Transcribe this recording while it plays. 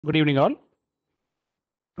Good evening, all.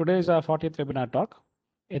 Today is our 40th webinar talk,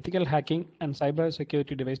 Ethical Hacking and Cyber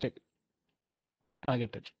Security Device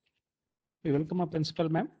Targeted. We welcome our principal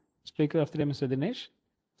ma'am, speaker of the day, Mr. Dinesh,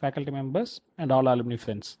 faculty members, and all alumni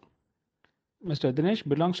friends. Mr. Dinesh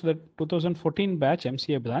belongs to the 2014 batch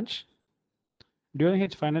MCA branch. During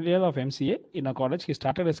his final year of MCA in a college, he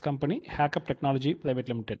started his company, Hackup Technology Private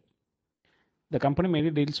Limited. The company mainly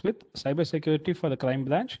deals with cyber security for the crime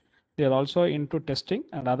branch. They are also into testing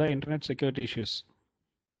and other internet security issues.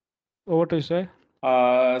 Over to you, sir.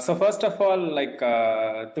 So first of all,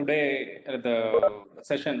 today the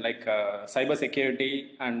session cyber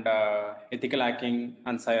security and ethical hacking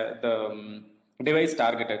and device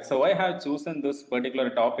targeted. So I have chosen this particular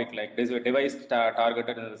topic, like this device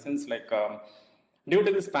targeted, in the sense due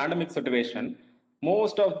to this pandemic situation,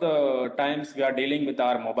 most of the times we are dealing with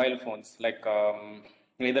our mobile phones,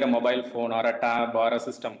 either a mobile phone or a tab or a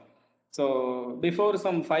system. So before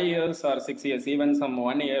some 5 years or 6 years, even some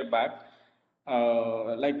 1 year back,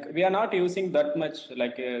 we are not using that much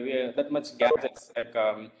that much gadgets,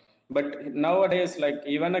 but nowadays,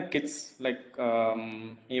 even a kids,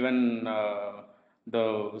 even the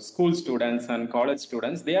school students and college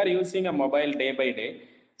students, they are using a mobile day by day.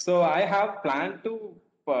 So I have planned to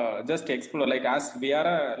just explore, as we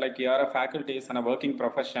are you are a faculties and a working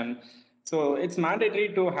profession, so it's mandatory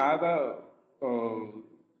to have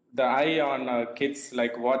the eye on kids,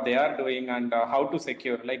 like what they are doing and how to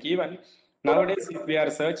secure. Even nowadays, if we are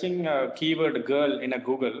searching a keyword girl in a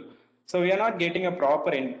Google, so we are not getting a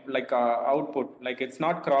proper output. Like, it's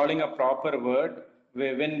not crawling a proper word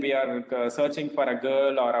when we are searching for a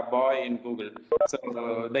girl or a boy in Google.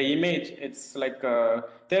 So the image, it's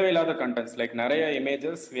there will other contents, like naraya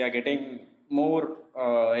images, we are getting more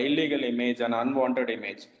illegal image and unwanted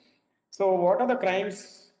image. So what are the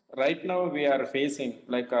crimes right now we are facing?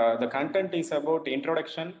 The content is about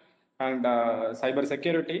introduction and cyber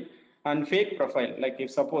security and fake profile. Like,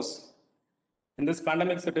 if suppose in this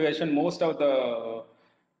pandemic situation, most of the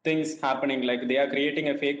things happening, like they are creating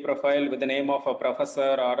a fake profile with the name of a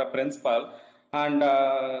professor or a principal, and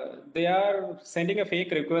they are sending a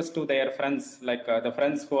fake request to their friends, the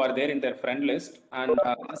friends who are there in their friend list, and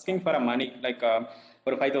asking for a money,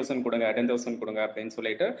 ஒரு 5,000 கொடுங்க 10,000 கொடுங்க அப்படின்னு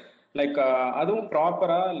சொல்லிட்டு, அதுவும்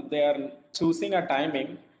ப்ராப்பரா they are choosing a timing,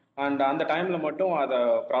 and அந்த டைம்ல மட்டும் அதை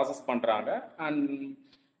ப்ராசஸ் பண்றாங்க. And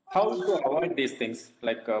how to avoid these things,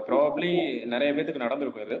 probably நிறைய பேத்துக்கு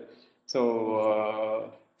நடந்திருக்கும் இது. So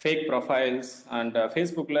fake profiles, and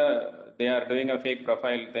Facebookல they are doing a fake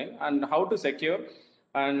profile thing, and how to secure.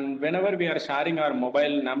 And whenever we are sharing our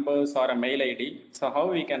mobile numbers or a mail ID, so how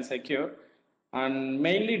we can secure, and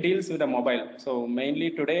mainly deals with a mobile. So mainly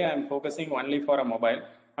today I am focusing only for a mobile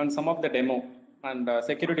and some of the demo and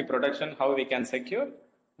security protection, how we can secure.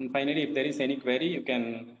 And finally, if there is any query, you can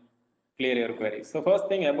clear your queries. So first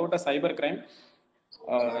thing about a cyber crime,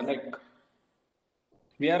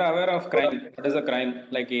 we are aware of crime. What is a crime?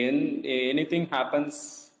 Anything happens,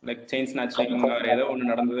 like chain snatching or ஏதோ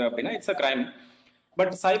ஒன்று நடந்தது அப்படின்னா, it's a crime.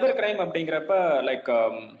 But cyber crime அப்படிங்கிறப்ப,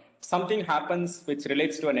 something happens which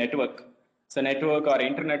relates to a network. So network or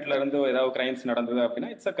internetல இருந்து ஏதாவது crimes நடந்தது அப்படின்னா,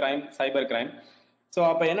 it's a crime, cyber crime. So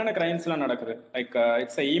அப்போ என்னென்ன கிரைம்ஸ்லாம் நடக்குது?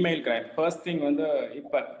 It's a email crime. First thing வந்து,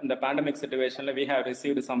 இப்போ இந்த பேண்டமிக் சுச்சுவேஷனில் we have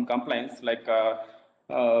received some complaints,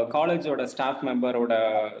 காலேஜோட staff மெம்பரோட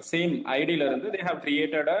same ஐடியிலிருந்து they have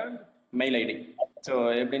created a mail ID. So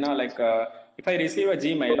எப்படின்னா, if I receive a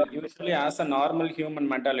Gmail, usually as a normal human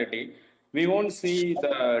mentality, we won't see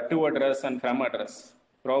the to address and from address.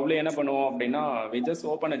 Probably என்ன பண்ணுவோம் அப்படின்னா, we just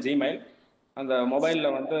open a Gmail, அந்த மொபைலில்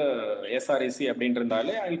வந்து SREC அப்படின்னு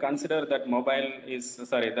இருந்தாலே, I will consider that mobile is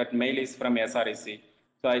that mail is from SREC.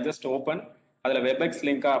 So I just open, அதில் WebEX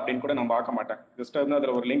Lingaa அப்படின்னு கூட நான் பார்க்க மாட்டேன். ஜஸ்ட் வந்து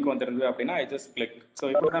அதில் ஒரு லிங்க் வந்துருந்தது அப்படின்னா ஐ ஜஸ்ட் கிளிக்.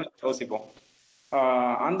 ஸோ இப்படி தான் யோசிப்போம்.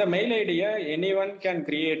 அந்த மெயில் ஐடியை any one can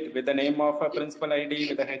create with the name of a principal ID,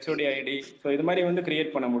 with HOD ID. So இது மாதிரி வந்து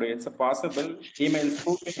கிரியேட் பண்ண முடியும். இட்ஸ் பாசிபிள் இமெயில்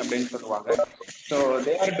ஸ்பூஃபிங் அப்படின்னு சொல்லுவாங்க. So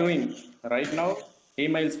they are doing right now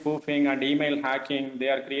email spoofing and email hacking. They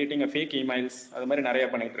are creating a fake emails. அது மாதிரி நிறைய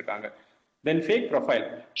பண்ணிட்டு இருக்காங்க. Then fake profile,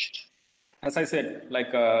 as I said,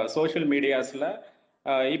 social mediasல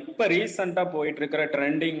இப்போ ரீசெண்டாக போயிட்டு இருக்கிற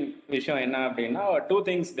ட்ரெண்டிங் விஷயம் என்ன அப்படின்னா, two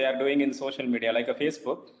things they are doing in social media, like a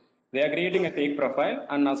Facebook, they are creating a fake profile,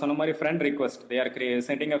 and நான் சொன்ன மாதிரி friend request, they are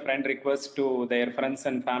sending a friend request to their friends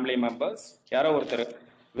and family members. யாரோ ஒருத்தர்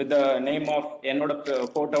with the name of என்னோட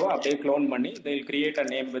photo அப்படியே clone பண்ணி, they will create a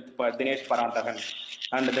name with Dinesh Paranthagan,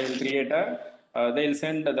 and they will create a they will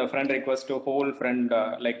send the friend request to whole friend,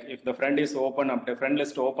 if the friend is open, up the friend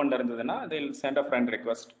list open இருந்ததுன்னா they will send a friend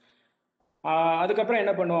request. அதுக்கப்புறம்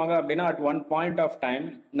என்ன பண்ணுவாங்க அப்படின்னா at one point of time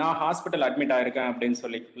நான் hospital admit ஆயிருக்கேன் அப்படின்னு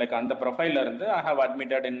சொல்லி like அந்த ப்ரொஃபைல்ல இருந்து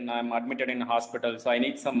I'm admitted in hospital so I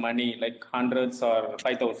need some money like hundreds R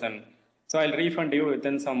 5,000 so I refund you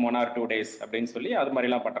within some 1 or 2 days அப்படின்னு சொல்லி அது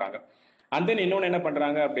மாதிரிலாம் பண்றாங்க. அண்ட் தென் இன்னொன்று என்ன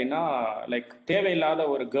பண்றாங்க அப்படின்னா லைக் தேவையில்லாத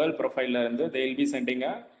ஒரு கேர்ள் ப்ரொஃபைல்ல இருந்து they will be sending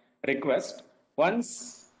a request once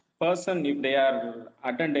person if they are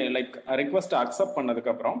attend like request accept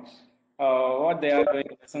பண்ணதுக்கு அப்புறம் what they are doing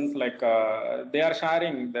in the sense like they are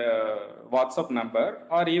sharing the WhatsApp number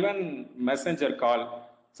or even messenger call.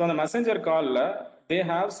 So on the messenger call they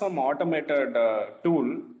have some automated tool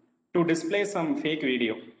to display some fake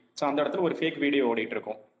video. So அந்த இடத்துல ஒரு fake video ஓடிட்டு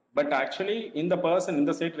இருக்கும். But actually இந்த person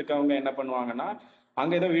இந்த side இருக்கவங்க என்ன பண்ணுவாங்கன்னா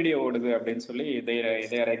அங்கே ஏதோ வீடியோ ஓடுது அப்படின்னு சொல்லி they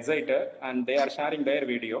are excited and they are sharing there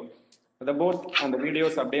video. அதை போத் அந்த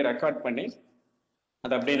வீடியோஸ் அப்படியே ரெக்கார்ட் பண்ணி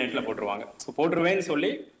அதை அப்படியே நெட்டில் போட்டுருவாங்க. ஸோ போட்டுருவேன்னு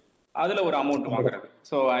சொல்லி அதில் ஒரு அமௌண்ட் வாங்குறது.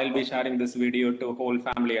 So I will be sharing this video to whole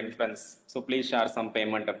family and friends, so please share some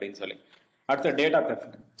payment அப்படின்னு சொல்லி. அடுத்த data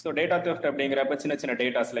theft. So data theft அப்படிங்கிறப்ப சின்ன சின்ன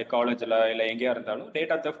டேட்டாஸ் லைக் காலேஜில் இல்லை எங்கேயா இருந்தாலும்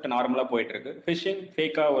டேட்டா தெஃப்ட் நார்மலாக போயிட்டு இருக்கு. ஃபிஷிங்,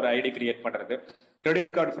 ஃபேக்காக ஒரு ஐடி கிரியேட் பண்ணுறது,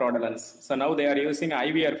 credit card ஃப்ராடலன்ஸ். So now they are using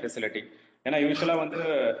IVR facility. ஏன்னா யூஸ்வலாக வந்து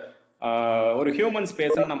ஒரு ஹியூமன்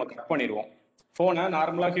ஸ்பேஸ்ன்னு நம்ம கட் பண்ணிடுவோம். ஃபோனை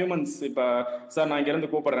நார்மலாக ஹியூமன்ஸ் இப்போ சார் நான் இங்கேருந்து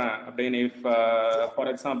கூப்பிடுறேன் அப்படின்னு if for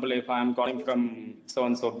example if I am calling from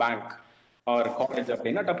so bank R college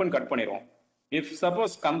அப்படின்னா டப்புன்னு கட் பண்ணிடுவோம். இஃப்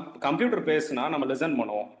சப்போஸ் கம்ப்யூட்டர் பேசுனா நம்ம லிசன்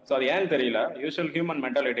பண்ணுவோம். ஸோ அது ஏன்னு தெரியல, யூஸ்வல் ஹியூமன்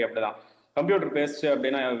மென்டாலிட்டி அப்படிதான். கம்ப்யூட்டர் பேசுச்சு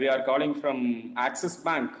அப்படின்னா we are calling from axis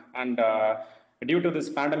bank and due to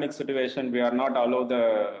this pandemic situation we are not allow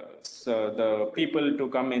the people to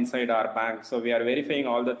come inside our bank, so we are verifying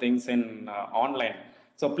all the things in online.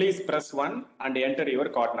 So please press 1 and enter your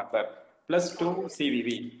card number, plus 2 CVV,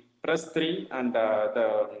 press 3 and the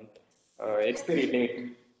expiry date,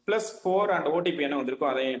 plus 4 and OTP என்ன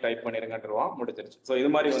வந்திருக்கும் அதையும் type பண்ணிருங்கன்றோம், முடிஞ்சிருச்சு. So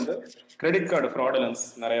இது மாதிரி வந்து credit card ஃப்ராடலன்ஸ்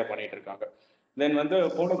நிறைய பண்ணிட்டு இருக்காங்க. தென் வந்து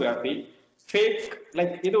போனோகிராஃபி, ஃபேக்,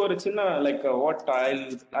 லைக் இது ஒரு சின்ன like what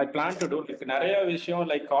I plan to two, like நிறைய விஷயம்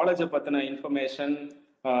லைக் காலேஜை பற்றின information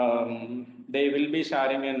they will be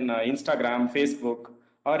sharing in Instagram, Facebook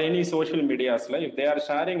or any social medias. If they are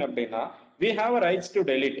sharing அப்படின்னா we have a rights to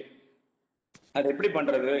delete. அது எப்படி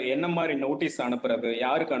பண்றது, என்ன மாதிரி நோட்டீஸ் அனுப்புறது,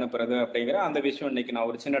 யாருக்கு அனுப்புறது அப்படிங்கிற அந்த விஷயம் இன்னைக்கு நான்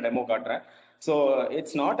ஒரு சின்ன டெமோ காட்டுறேன். So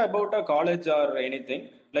it's not about a college or any thing.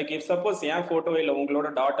 Like if suppose N photo இல்லை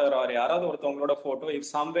உங்களோட டாட்டர் ஆர் யாராவது ஒருத்தவங்களோட photo if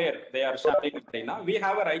somewhere they are sharing அப்படின்னா we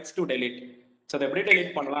have a rights to delete. So அதை எப்படி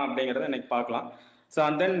டெலிட் பண்ணலாம் அப்படிங்கிறத இன்னைக்கு பார்க்கலாம். So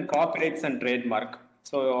and then copyrights and trademark.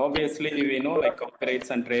 So obviously we know like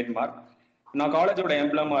copyrights and trademark. நான் காலேஜோட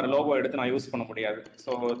எம்ப்ளம் ஆர் லோகோ எடுத்து நான் யூஸ் பண்ண முடியாது.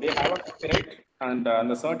 So they have a copyright and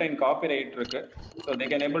அந்த சர்டன் காப்பிரைட் இருக்கு. So they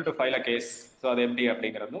can able to file a case. So அது எப்படி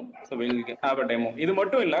அப்படிங்கிறதும் so will have a demo. இது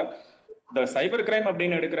மட்டும் இல்லை, இந்த சைபர் கிரைம்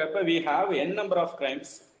அப்படின்னு எடுக்கிறப்ப we have N number of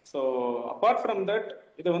crimes. So apart from that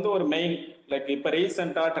இது வந்து ஒரு மெயின் லைக் இப்போ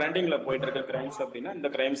ரீசெண்டாக ட்ரெண்டிங்ல போயிட்டு இருக்க கிரைம்ஸ் அப்படின்னா இந்த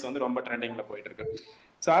கிரைம்ஸ் வந்து ரொம்ப ட்ரெண்டிங்ல போயிட்டு இருக்கு.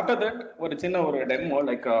 ஸோ ஆஃப்டர் தட் ஒரு சின்ன ஒரு டெமோ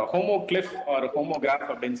லைக் ஹோமோகிளிஃப் ஆர் ஹோமோகிராஃப்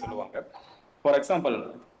அப்படின்னு சொல்லுவாங்க. ஃபார் எக்ஸாம்பிள்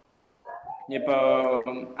இப்போ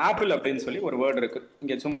ஆப்பிள் அப்படின்னு சொல்லி ஒரு வேர்டு இருக்கு.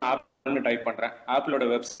 இங்கே சும்மா ஆப்பிள்னு டைப் பண்றேன், ஆப்பிளோட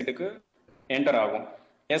வெப்சைட்டுக்கு என்டர் ஆகும்.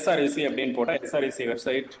 SREC அப்படின்னு போட்டால் SREC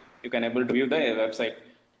website you can able to view the website.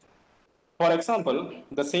 For example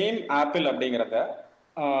the same apple அப்படிங்கிறத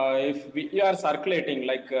if we are circulating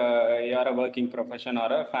like யார் அ ஒர்க்கிங் ப்ரொஃபஷன்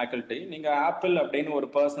ஆர் அ ஃபேக்கல்ட்டி, நீங்கள் ஆப்பிள் அப்படின்னு ஒரு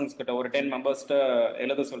பர்சன்ஸ் கிட்ட ஒரு 10 மெம்பர்ஸ்கிட்ட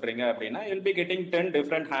எழுத சொல்றீங்க அப்படின்னா you'll be getting 10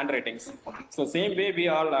 different hand writings. So same way we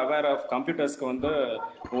all aware of கம்ப்யூட்டர்ஸ்க்கு வந்து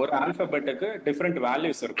ஒரு ஆல்பபெட்டுக்கு டிஃப்ரெண்ட்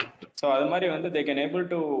வேல்யூஸ் இருக்கும். ஸோ அது மாதிரி வந்து they can able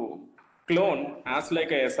to clone as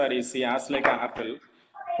like SREC as like apple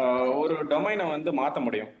ஒரு டொமைனை வந்து மாற்ற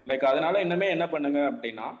முடியும். லைக் அதனால இன்னுமே என்ன பண்ணுங்க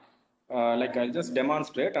அப்படின்னா like I'll just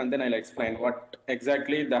demonstrate and then I'll explain what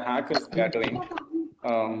exactly the hackers are doing.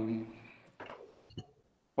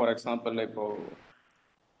 For example, இப்போ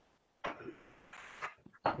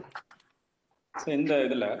ஸோ இந்த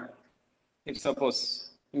இதில் if suppose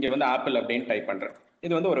இங்கே வந்து ஆப்பிள் அப்படின்னு டைப் பண்ணுறேன்,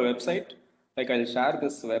 இது வந்து ஒரு website. Like I'll share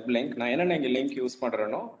this web link. நான் என்னென்ன இங்கே link use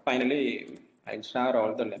பண்ணுறேனோ finally I'll share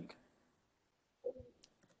all the link.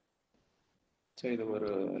 So இது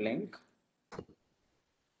ஒரு லிங்க்.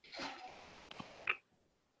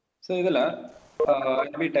 ஸோ இதில்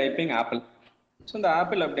பி டைப்பிங் ஆப்பிள். ஸோ இந்த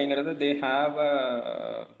ஆப்பிள் அப்படிங்கிறது they have a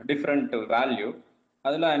different value.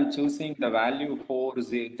 அதில் I am choosing the value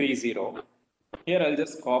 430. Here Jal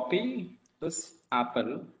just copy this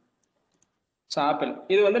apple. So apple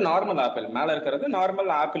இது வந்து normal apple, மேலே இருக்கிறது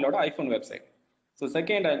normal ஆப்பிளோட iPhone website. So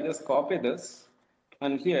second I just copy this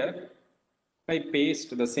and here I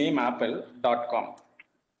paste the same apple.com.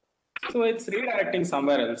 So it's redirecting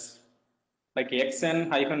somewhere else. Like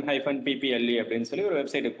xn-pple அப்படின்னு சொல்லி ஒரு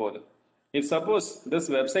வெப்சைட்டுக்கு போகுது. If suppose this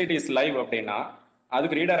website is live அப்படின்னா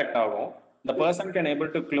அதுக்கு redirect ஆகும். the person can able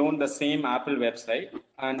to clone the same Apple website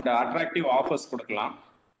and attractive offers கொடுக்கலாம்,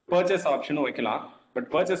 purchase ஆப்ஷனும் வைக்கலாம். பட்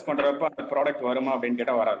பர்ச்சேஸ் பண்றப்ப அந்த ப்ராடக்ட் வருமா அப்படின்னு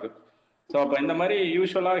கேட்டால் வராது. ஸோ அப்போ இந்த மாதிரி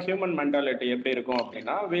யூஸ்வலாக ஹியூமன் மென்டாலிட்டி எப்படி இருக்கும்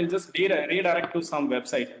அப்படின்னா, will just redirect to some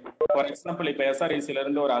website. For example, இப்போ எஸ்ஆர்இசில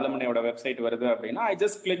இருந்து ஒரு அலுமினியோட வெப்சைட் வருது அப்படின்னா, I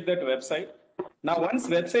just click that website. நான் ஒன்ஸ்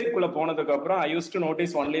வெப்சைட் குள்ள போனதுக்கு அப்புறம் ஐ use to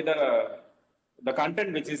notice only the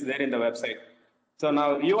content which is there in the website. So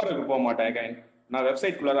நான் யூஆருக்கு போக மாட்டேன், அகைன் நான்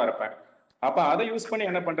வெப்சைட் குள்ள தான் இருப்பேன். அப்போ அதை யூஸ் பண்ணி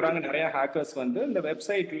என்ன பண்றாங்க, நிறைய ஹேக்கர்ஸ் வந்து இந்த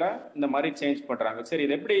வெப்சைட்ல இந்த மாதிரி சேஞ்ச் பண்றாங்க. சரி,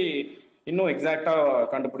 இது எப்படி இன்னும் எக்ஸாக்டா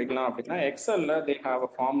கண்டுபிடிக்கலாம் அப்படின்னா, எக்ஸல்ல they have a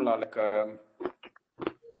formula. Like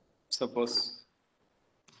suppose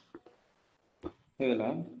இதுல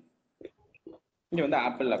இங்க வந்து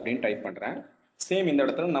ஆப்பிள் அப்படின்னு டைப் பண்றேன். சேம் இந்த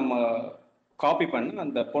இடத்துல நம்ம காப்பி பண்ண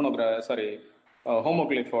அந்த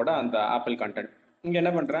ஹோமோகிளிஃபோட அந்த ஆப்பிள் கண்டென்ட் இங்க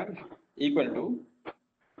என்ன பண்றேன், equal to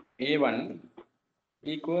A1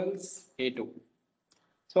 equals A2.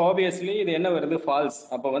 So obviously இது என்ன வருது, ஃபால்ஸ்.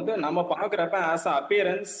 அப்போ வந்து நம்ம பார்க்குறப்ப as a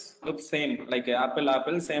appearance look same, like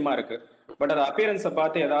apple சேமா இருக்கு. பட் அது அப்பியரன்ஸை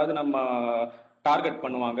பார்த்து ஏதாவது நம்ம டார்கெட்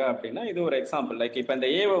பண்ணுவாங்க அப்படின்னா இது ஒரு எக்ஸாம்பிள். லைக் இப்போ இந்த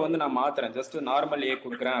ஏவை வந்து நான் மாத்துறேன், ஜஸ்ட் நார்மல் ஏ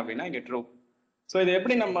கொடுக்குறேன் அப்படின்னா இங்கே ட்ரூ. ஸோ இது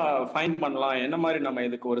எப்படி நம்ம ஃபைண்ட் பண்ணலாம், என்ன மாதிரி நம்ம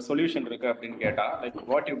இதுக்கு ஒரு சொல்யூஷன் இருக்கு அப்படின்னு கேட்டா, like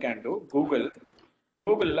what you can do,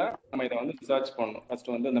 கூகுளில் நம்ம இதை வந்து சர்ச் பண்ணணும். ஃபர்ஸ்ட்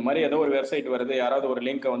வந்து இந்த மாதிரி ஏதோ ஒரு வெப்சைட் வருது, யாராவது ஒரு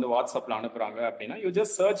லிங்கை வந்து வாட்ஸ்அப்ல அனுப்புறாங்க அப்படின்னா you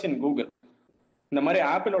just search in Google. இந்த மாதிரி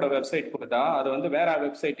ஆப்பிளோட வெப்சைட் கொடுத்தா அது வந்து வேற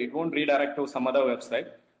website, it won't redirect to some other website.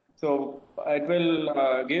 So it will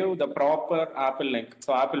give the proper Apple link. So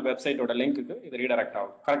apple வெப்சைட்டோட லிங்க்குக்கு இது ரீடைரக்ட்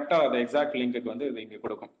ஆகும், கரெக்டாக அது எக்ஸாக்ட் லிங்க்குக்கு வந்து இது இங்கே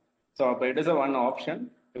கொடுக்கும். ஸோ அப்போ it is a one option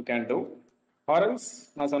you can do. ஆர்எல்ஸ்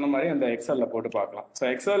நான் சொன்ன மாதிரி அந்த எக்ஸல்ல போட்டு பார்க்கலாம். So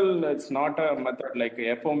XL it's not a method, like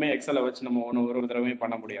எப்பவுமே எக்ஸலை வச்சு நம்ம ஒரு தடவையும்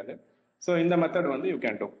பண்ண முடியாது. ஸோ இந்த மெத்தட் வந்து யூ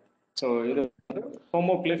கேன் டூ. ஸோ இது வந்து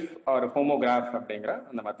ஹோமோகிளிஃப் ஆர் ஹோமோகிராஃப் அப்படிங்கிற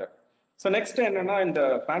அந்த மெத்தட். ஸோ நெக்ஸ்ட் என்னன்னா, இந்த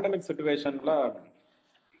பேண்டமிக் சுச்சுவேஷன்ல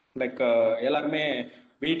லைக் எல்லாருமே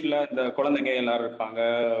வீட்டில் இந்த குழந்தைங்க எல்லாரும் இருப்பாங்க,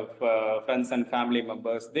 friends and family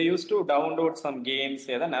members, they use to download some games,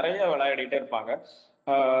 ஏதாவது நிறைய விளையாடிட்டே இருப்பாங்க.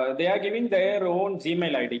 They are giving their own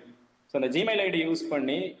Gmail ID. So அந்த ஜிமெயில் ஐடி யூஸ்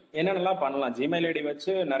பண்ணி என்னென்னலாம் பண்ணலாம், ஜிமெயில் ஐடி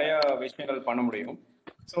வச்சு நிறைய விஷயங்கள் பண்ண முடியும்.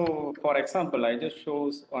 So for example, I just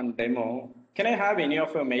shows one demo. Can I have any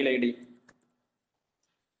of mail ID?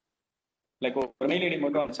 Like ஒரு மெயில் ஐடி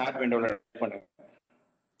மட்டும் சாட் விண்டோல டைப் பண்ணுங்க.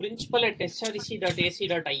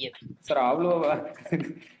 principal@srec.ac.in. சார் அவ்வளோ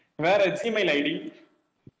வேற ஜிமெயில் ஐடி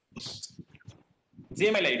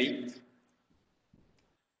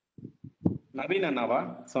நவீன் அண்ணாவா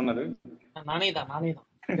சொன்னது? நானே தான்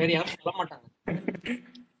வேற யாரும் சொல்ல மாட்டாங்க.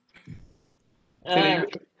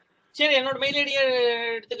 சரி, என்னோட மெயில் ஐடி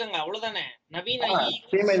எடுத்துக்கங்க, அவ்வளவுதானே. நவீன்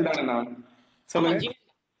ஜிமெயில் தானே? சொல்லுங்க.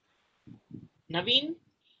 Naveen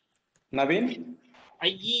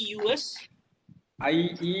IEUS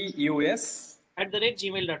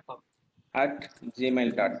 @gmail.com.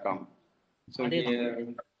 So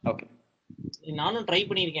okay, நானும் ட்ரை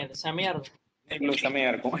பண்ணிருக்கேன், அது செமையா இருக்கும். நீங்களும் செமையா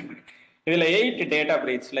இருக்கும். இதுல 8 டேட்டா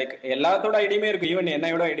பிரீச், லைக் எல்லாத்தோட ஐடியுமே இருக்கும், ஈவன்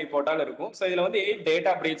என்னையோட ஐடி போட்டாலும் இருக்கும். ஸோ இதுல வந்து 8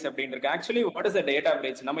 டேட்டா பிரீச் அப்படின்னு இருக்கு. Actually what is data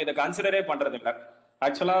breach நம்ம இதை கன்சிடரே பண்றது இல்லை.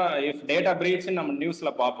 ஆக்சுவலா இஃப் டேட்டா பிரீச் நம்ம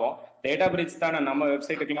நியூஸ்ல பார்ப்போம், டேட்டா பிரீச் தானே நம்ம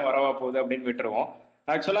வெப்சைட்டுக்குலாம் வரவா போகுது அப்படின்னு விட்டுருவோம்.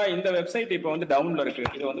 ஆக்சுவலா இந்த வெப்சைட் இப்போ வந்து டவுன்ல இருக்கு.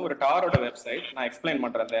 இது வந்து ஒரு டாரோட வெப்சைட், நான் எக்ஸ்பிளைன்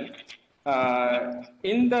பண்றேன். தென்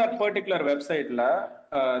இந்த பர்டிகுலர் வெப்சைட்ல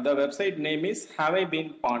த website name is have I been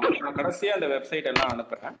bond. நான் கடைசியா அந்த வெப்சைட் எல்லாம்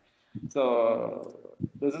அனுப்புறேன். So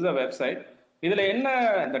this is a website. இதுல என்ன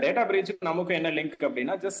இந்த டேட்டா பிரீச்சுக்கு நமக்கு என்ன லிங்க்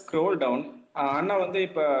அப்படின்னா, ஜஸ்ட் ஸ்க்ரோல் டவுன். அண்ணா வந்து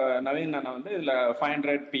இப்போ நவீன் அண்ணா வந்து இதுல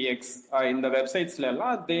 500px இந்த வெப்சைட்ஸ்ல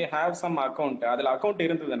எல்லாம் தே ஹேவ் சம் அக்கௌண்ட். அதுல அக்கௌண்ட்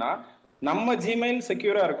இருந்ததுன்னா நம்ம ஜிமெயில்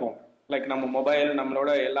செக்யூரா இருக்கும், லைக் நம்ம மொபைல் நம்மளோட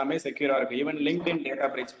எல்லாமே செக்யூரா இருக்கு. ஈவன் லிங்க்டின் டேட்டா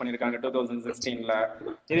பிரீச் பண்ணிருக்காங்க 2016ல.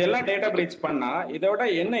 இது எல்லாம் டேட்டா பிரீச் பண்ணா இதோட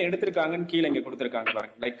என்ன எடுத்திருக்காங்கன்னு கீழே இங்க கொடுத்திருக்காங்க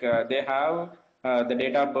பாருங்க. Like they have the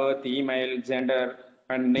date of birth, email, gender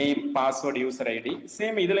and name, password, user ID.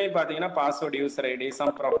 Same இதுலயும் பாத்தீங்கன்னா password, user ID,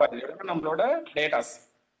 some profile, நம்மளோட டேட்டாஸ்.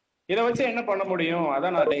 இதை வச்சு என்ன பண்ண முடியும்,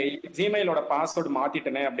 அதான் நான் ஜிமெயிலோட பாஸ்வேர்டு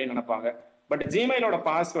மாத்திட்டேனே அப்படின்னு நினைப்பாங்க. பட் ஜிமெயிலோட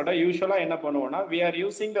பாஸ்வேர்டை யூஸ்வலா என்ன பண்ணுவோம்னா, we are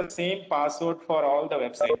using the same password for all the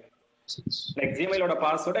website. Like ஜிமெயிலோட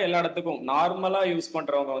பாஸ்வேர்டை எல்லா இடத்துக்கும் நார்மலா யூஸ்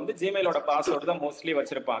பண்றவங்க வந்து ஜிமெயிலோட பாஸ்வேர்டு தான் மோஸ்ட்லி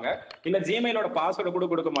வச்சிருப்பாங்க. இல்ல ஜிமெயிலோட பாஸ்வேர்டு கூட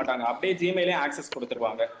கொடுக்க மாட்டாங்க, அப்படியே ஜிமெயிலே ஆக்சஸ்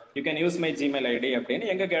கொடுத்துருவாங்க. You can use my Gmail ID அப்படின்னு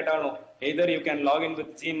எங்க கேட்டாலும், either you can login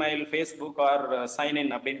with Gmail, Facebook R sign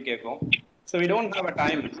in அப்படின்னு கேட்கும். So we don't have a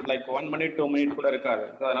time, like 1 minute 2 minute கூட இருக்காது.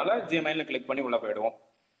 அதனால ஜிமெயில கிளிக் பண்ணி உள்ள போயிடுவோம்.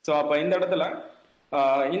 ஸோ அப்போ இந்த இடத்துல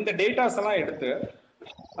இந்த டேட்டாஸ் எல்லாம் எடுத்து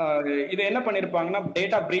இது என்ன பண்ணிருப்பாங்கன்னா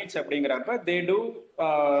டேட்டா பிரீச் அப்படிங்கிறப்ப தே டூ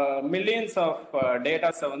மில்லியன்ஸ் ஆஃப்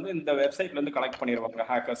டேட்டாஸை வந்து இந்த வெப்சைட்ல இருந்து கலெக்ட் பண்ணிடுவாங்க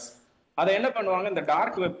ஹேக்கர்ஸ். அதை என்ன பண்ணுவாங்க, இந்த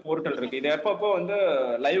டார்க் வெப் போர்ட்டல் இருக்கு, இது எப்பப்போ வந்து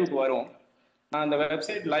லைவுக்கு வரும். நான் அந்த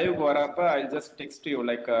வெப்சைட் லைவுக்கு வரப்ப I just text you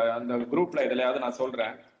like அந்த குரூப்ல இதுலயாவது நான்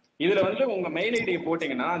சொல்றேன். இதுல வந்து உங்க மெயில் ஐடி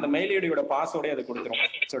போட்டீங்கன்னா அந்த மெயில் ஐடியோட பாஸ்வேர்டே அது கொடுத்துரும்.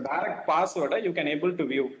 ஸோ டைரக்ட் பாஸ்வேர்டை you can able to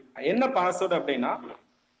view. என்ன பாஸ்வேர்டு அப்படின்னா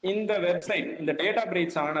இந்த வெப்சைட், இந்த டேட்டா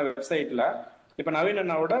பிரீச் ஆன வெப்சைட்ல இப்ப நவீன்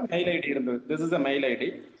அண்ணாவோட மெயில் ஐடி இருந்தது, this is the mail ID.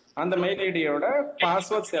 அந்த மெயில் ஐடியோட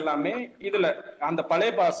பாஸ்வேர்ட்ஸ் எல்லாமே இதுல அந்த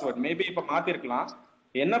பழைய பாஸ்வேர்ட் மேபி இப்ப மாத்திருக்கலாம்,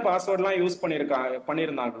 என்ன பாஸ்வேர்ட்லாம் யூஸ்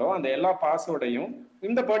பண்ணியிருந்தாங்களோ அந்த எல்லா பாஸ்வேர்டையும்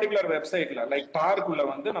இந்த பர்டிகுலர் வெப்சைட்ல லைக் டார்க்குள்ள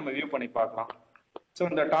வந்து நம்ம வியூ பண்ணி பார்க்கலாம். ஸோ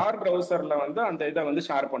இந்த டார் ப்ரௌசர்ல வந்து அந்த இதை வந்து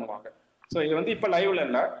ஷேர் பண்ணுவாங்க. ஸோ இது வந்து இப்போ லைவ்ல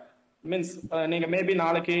இல்லை, மீன்ஸ் நீங்க மேபி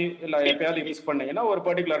நாளைக்கு இல்லை எப்பயாவது யூஸ் பண்ணீங்கன்னா ஒரு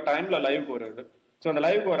பர்டிகுலர் டைம்ல லைவ்க்கு வருது. ஸோ அந்த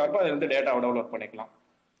லைவ்க்கு வரப்போ அது வந்து டேட்டாவை டவுன்லோட் பண்ணிக்கலாம்.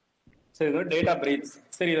 ஸோ இது டேட்டா பிரீச்.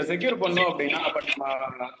 சரி, இதை செக்யூர் பண்ணோம் அப்படின்னா அப்போ நம்ம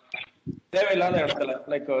தேவையில்லாத இடத்துல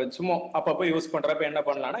லைக் சும்மா அப்பப்போ யூஸ் பண்றப்ப என்ன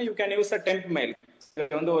பண்ணலாம்னா you can use a temp mail. இது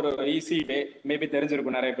வந்து ஒரு ஈஸி வே, மேபி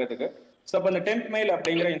தெரிஞ்சிருக்கும் நிறைய பேருக்கு. ஸோ அப்போ இந்த டெம்ப் மெயில்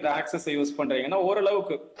அப்படிங்கிற இந்த ஆக்சஸ் யூஸ் பண்றீங்கன்னா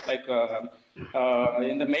ஓரளவுக்கு லைக்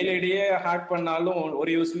இந்த மெயில் ஐடியே ஹேக் பண்ணாலும்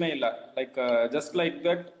ஒரு யூஸுமே இல்லை. லைக் ஜஸ்ட் லைக்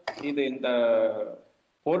தட் இது இந்த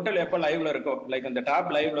போர்ட்டல் எப்போ லைவ்ல இருக்கோ, லைக் இந்த டேப்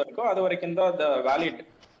லைவ்ல இருக்கோ அது வரைக்கும் தான் த வேலிட்.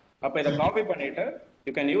 அப்போ இதை காப்பி பண்ணிட்டு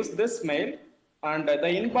you can use this mail and the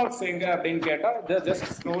inbox எங்க அப்படின்னு கேட்டா ஜஸ்ட்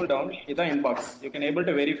ஸ்க்ரோல் டவுன், இதுதான் inbox. You can able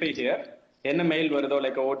to verify here. என்ன மெயில் வருதோ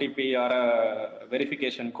like OTP R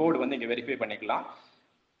verification code வந்து இங்க வெரிஃபை பண்ணிக்கலாம்.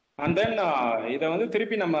 அண்ட் தென் இதை வந்து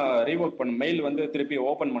திருப்பி நம்ம ரீவொர்க் பண்ண மெயில் வந்து திருப்பி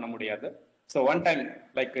ஓப்பன் பண்ண முடியாது. So one time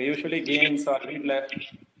like usually games R வீட்டில்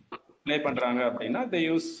ப்ளே பண்றாங்க அப்படின்னா they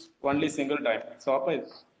use only single time. So அப்போ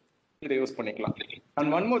இதை யூஸ் பண்ணிக்கலாம். அண்ட்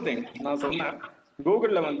ஒன் மோர் திங் நான் சொன்னேன்,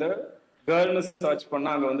 கூகுளில் வந்து கேர்ள்னு சர்ச் பண்ணா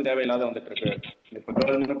அங்க வந்து தேவையில்லாத வந்துட்டு இருக்கு. இப்ப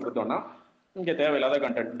கேர்ள்னு கொடுத்தோம்னா இங்க தேவையில்லாத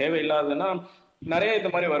கண்டென்ட், தேவையில்லாததுன்னா நிறைய இந்த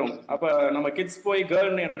மாதிரி வரும். அப்ப நம்ம கிட்ஸ் போய்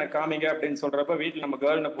கேர்ள்னு என்ன காமிங்க அப்படின்னு சொல்றப்ப வீட்டுல நம்ம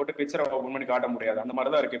கேர்ள்னு போட்டு பிக்சரை ஓப்பன் பண்ணி காட்ட முடியாது, அந்த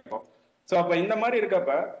மாதிரி தான் இருக்கு இப்போ. ஸோ அப்ப இந்த மாதிரி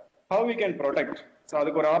இருக்கப்ப how we can protect. So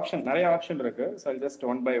அதுக்கு ஒரு ஆப்ஷன், நிறைய ஆப்ஷன் இருக்கு. So just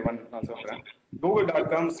one by one நான் சொல்றேன்.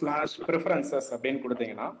 google.com/preferences அப்படின்னு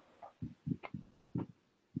கொடுத்தீங்கன்னா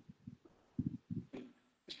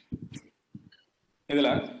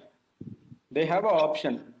இதுல they have a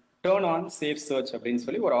option turn on safe search அப்படின்னு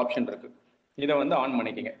சொல்லி ஒரு ஆப்ஷன் இருக்கு. இதை வந்து ஆன்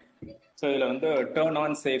பண்ணிக்கிங்க. ஸோ இதுல வந்து டேர்ன்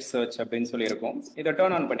ஆன் சேஃப் சர்ச் அப்படின்னு சொல்லி இருக்கும், இதை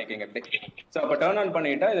டேர்ன் ஆன் பண்ணிக்கிங்க இப்படி. ஸோ அப்போ டேர்ன் ஆன்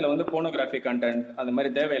பண்ணிட்டா இதுல வந்து போனோகிராஃபி கண்டென்ட் அந்த மாதிரி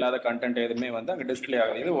தேவையில்லாத கண்டென்ட் எதுவுமே வந்து அங்கே டிஸ்பிளே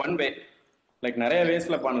ஆகுது. இது ஒன் வே, லைக் நிறைய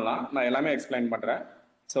வேஸ்ல பண்ணலாம், நான் எல்லாமே எக்ஸ்பிளைன் பண்றேன்.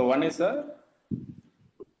 So one is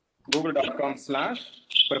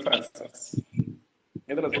google.com/preferences.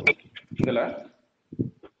 இதுல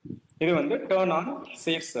இது வந்து turn on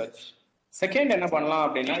safe search. Second என்ன பண்ணலாம்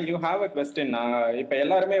அப்படின்னா யூ ஹாவ் அ கொஸ்டின். இப்போ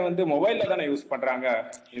எல்லாருமே வந்து மொபைல்ல தானே யூஸ் பண்றாங்க,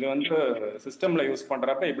 இது வந்து சிஸ்டம்ல யூஸ்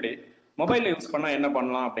பண்றப்ப இப்படி மொபைல்ல யூஸ் பண்ணா என்ன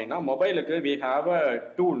பண்ணலாம் அப்படின்னா மொபைலுக்கு we have a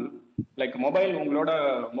tool. Like mobile, உங்களோட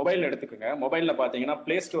மொபைல் எடுத்துக்கோங்க. மொபைல்ல பாத்தீங்கன்னா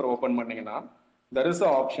பிளே ஸ்டோர் ஓப்பன் பண்ணீங்கன்னா there is a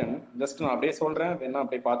option. Just நான் அப்படியே சொல்றேன், வேணா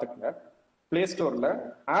அப்படியே பாத்துக்கோங்க. பிளே ஸ்டோர்ல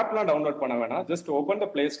ஆப்லாம் டவுன்லோட் பண்ண வேணாம், just open the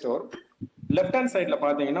play store. Left hand சைட்ல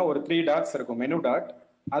பாத்தீங்கன்னா ஒரு 3 டாட்ஸ் இருக்கும், மெனு டாட்.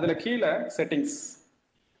 அதுல கீழே செட்டிங்ஸ்,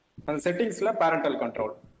 அந்த செட்டிங்ஸ்ல பேரண்டல்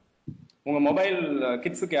கண்ட்ரோல். உங்க மொபைல்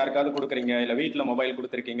கிட்ஸுக்கு யாருக்காவது கொடுக்குறீங்க இல்ல வீட்டுல மொபைல்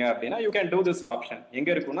கொடுத்துருக்கீங்க அப்படின்னா you can do this option. எங்க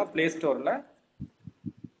இருக்குன்னா பிளே ஸ்டோர்ல,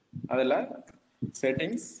 அதுல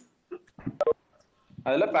செட்டிங்ஸ்,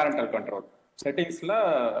 அதுல parental control. செட்டிங்ஸ்ல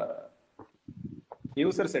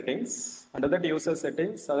user settings, under that user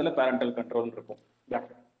settings அதுல பேரண்டல் கண்ட்ரோல் இருக்கும்.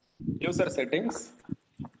 User settings,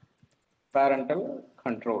 parental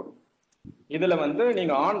control. இதுல வந்து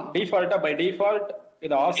நீங்க ஆன் டிஃபால்ட்டா பை டிஃபால்ட்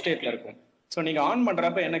இது ஆஃப் ஸ்டேட்ல இருக்கும். ஸோ நீங்க ஆன்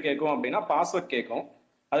பண்றப்ப என்ன கேட்கும் அப்படின்னா பாஸ்வேர்ட் கேட்கும்.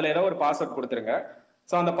 அதுல ஏதோ ஒரு பாஸ்வேர்ட் கொடுத்துருங்க.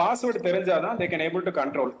 ஸோ அந்த பாஸ்வேர்டு தெரிஞ்சாதான் they can able to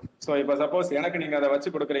control. So இப்போ சப்போஸ் எனக்கு நீங்க அதை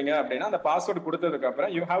வச்சு கொடுக்குறீங்க அப்படின்னா அந்த பாஸ்வேர்டு கொடுத்ததுக்கு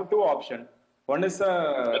அப்புறம் you have 2 option. One is a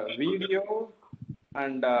video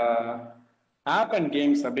and off and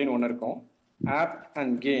games அப்படின்னு ஒன்று இருக்கும். Off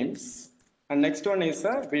and games and next one is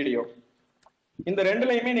a video. இந்த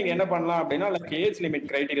ரெண்டுலையுமே நீங்க என்ன பண்ணலாம் அப்படின்னா லைக் ஏஜ் லிமிட்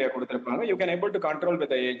கிரைட்டீரியா கொடுத்துருப்பாங்க. You can able to control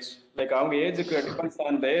with age. Like அவங்க ஏஜுக்கு டிபெண்ட்ஸ்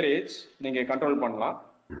ஆன் தேர் ஏஜ் நீங்க கண்ட்ரோல் பண்ணலாம்.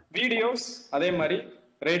 வீடியோஸ் அதே மாதிரி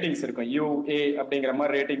ரேட்டிங்ஸ் இருக்கும், UA அப்படிங்கிற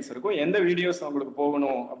மாதிரி ரேட்டிங்ஸ் இருக்கும். எந்த வீடியோஸ் உங்களுக்கு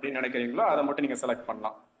போகணும் அப்படின்னு நினைக்கிறீங்களோ அதை மட்டும் நீங்க செலக்ட்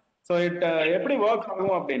பண்ணலாம். ஸோ எப்படி ஒர்க்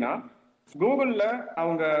ஆகும் அப்படின்னா கூகுள்ல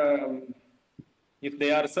அவங்க if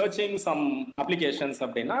they are searching some applications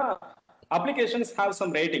அப்படின்னா applications have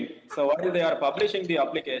some rating. So while they are publishing the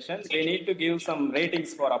application, they need to give some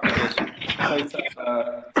ratings for application. So it's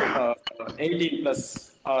 18 plus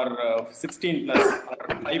or 16 plus or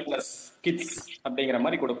 5 plus kids அப்படிங்கிற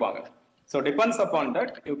மாதிரி கொடுப்பாங்க. So depends upon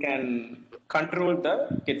that, you can control the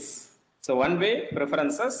kids. So one way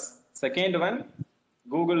preferences, second one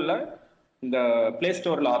Google இந்த play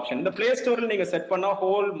ஸ்டோர்ல option, இந்த play ஸ்டோர்ல நீங்க set பண்ணா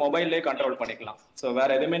whole மொபைல்லே control பண்ணிக்கலாம். ஸோ வேற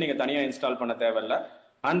எதுவுமே நீங்க தனியா இன்ஸ்டால் பண்ண தேவையில்ல.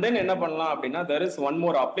 அண்ட் தென் என்ன பண்ணலாம் அப்படின்னா, there is one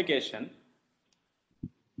more application,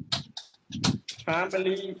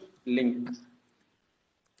 family link.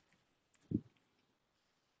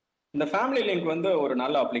 இந்த ஃபேமிலி லிங்க் வந்து ஒரு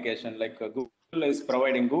நல்ல application. Like Google is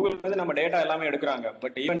providing, Google வந்து நம்ம டேட்டா எல்லாமே எடுக்கிறாங்க,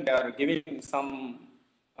 but even they are giving some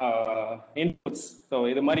inputs. So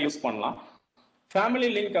இது மாதிரி யூஸ் பண்ணலாம். ஃபேமிலி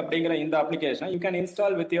லிங்க் அப்படிங்கிற இந்த application you can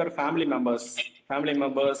install with your family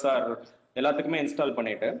members are எல்லாத்துக்குமே இன்ஸ்டால்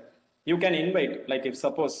பண்ணிட்டு you can invite. Like if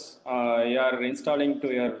suppose you are installing to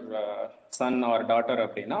your son R daughter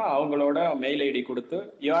அப்படின்னா அவங்களோட mail ID கொடுத்து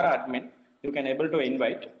you are admin, you can able to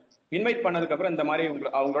invite பண்ணதுக்கு அப்புறம் இந்த மாதிரி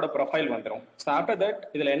அவங்களோட ப்ரொஃபைல் வந்துடும். ஸோ ஆஃப்டர் தட்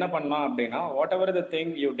இதுல என்ன பண்ணலாம் அப்படின்னா, what ever the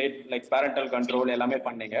thing you did like parental control எல்லாமே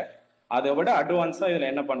பண்ணீங்க, அதை விட அட்வான்ஸா இதுல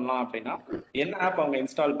என்ன பண்ணலாம் அப்படின்னா, என்ன ஆப் அவங்க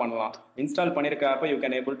இன்ஸ்டால் பண்ணிருக்க ஆப்பை you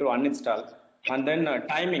can able to uninstall. And then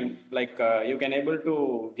timing, like you can able to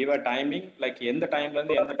give a timing, like எந்த டைம்ல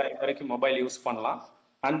இருந்து எந்த டைம் வரைக்கும் மொபைல் யூஸ் பண்ணலாம்.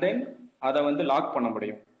 அண்ட் தென் அதை வந்து லாக் பண்ண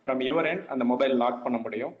முடியும். ஃப்ரம் யுவர் எண்ட் அந்த மொபைல் லாக் பண்ண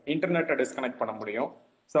முடியும், இன்டர்நெட்டை டிஸ்கனெக்ட் பண்ண முடியும்.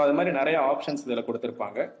 ஸோ அது மாதிரி நிறைய ஆப்ஷன்ஸ் இதில்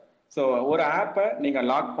கொடுத்துருப்பாங்க. ஸோ ஒரு ஆப்பை நீங்கள்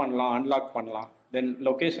லாக் பண்ணலாம், அன்லாக் பண்ணலாம், தென்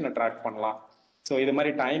லொக்கேஷனை ட்ராக் பண்ணலாம். ஸோ இது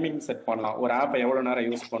மாதிரி டைமிங் செட் பண்ணலாம். ஒரு ஆப்பை எவ்வளோ நேரம்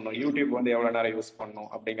யூஸ் பண்ணணும், யூடியூப் வந்து எவ்வளோ நேரம் யூஸ் பண்ணணும்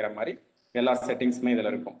அப்படிங்கிற மாதிரி எல்லா செட்டிங்ஸுமே இதில்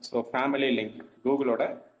இருக்கும். So family link, கூகுளோட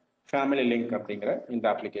family link அப்படிங்கிற இந்த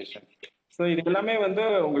அப்ளிகேஷன். ஸோ இது எல்லாமே வந்து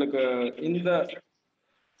உங்களுக்கு இந்த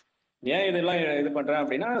ஏன் இதெல்லாம் இது பண்ணுறேன்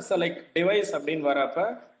அப்படின்னா, லைக் டிவைஸ் அப்படின்னு வரப்ப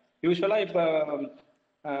யூஸ்வலாக இப்போ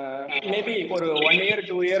மேபி ஒரு 1 year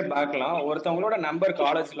 2 year பேக்லாம் ஒருத்தவங்களோட நம்பர்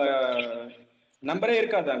காலேஜ்ல நம்பரே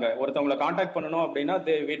இருக்காதாங்க. ஒருத்தவங்களை கான்டாக்ட் பண்ணணும் அப்படின்னா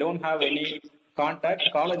we don't have any contact,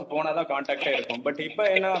 college போனாதான் கான்டாக்டே இருக்கும். பட் இப்போ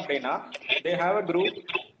என்ன அப்படின்னா, தே ஹாவ் அ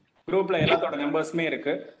குரூப்ல எல்லாத்தோட நம்பர்ஸுமே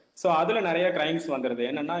இருக்கு. ஸோ அதுல நிறைய கிரைம்ஸ் வந்துருது.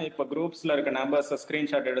 என்னன்னா, இப்போ குரூப்ஸ்ல இருக்க நம்பர்ஸ்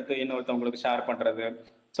ஸ்கிரீன்ஷாட் எடுத்து இன்னொருத்தவங்களுக்கு ஷேர் பண்றது.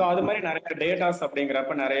 ஸோ அது மாதிரி நிறைய டேட்டாஸ்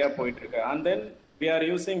அப்படிங்கிறப்ப நிறைய போயிட்டு இருக்கு. And then we are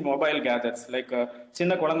using mobile gadgets, like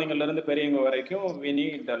சின்ன குழந்தைங்கள்ல இருந்து பெரியவங்க வரைக்கும் we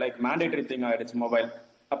need like mandatory thing ஆயிடுச்சு மொபைல்.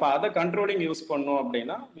 அப்ப அதை கண்ட்ரோலிங் யூஸ் பண்ணோம்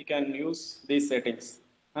அப்படின்னா we can use these settings.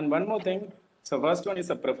 And one more thing, so first one is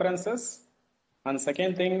the preferences, and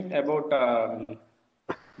second thing about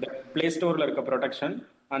the play store la irukka protection,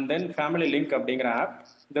 and then family link அப்படிங்கிற app.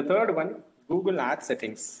 the third one Google Ads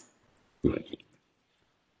settings.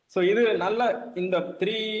 So இது நல்ல இந்த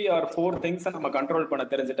 3 or 4 திங்ஸை நம்ம control பண்ண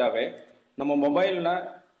தெரிஞ்சுட்டாவே நம்ம மொபைல்ல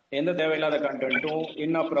எந்த தேவையில்லாத கண்டென்ட்டும்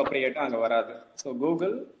இன்அப்ரோப்ரியேட்டா அங்க வராது. So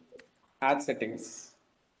Google add settings,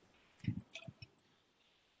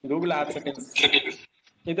 Google add settings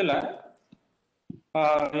இதுல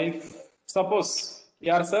suppose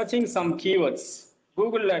you are searching some keywords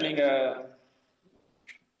கூகுள்ல, நீங்க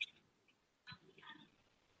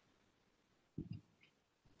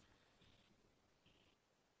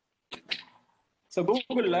ஸோ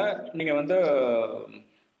கூகுள்ல நீங்க வந்து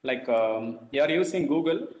like you are using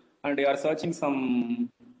Google and you are searching some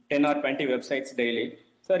 10 or 20 websites daily.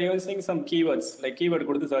 So you are using some keywords, like keyword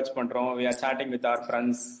கொடுத்து search பண்றோம், we are chatting with our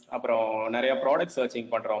friends, அப்புறம் நிறைய product searching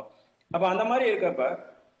பண்றோம். அப்ப அந்த மாதிரி இருக்கப்ப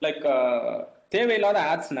லைக் தேவையில்லாத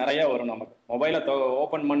ஆட்ஸ் நிறைய வரும். நமக்கு மொபைலை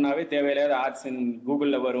ஓப்பன் பண்ணாவே தேவையில்லாத ஆட்ஸ்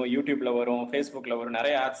கூகுள்ல வரும், யூடியூப்ல வரும், ஃபேஸ்புக்ல வரும்,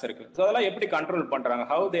 நிறைய ஆட்ஸ் இருக்கு. ஸோ அதெல்லாம் எப்படி கண்ட்ரோல் பண்றாங்க,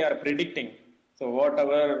 how they are predicting, so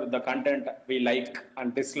whatever the content we like and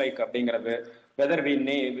dislike அப்படிங்கிறது, whether we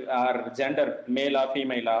name our gender male or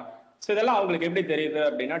female, so இதெல்லாம் அவங்களுக்கு எப்படி தெரியுது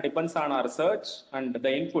அப்படின்னா, depends on our search and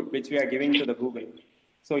the input which we are giving to the Google.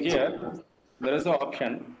 So here there is an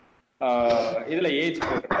option, இதுல age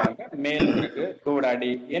போட்டுருக்காங்க, மேல் இருக்கு,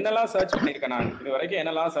 கோடாடி, என்னெல்லாம் சர்ச் பண்ணிருக்கேன் நான் இது வரைக்கும்,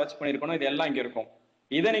 என்னெல்லாம் சர்ச் பண்ணிருக்கணும், இது எல்லாம் இங்க இருக்கும்.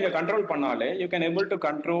 இதை நீங்க கண்ட்ரோல் பண்ணாலே you can able to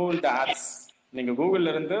control the ads. நீங்க கூகுள்ல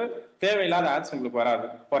இருந்து தேவையில்லாத ஆட்ஸ் உங்களுக்கு வராது.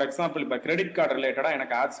 ஃபார் எக்ஸாம்பிள் இப்ப கிரெடிட் கார்டு ரிலேட்டடா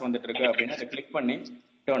எனக்கு ஆட்ஸ் வந்துட்டு இருக்கு அப்படின்னா அதை கிளிக் பண்ணி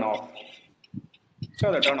டர்ன் ஆஃப். ஸோ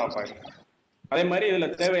அதை டர்ன் ஆஃப் ஆகிடும். அதே மாதிரி இதுல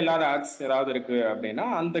தேவையில்லாத ஆட்ஸ் ஏதாவது இருக்கு அப்படின்னா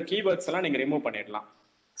அந்த கீவேர்ட்ஸ் எல்லாம் நீங்க ரிமூவ் பண்ணிடலாம்.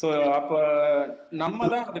 ஸோ அப்போ நம்ம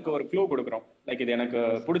தான் அதுக்கு ஒரு க்ளூ கொடுக்குறோம், லைக் இது எனக்கு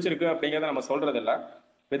பிடிச்சிருக்கு அப்படிங்கிறத நம்ம சொல்றது இல்லை.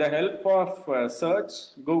 With help of search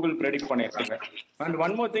Google predict பண்ணிருக்காங்க. அண்ட்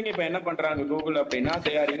ஒன் மோர் திங், இப்போ என்ன பண்றாங்க கூகுள் அப்படின்னா,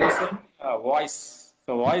 they are using voice.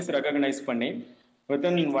 So voice recognise பண்ணி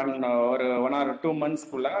வித்தின் ஒரு 1 or 2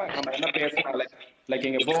 monthsக்குள்ள நம்ம என்ன பேசணும், லைக்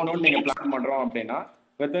இங்க போகணும்னு நீங்க பிளான் பண்றோம் அப்படின்னா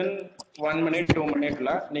வித்தின் 1 minute 2 minute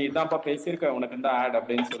நீ இதான்ப்பா பேசியிருக்க, உனக்கு இந்த ஆட்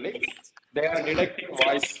அப்படின்னு சொல்லி they are detecting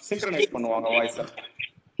voice, synchronise பண்ணுவாங்க வாய்ஸை.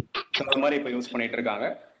 அந்த மாதிரி இப்போ யூஸ் பண்ணிட்டு இருக்காங்க.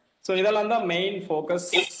 ஸோ இதெல்லாம் தான் மெயின் ஃபோக்கஸ்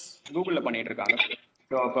கூகுளில் பண்ணிட்டு இருக்காங்க.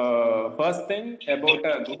 ஸோ அப்போ first thing about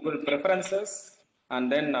Google preferences and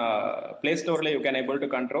then Play Store you can able to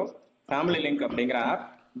control family link அப்படிங்கிற app,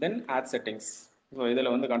 then ad settings. So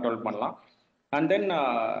இதில் வந்து கண்ட்ரோல் பண்ணலாம். அண்ட் தென்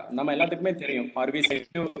நம்ம எல்லாத்துக்குமே தெரியும், ஆர் வி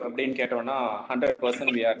செக்யூர் அப்படின்னு கேட்டோம்னா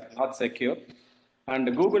 100% we are not secure. And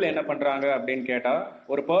Google என்ன பண்றாங்க அப்படின்னு கேட்டா,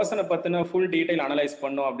 ஒரு பர்சனை பத்தின ஃபுல் டீடைல் அனலைஸ்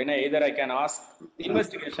பண்ணும் அப்படின்னா எதர் ஐ கேன் ஆஸ்க்.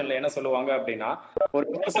 இன்வெஸ்டிகேஷன்ல என்ன சொல்லுவாங்க அப்படின்னா, ஒரு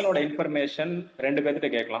பர்சனோட இன்ஃபர்மேஷன் 2 பேர்கிட்ட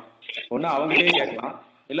கேட்கலாம். ஒன்னு அவங்ககிட்டயே கேட்கலாம்,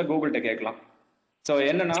 இல்ல கூகுள்கிட்ட கேட்கலாம். ஸோ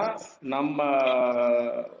என்னன்னா, நம்ம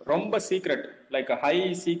ரொம்ப சீக்ரெட் லைக் ஹை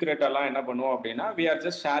சீக்ரெட் எல்லாம் என்ன பண்ணுவோம் அப்படின்னா, we are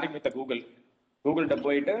just sharing with Google. கூகுள்கிட்ட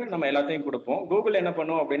போயிட்டு நம்ம எல்லாத்தையும் கொடுப்போம். கூகுள் என்ன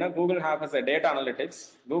பண்ணுவோம் அப்படின்னா, Google have a data analytics.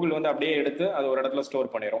 Google வந்து அப்படியே எடுத்து அது ஒரு இடத்துல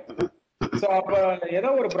ஸ்டோர் பண்ணிடும். ஸோ அப்போ ஏதோ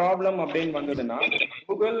ஒரு ப்ராப்ளம் அப்படின்னு வந்ததுன்னா,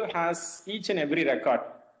 Google has each and every record.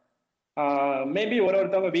 Maybe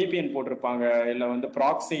ஒருத்தவங்க விபிஎன் போட்டிருப்பாங்க, இல்லை வந்து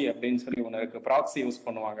ப்ராக்ஸி அப்படின்னு சொல்லி ஒன்று இருக்கு, ப்ராக்ஸி யூஸ்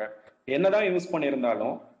பண்ணுவாங்க. என்னதான் யூஸ்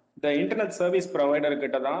பண்ணியிருந்தாலும் இந்த இன்டர்நெட் சர்வீஸ் ப்ரொவைடர்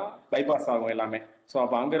கிட்ட தான் பைபாஸ் ஆகும் எல்லாமே. ஸோ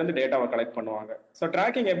அப்போ அங்கேருந்து டேட்டாவை கலெக்ட் பண்ணுவாங்க. ஸோ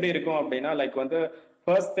ட்ராக்கிங் எப்படி இருக்கும் அப்படின்னா, லைக் வந்து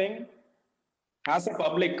first thing, as a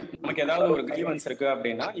public நமக்கு ஏதாவது ஒரு கிரீவன்ஸ் இருக்கு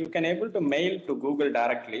அப்படின்னா, you can able to mail to Google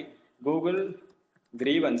directly. Google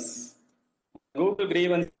grievance, Google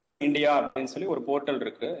grievance India அப்படின்னு சொல்லி ஒரு போர்ட்டல்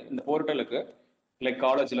இருக்கு. இந்த போர்ட்டலுக்கு லைக்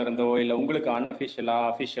காலேஜ்ல இருந்தோ இல்லை உங்களுக்கு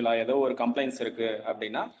அஃபிஷியலா ஏதோ ஒரு கம்ப்ளைண்ட்ஸ் இருக்கு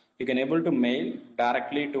அப்படின்னா, you can able to mail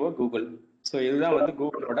directly to a Google. So இதுதான் வந்து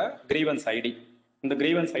கூகுளோட கிரீவன்ஸ் ஐடி. இந்த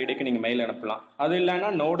கிரீவன்ஸ் ஐடிக்கு நீங்க மெயில் அனுப்பலாம். அது இல்லைன்னா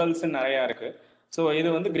நோடல்ஸ் நிறைய இருக்கு. ஸோ இது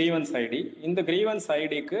வந்து கிரீவன்ஸ் ஐடி. இந்த கிரீவன்ஸ்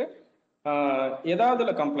ஐடிக்கு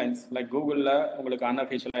ஏதாவது கம்ப்ளைண்ட்ஸ் லைக் கூகுளில் உங்களுக்கு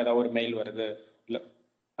அன்அஃபிஷியலாக ஏதாவது ஒரு மெயில் வருது, இல்லை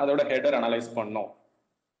அதோட ஹெடர் அனலைஸ் பண்ணோம்,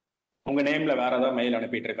 உங்க நேம்ல வேற ஏதாவது மெயில்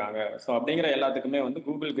அனுப்பிட்டு இருக்காங்க, ஸோ அப்படிங்கிற எல்லாத்துக்குமே வந்து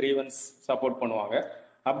கூகுள் கிரீவன்ஸ் சப்போர்ட் பண்ணுவாங்க.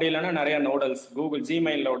 அப்படி இல்லைன்னா நிறைய நோடல்ஸ்,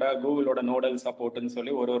 கூகுளோட நோடல் சப்போர்ட்னு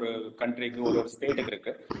சொல்லி ஒரு கண்ட்ரிக்கு ஒரு ஸ்டேட்டுக்கு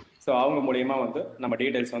இருக்கு. ஸோ அவங்க மூலியமா வந்து நம்ம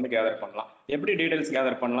டீடைல்ஸ் வந்து கேதர் பண்ணலாம். எப்படி டீடைல்ஸ்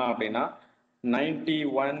கேதர் பண்ணலாம் அப்படின்னா,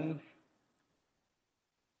 91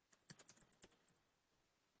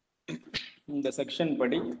 இந்த செக்ஷன்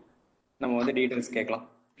படி நம்ம வந்து டீடைல்ஸ் கேட்கலாம்.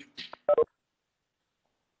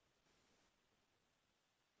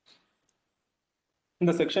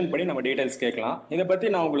 இந்த செக்ஷன் படி நம்ம டீடைல்ஸ் கேட்கலாம். இதை பத்தி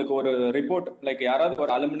நான் உங்களுக்கு ஒரு ரிப்போர்ட், லைக் யாராவது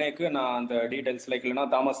ஒரு அலுமினேக்கு நான் அந்த டீடைல்ஸ், லைக் இல்லைன்னா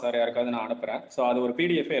தாமஸ் சார் யாருக்காவது நான் அனுப்புறேன். ஸோ அது ஒரு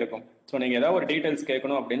பிடிஎஃபே இருக்கும். ஸோ நீங்க ஏதாவது ஒரு டீடைல்ஸ்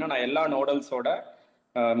கேட்கணும் அப்படின்னா, நான் எல்லா நோடல்ஸோட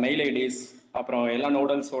மெயில் ஐடிஸ், அப்புறம் எல்லா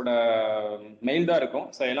நோடல்ஸோட மெயில் தான் இருக்கும்.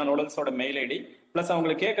 ஸோ எல்லா நோடல்ஸோட மெயில் ஐடி பிளஸ்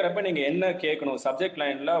அவங்களுக்கு கேட்கறப்ப நீங்க என்ன கேட்கணும், சப்ஜெக்ட்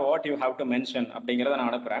லைன்ல what you have to mention அப்படிங்கிறத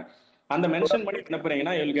நான் அனுப்புறேன். அந்த மென்ஷன் பண்ணி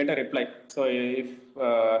அனுப்புறீங்கன்னா you will get a reply. So if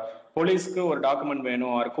போலீஸ்க்கு ஒரு டாக்குமெண்ட்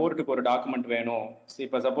வேணும், ஒரு கோர்ட்டுக்கு ஒரு டாக்குமெண்ட் வேணும்,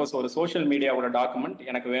 இப்போ சப்போஸ் ஒரு சோஷியல் மீடியாவோட டாக்குமெண்ட்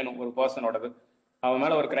எனக்கு வேணும், ஒரு பர்சனோடது, அவன்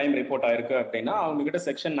மேல ஒரு கிரைம் ரிப்போர்ட் ஆயிருக்கு அப்படின்னா அவங்க கிட்ட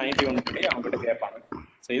செக்ஷன் 91 படி அவங்க கிட்ட கேட்பாங்க.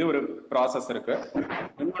 ஸோ இது ஒரு ப்ராசஸ் இருக்கு.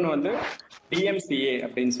 இன்னொன்று வந்து டிஎம்சிஏ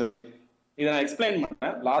அப்படின்னு சொல்லி, இதை நான் எக்ஸ்பிளைன்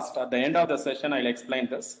பண்ணேன் last at the end of the session. I will explain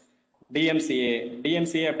this.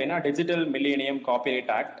 டிஎம்சிஏ அப்படின்னா digital millennium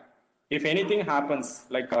copyright act. If anything happens,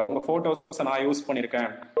 like உங்க photos நான் யூஸ் பண்ணிருக்கேன்,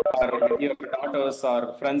 or your daughters or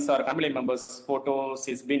friends or family members photos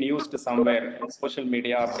is been used somewhere in social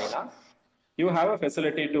media அப்படின்னா, you have a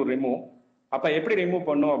facility to remove. அப்ப எப்படி remove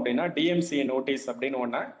பண்ணும் அப்படின்னா, டிஎம்சிஏ notice அப்படின்னு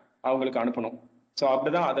ஒண்ணு அவங்களுக்கு அனுப்பணும். ஸோ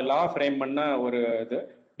அப்படிதான் அது லா ஃப்ரேம் பண்ண ஒரு இது.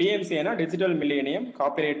 டிஎம்சிஏனா digital millennium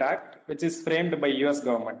copyright act, which is framed by US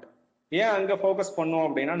government. ஏன் அங்க ஃபோக்கஸ் பண்ணோம்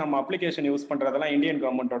அப்படின்னா, நம்ம அப்ளிகேஷன் யூஸ் பண்றதெல்லாம் இந்தியன்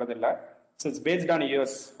கவர்மெண்டோடது இல்லை. So it's based on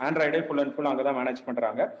US. ஆண்ட்ராய்டே full and full அங்கே தான் மேனேஜ்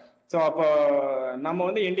பண்ணுறாங்க. ஸோ அப்போ நம்ம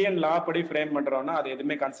வந்து இந்தியன் லா படி ஃப்ரேம் பண்ணுறோம்னா அது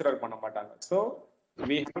எதுவுமே கன்சிடர் பண்ண மாட்டாங்க. So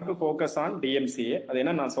we have to focus on டிஎம்சிஏ. அது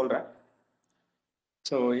என்ன நான் சொல்கிறேன்.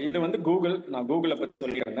 ஸோ இது வந்து கூகுள், நான் கூகுளை பற்றி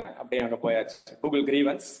சொல்லியிருந்தேன், அப்படியே அங்கே போயாச்சு. Google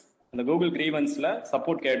grievance. அந்த கூகுள் கிரீவன்ஸில்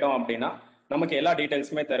சப்போர்ட் கேட்டோம் அப்படின்னா நமக்கு எல்லா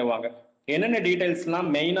டீட்டெயில்ஸுமே தருவாங்க. என்னென்ன டீட்டெயில்ஸ்லாம்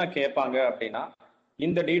மெயினாக கேட்பாங்க அப்படின்னா,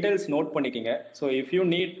 இந்த டீட்டெயில்ஸ் நோட் பண்ணிக்கிங்க. So if you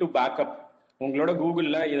need to backup, உங்களோட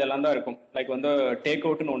கூகுளில் இதெல்லாம் தான் இருக்கும். லைக் வந்து டேக்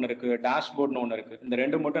அவுட்னு ஒன்று இருக்கு, டேஷ்போர்ட்னு ஒன்று இருக்கு. இந்த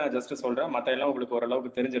ரெண்டு மட்டும் நான் ஜஸ்ட் சொல்றேன், மற்ற எல்லாம் உங்களுக்கு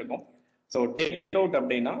ஓரளவுக்கு தெரிஞ்சிருக்கும். ஸோ டேக் அவுட்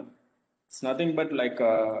அப்படின்னா it's nothing but like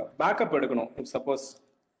backup எடுக்கணும். சப்போஸ்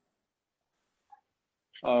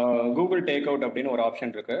கூகுள் டேக் அவுட் அப்படின்னு ஒரு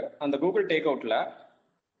ஆப்ஷன் இருக்கு. அந்த Google take அவுட்ல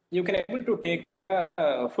you can able to take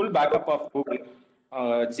full backup of Google.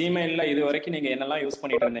 ஜிமெயிலில் இது வரைக்கும் நீங்கள் என்னெல்லாம் யூஸ்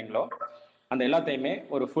பண்ணிட்டு இருந்தீங்களோ அந்த எல்லாத்தையுமே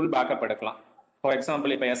ஒரு ஃபுல் பேக்கப் எடுக்கலாம். ஃபார்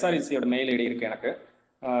எக்ஸாம்பிள், இப்போ எஸ்ஆர்இசியோட மெயில் ஐடி இருக்கு எனக்கு,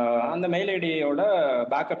 அந்த மெயில் ஐடியோட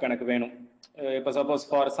பேக்கப் எனக்கு வேணும். இப்போ சப்போஸ்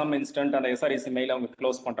ஃபார் சம் இன்ஸ்டன்ட் அந்த எஸ்ஆர்இசி மெயில் அவங்க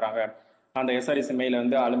க்ளோஸ் பண்ணுறாங்க, அந்த எஸ்ஆர்இசி மெயில்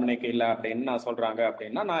வந்து அலுமினிக்கு இல்லை அப்படின்னு நான் சொல்கிறாங்க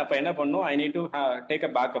அப்படின்னா, நான் இப்போ என்ன பண்ணணும், I need to take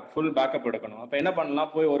a backup, full backup எடுக்கணும். அப்போ என்ன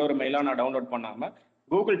பண்ணலாம், போய் ஒரு மெயிலாக நான் டவுன்லோட் பண்ணாமல்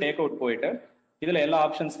கூகுள் டேக் அவுட் போயிட்டு இதில் எல்லா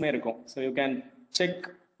ஆப்ஷன்ஸுமே இருக்கும். So you can check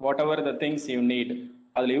what ever the things you need.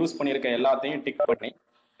 அதில் யூஸ் பண்ணியிருக்க எல்லாத்தையும் டிக் பண்ணி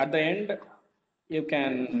at the end you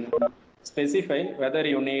can specify whether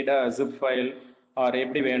you need a zip file or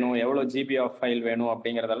எப்படி வேணும், எவ்வளோ GB of file வேணும்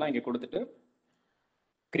அப்படிங்கிறதெல்லாம் இங்கே கொடுத்துட்டு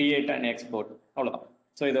create and export, அவ்வளோதான்.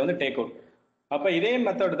 ஸோ இது வந்து டேக் அவுட். அப்போ இதே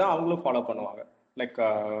மெத்தட் தான் அவங்களும் ஃபாலோ பண்ணுவாங்க. லைக்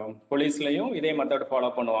போலீஸ்லையும் இதே மெத்தட் ஃபாலோ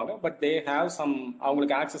பண்ணுவாங்க. பட் தே ஹேவ் சம்,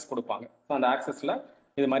 அவங்களுக்கு ஆக்சஸ் கொடுப்பாங்க. ஸோ அந்த ஆக்சஸில்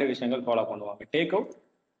இது மாதிரி விஷயங்கள் ஃபாலோ பண்ணுவாங்க. டேக் அவுட்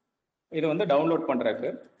இது வந்து டவுன்லோட்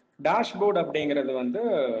பண்ணுறதுக்கு. டேஷ்போர்ட் அப்படிங்கிறது வந்து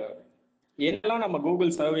எல்லாம் நம்ம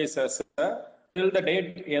Google services till the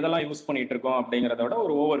date எதெல்லாம் யூஸ் பண்ணிட்டு இருக்கோம் அப்படிங்கிறதோட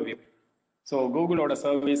ஒரு ஓவர்வியூ. ஸோ கூகுளோட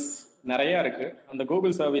சர்வீஸ் நிறையா இருக்கு. அந்த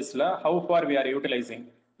கூகுள் சர்வீஸில் how for we are utilising,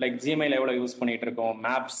 like Gmail எவ்வளோ யூஸ் பண்ணிட்டு இருக்கோம்,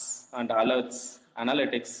 maps and alerts,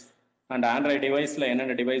 analytics and Android டிவைஸில்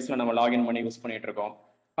என்னென்ன டிவைஸில் நம்ம லாகின் பண்ணி யூஸ் பண்ணிட்டு இருக்கோம்.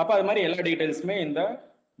 அப்போ அது மாதிரி எல்லா டீட்டெயில்ஸுமே இந்த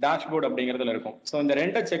டேஷ்போர்ட் அப்படிங்கிறதுல இருக்கும். ஸோ இந்த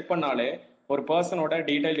ரெண்டை செக் பண்ணாலே ஒரு பர்சனோட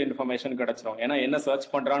டீடைல்டு இன்ஃபர்மேஷன் கிடைச்சிடும். ஏன்னா என்ன சர்ச்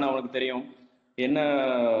பண்ணுறான்னு அவனுக்கு தெரியும், என்ன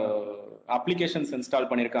அப்ளிகேஷன்ஸ் இன்ஸ்டால்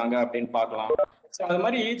பண்ணியிருக்காங்க அப்படின்னு பார்க்கலாம். ஸோ அது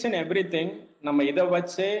மாதிரி ஈச் அண்ட் எவ்ரி திங் நம்ம இதை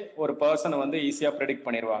வச்சே ஒரு பர்சனை வந்து ஈஸியாக ப்ரெடிக்ட்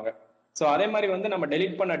பண்ணிடுவாங்க. ஸோ அதே மாதிரி வந்து நம்ம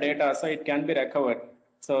டெலிட் பண்ண டேட்டாஸை it can be recovered.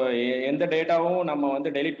 So எந்த டேட்டாவும் நம்ம வந்து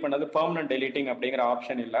டெலிட் பண்ணது பெர்மனன்ட் டெலிட்டிங் அப்படிங்கிற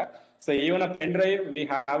ஆப்ஷன் இல்லை. So even a pen drive we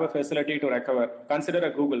have a facility to recover. Consider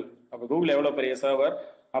a Google. அப்போ கூகுள் எவ்வளோ பெரிய சர்வர்,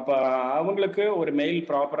 அப்போ அவங்களுக்கு ஒரு மெயில்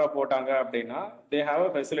ப்ராப்பராக போட்டாங்க அப்படின்னா they have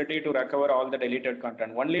a facility to recover all the deleted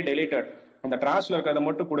content. Only deleted, அந்த ட்ராஷ்ல இருக்கிறத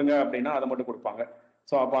மட்டும் கொடுங்க அப்படின்னா அதை மட்டும் கொடுப்பாங்க.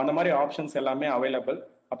 ஸோ அப்போ அந்த மாதிரி ஆப்ஷன்ஸ் எல்லாமே அவைலபிள்.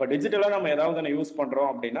 அப்போ டிஜிட்டலாக நம்ம ஏதாவது ஒன்று யூஸ் பண்ணுறோம்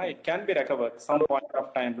அப்படின்னா it can be recovered, some point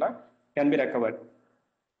of டைம்ல can be recovered.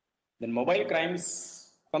 Then mobile crimes,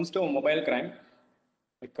 comes to mobile crime,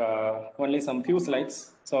 like only some few slides.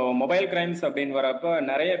 So mobile crimes அப்படின்னு வரப்போ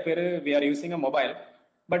நிறைய பேர் we are using a mobile.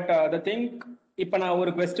 But the think, இப்போ நான்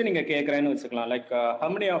ஒரு question இங்கே கேட்குறேன்னு வச்சுக்கலாம், like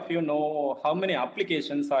how many of you know how many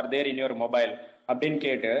applications R there in your mobile அப்படின்னு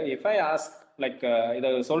கேட்டு இஃப் ஐ ஆஸ்க் லைக் இதை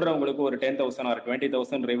சொல்கிறவங்களுக்கு ஒரு 10,000 ஆர்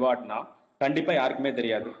 20,000 ரிவார்ட்னா கண்டிப்பாக யாருக்குமே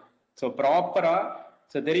தெரியாது. ஸோ ப்ராப்பராக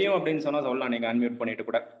ஸோ தெரியும் அப்படின்னு சொன்னால் சொல்லலாம், நீங்கள் அன்மியூட் பண்ணிட்டு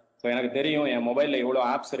கூட. ஸோ எனக்கு தெரியும் என் மொபைலில் எவ்வளோ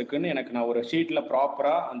ஆப்ஸ் இருக்குன்னு எனக்கு நான் ஒரு ஷீட்டில்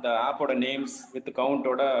ப்ராப்பராக அந்த ஆப்போட நேம்ஸ் வித்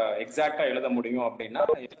கவுண்டோட எக்ஸாக்டாக எழுத முடியும் அப்படின்னா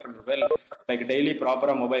வெல் லைக் டெய்லி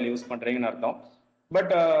ப்ராப்பராக மொபைல் யூஸ் பண்ணுறீங்கன்னு அர்த்தம்.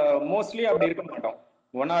 பட் மோஸ்ட்லி அப்படி இருக்க மாட்டோம்.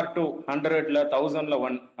 1 or 2, 100ல் 1000ல்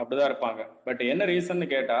 1 அப்படிதான் இருப்பாங்க. பட் என்ன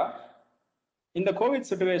ரீசன் கேட்டால் இந்த Covid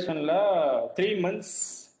சிச்சுவேஷன்ல 3 months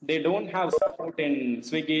they don't have support in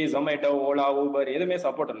Swiggy, Zomato, Ola, Uber, எதுவுமே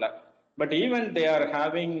சப்போர்ட் இல்லை. But even they are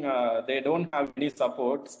having they don't have any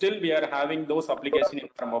support, still we are having those application in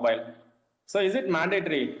our mobile. So is it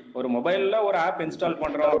mandatory? ஒரு மொபைல்ல ஒரு app install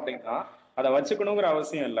பண்றோம் அப்படின்னா அதை வச்சுக்கணுங்கிற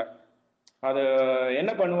அவசியம் இல்லை. அது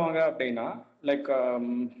என்ன பண்ணுவாங்க அப்படின்னா லைக்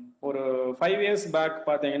ஒரு 5 years பேக்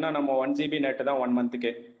பார்த்தீங்கன்னா நம்ம 1 GB நெட் தான் 1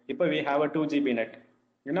 monthக்கு. இப்போ we have a 2 GB net.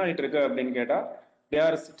 என்ன ஆகிட்டு இருக்கு அப்படின்னு கேட்டால் தே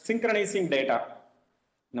ஆர் சிங்க்ரனைசிங் டேட்டா.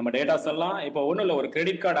 நம்ம டேட்டாஸ் எல்லாம் இப்போ ஒன்றும் இல்லை, ஒரு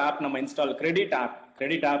கிரெடிட் கார்டு ஆப் நம்ம இன்ஸ்டால்,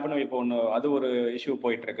 கிரெடிட் ஆப்னு இப்போ ஒன்று, அது ஒரு இஷ்யூ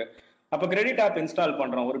போயிட்டு இருக்கு. அப்போ கிரெடிட் ஆப் இன்ஸ்டால்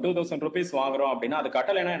பண்ணுறோம், ஒரு 2000 rupees வாங்குறோம் அப்படின்னா அது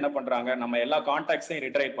கட்டலைன்னா என்ன பண்ணுறாங்க, நம்ம எல்லா கான்டாக்ட்ஸையும்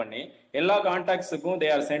ரிட்ரைவ் பண்ணி எல்லா கான்டாக்ட்ஸுக்கும் they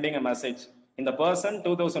are sending a message, இந்த பர்சன்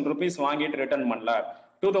 2000 rupees வாங்கிட்டு ரிட்டர்ன் பண்ணல,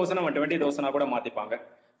 2000 நம்ம 20,000 கூட மாற்றிப்பாங்க.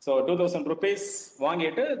 ஸோ 2000 rupees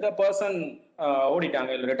வாங்கிட்டு த பர்சன்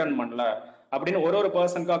ஓடிட்டாங்க, இல்லை ரிட்டர்ன் பண்ணல அப்படின்னு ஒரு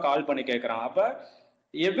பர்சனுக்கா கால் பண்ணி கேட்குறான். அப்போ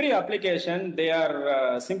every application they are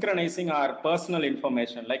synchronising R personal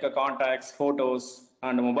information like a contacts, photos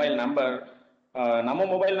and mobile number. நம்ம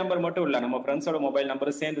மொபைல் நம்பர் மட்டும் இல்லை, நம்ம ஃப்ரெண்ட்ஸோட மொபைல்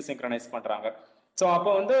நம்பர் சேர்ந்து சிங்க்ரனைஸ் பண்ணுறாங்க. ஸோ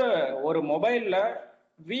அப்போ வந்து ஒரு மொபைலில்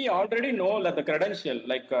we already know the credential,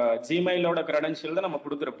 like ஜிமெயிலோட credential தான் நம்ம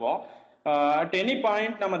கொடுத்துருப்போம். அட் எனி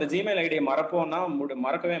பாயிண்ட் நம்ம அந்த ஜிமெயில் ஐடியை மறப்போம்னா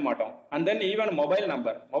மறக்கவே மாட்டோம். அண்ட் தென் ஈவன் மொபைல்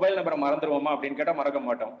நம்பரை மறந்துடுவோமா அப்படின்னு கேட்டால் மறக்க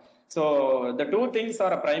மாட்டோம். So the 2 things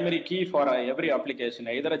R a primary key for every application,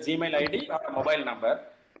 either Gmail ID R mobile number.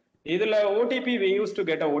 இதில் OTP we use to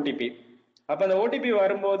get a OTP. அப்போ அந்த ஓடிபி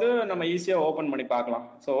வரும்போது நம்ம ஈஸியாக ஓப்பன் பண்ணி பார்க்கலாம்.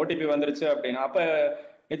 ஸோ ஓடிபி வந்துருச்சு அப்படின்னா அப்போ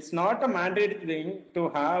it's not a mandatory thing to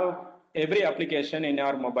have every application in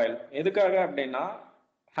your mobile. எதுக்காக அப்படின்னா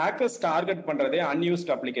ஹேக்கர்ஸ் டார்கெட் பண்ணுறதே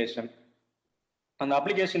அன்யூஸ்ட் அப்ளிகேஷன். அந்த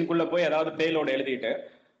அப்ளிகேஷனுக்குள்ள போய் ஏதாவது பேலோடு எழுதிட்டு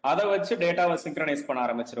அதை வச்சு டேட்டாவை சிங்க்ரனைஸ் பண்ண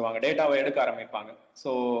ஆரம்பிச்சிருவாங்க, டேட்டாவை எடுக்க ஆரம்பிப்பாங்க.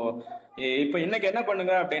 ஸோ இப்போ இன்னைக்கு என்ன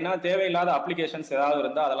பண்ணுங்க அப்படின்னா தேவையில்லாத அப்ளிகேஷன்ஸ் ஏதாவது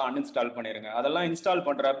இருந்தால் அதெல்லாம் அன்இன்ஸ்டால் பண்ணிடுங்க. அதெல்லாம் இன்ஸ்டால்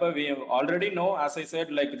பண்ணுறப்ப we already know as I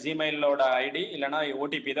set like ஜிமெயிலோட ID இல்லைனா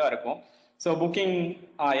ஓடிபி தான் இருக்கும். ஸோ புக்கிங்,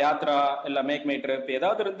 யாத்ரா இல்லை மேக் மை ட்ரிப்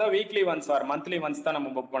ஏதாவது இருந்தால் weekly once R monthly once தான்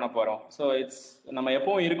நம்ம புக் பண்ண போகிறோம். ஸோ இட்ஸ் நம்ம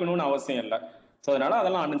எப்பவும் இருக்கணும்னு அவசியம் இல்லை. ஸோ அதனால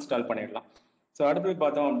அதெல்லாம் அன்இன்ஸ்டால் பண்ணிடலாம். ஸோ அடுத்தது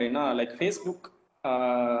பார்த்தோம் அப்படின்னா லைக்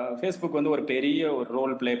ஃபேஸ்புக் வந்து ஒரு பெரிய ஒரு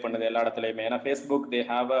ரோல் பிளே பண்ணுது எல்லா இடத்துலையுமே. ஏன்னா Facebook they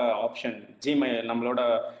have a option, Gmail நம்மளோட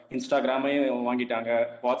இன்ஸ்டாகிராமையும் வாங்கிட்டாங்க,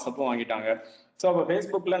 வாட்ஸ்அப்பும் வாங்கிட்டாங்க. ஸோ அப்போ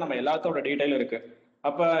ஃபேஸ்புக்கில் நம்ம எல்லாத்தோட டீட்டெயிலும் இருக்குது.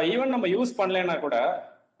 அப்போ ஈவன் நம்ம யூஸ் பண்ணலைன்னா கூட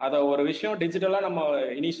அதை ஒரு விஷயம் டிஜிட்டலாக நம்ம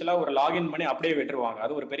இனிஷியலாக ஒரு லாகின் பண்ணி அப்படியே விட்டுருவாங்க.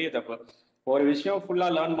 அது ஒரு பெரிய தப்பு. ஒரு விஷயம்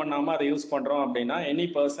ஃபுல்லாக லேர்ன் பண்ணாமல் அதை யூஸ் பண்ணுறோம் அப்படின்னா any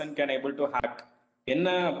person can able to hack. என்ன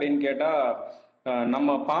அப்படின்னு கேட்டால்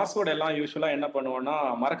நம்ம பாஸ்வேர்டு எல்லாம் யூஸ்வலாக என்ன பண்ணுவோம்னா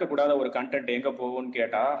மறக்கக்கூடாத ஒரு கண்டென்ட் எங்கே போகும்னு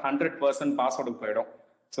கேட்டால் 100% பாஸ்வேர்டுக்கு போயிடும்.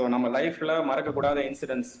 ஸோ நம்ம லைஃப்பில் மறக்கக்கூடாத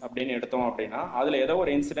இன்சிடென்ட்ஸ் அப்படின்னு எடுத்தோம் அப்படின்னா அதில் ஏதோ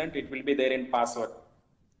ஒரு incident it will be there in password.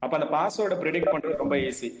 அப்போ அந்த பாஸ்வேர்டை ப்ரிடிக்ட் பண்ணுறது ரொம்ப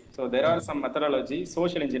easy. So there are some methodology,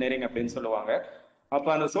 social engineering அப்படின்னு சொல்லுவாங்க. அப்போ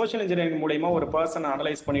அந்த சோஷியல் இன்ஜினியரிங் மூலியமா ஒரு பர்சனை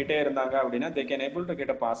அனலைஸ் பண்ணிட்டே இருந்தாங்க அப்படின்னா they can able to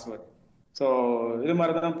get a password. So இது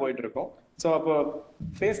மாதிரி தான் போயிட்டு இருக்கும். ஸோ அப்போ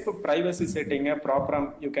ஃபேஸ்புக் ப்ரைவசி செட்டிங்கை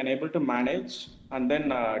ப்ராப்பராக you can able to manage and then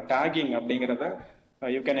taking அப்படிங்கிறத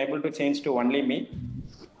you can able to change to only me.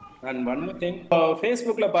 And one more thing,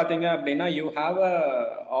 ஃபேஸ்புக்கில் பார்த்தீங்க அப்படின்னா you have a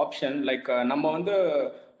option like நம்ம வந்து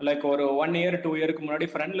லைக் ஒரு 1 year 2 yearக்கு முன்னாடி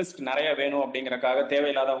ஃப்ரெண்ட் லிஸ்ட் நிறைய வேணும் அப்படிங்கறக்காக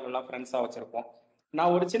தேவையில்லாதவங்கலாம் ஃப்ரெண்ட்ஸாக வச்சிருப்போம்.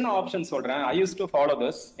 நான் ஒரு சின்ன ஆப்ஷன் சொல்றேன். ஐ யூஸ் டு ஃபாலோ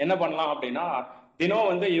திஸ். என்ன பண்ணலாம் அப்படின்னா தினம்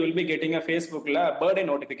வந்து you will be getting a ஃபேஸ்புக்கில் பர்த்டே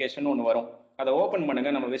நோட்டிஃபிகேஷன் ஒன்று வரும். அதை ஓப்பன் பண்ணுங்க.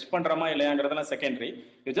 நம்ம விஷ் பண்ணுறோமா இல்லையாங்கிறதுலாம் secondary.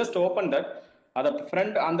 You just open that. அதை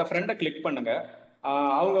அந்த ஃப்ரெண்டை கிளிக் பண்ணுங்க.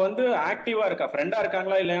 அவங்க வந்து ஆக்டிவா இருக்கா, ஃப்ரெண்டா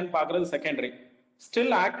இருக்காங்களா இல்லையான்னு பாக்குறது செகண்டரி.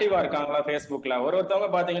 ஸ்டில் ஆக்டிவா இருக்காங்களா ஃபேஸ்புக்ல? ஒருத்தவங்க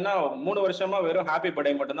பாத்தீங்கன்னா 3 வருஷமா வெறும் ஹாப்பி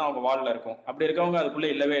பர்த்டே மட்டும் தான் அவங்க வால்ல இருக்கும். அப்படி இருக்கவங்க அதுக்குள்ள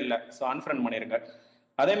இல்லவே இல்லை. ஸோ அன்ஃப்ரெண்ட் பண்ணிருங்க.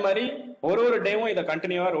 அதே மாதிரி ஒரு டேவும் இதை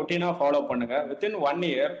கண்டினியூவா ரொட்டீனா ஃபாலோ பண்ணுங்க. வித்தின் 1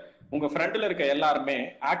 year உங்க ஃப்ரெண்ட்ல இருக்க எல்லாருமே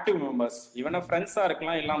ஆக்டிவ் மெம்பர்ஸ், ஈவன் ஃப்ரெண்ட்ஸா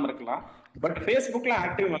இருக்கலாம் இல்லாம இருக்கலாம், பட் ஃபேஸ்புக்ல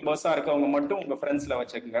ஆக்டிவ் மெம்பர்ஸா இருக்கவங்க மட்டும் உங்க ஃப்ரெண்ட்ஸ்ல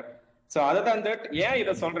வச்சுக்கோங்க. ஸோ அதர் தட் ஏன்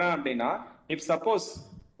இதை சொல்றேன் அப்படின்னா, இப் சப்போஸ்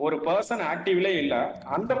ஒரு பர்சன் ஆக்டிவ்லே இல்ல,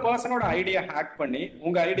 அந்த பர்சனோட ஐடியா ஹேக் பண்ணி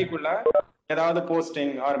உங்க ஐடிக்குள்ள ஏதாவது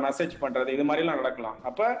போஸ்டிங் ஆர் மெசேஜ் பண்றது இது மாதிரிலாம் நடக்கலாம்.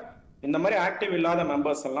 அப்ப இந்த மாதிரி ஆக்டிவ் இல்லாத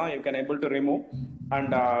மெம்பர்ஸ் எல்லாம் you can able to remove.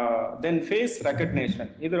 And then face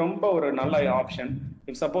recognition, இது ரொம்ப ஒரு நல்ல ஆப்ஷன்.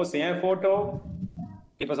 இப் சப்போஸ் என் போட்டோ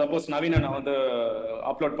இப்போ சப்போஸ் நவீன நான் வந்து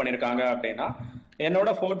அப்லோட் பண்ணியிருக்காங்க அப்படின்னா என்னோட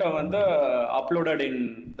போட்டோ வந்து uploaded in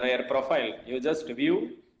their profile. You just view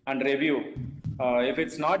and review. If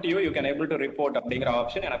it's not you you can able to report அப்படிங்கிற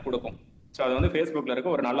ஆப்ஷன் எனக்கு கொடுக்கும். ஸோ அது வந்து ஃபேஸ்புக்கில்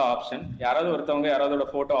இருக்க ஒரு நல்ல ஆப்ஷன். யாராவது ஒருத்தவங்க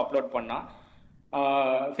யாராவது ஃபோட்டோ அப்லோட் பண்ணால்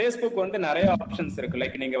ஃபேஸ்புக் வந்து நிறைய ஆப்ஷன்ஸ் இருக்கு.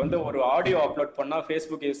 லைக் நீங்க வந்து ஒரு ஆடியோ அப்லோட் பண்ணா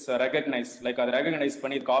ஃபேஸ்புக் இஸ் ரெகக்னைஸ், லைக் அதை ரெகக்னைஸ்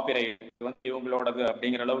பண்ணி காப்பி ரைட் வந்து இவங்களோடது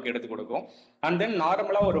அப்படிங்கிற அளவுக்கு எடுத்து கொடுக்கும். அண்ட் தென்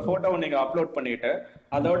நார்மலா ஒரு போட்டோவை நீங்க அப்லோட் பண்ணிட்டு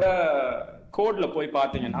அதோட கோட்ல போய்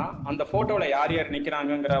பார்த்தீங்கன்னா அந்த போட்டோல யார் யார்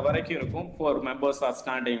நிக்கிறாங்கிற வரைக்கும் இருக்கும். 4 members are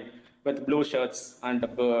standing with blue shirts and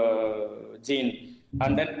gene.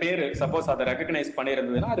 And then பேரு சப்போஸ் அதை ரெகக்னைஸ்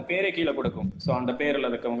பண்ணியிருந்ததுன்னா அது பேரே கீழே கொடுக்கும். ஸோ அந்த பேரில்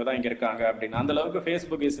இருக்கவங்க தான் இங்க இருக்காங்க அப்படின்னு. அந்த அளவுக்கு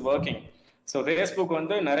Facebook is working. So Facebook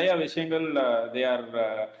வந்து நிறைய விஷயங்கள் தே ஆர்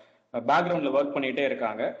பேக்ரவுண்ட்ல ஒர்க் பண்ணிட்டே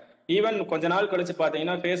இருக்காங்க. ஈவன் கொஞ்ச நாள் கழிச்சு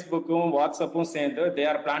பார்த்தீங்கன்னா ஃபேஸ்புக்கும் வாட்ஸ்அப்பும் சேர்ந்து they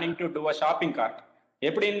are planning to two a shopping card.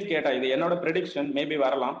 எப்படின்னு கேட்டா இது என்னோட ப்ரெடிக்ஷன், மேபி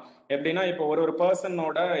வரலாம். எப்படின்னா இப்போ ஒரு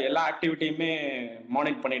பர்சனோட எல்லா ஆக்டிவிட்டியுமே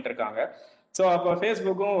மானிட்டர் பண்ணிட்டு இருக்காங்க. ஸோ அப்போ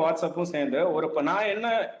ஃபேஸ்புக்கும் வாட்ஸ்அப்பும் சேர்ந்து நான் என்ன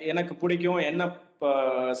எனக்கு பிடிக்கும் என்ன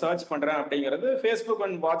சர்ச் பண்றேன் அப்படிங்கிறது ஃபேஸ்புக்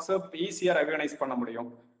அண்ட் வாட்ஸ்அப் ஈஸியா ரெகனைஸ் பண்ண முடியும்.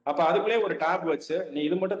 அப்ப அதுக்குள்ளே ஒரு டேப் வச்சு நீ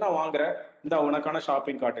இது மட்டும் தான் வாங்குற, இந்த உனக்கான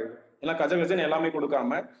ஷாப்பிங் கார்ட் இது எல்லாம் கஜகஜன்னு எல்லாமே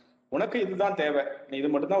கொடுக்காம உனக்கு இதுதான் தேவை, நீ இது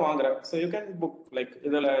மட்டும் தான் வாங்குற, so you can book, like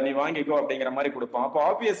இதுல நீ வாங்கிக்கோ அப்படிங்கிற மாதிரி கொடுப்போம். அப்போ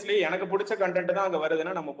ஆப்வியஸ்லி எனக்கு பிடிச்ச கண்டென்ட் தான் அங்க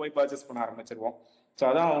வருதுன்னா நம்ம போய் பர்ச்சேஸ் பண்ண ஆரம்பிச்சிருவோம். ஸோ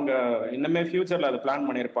அதான் அவங்க இன்னுமே ஃபியூச்சர்ல அதை பிளான்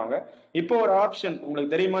பண்ணியிருப்பாங்க. இப்போ ஒரு ஆப்ஷன்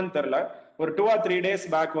உங்களுக்கு தெரியுமான்னு தெரியல, ஒரு 2 or 3 days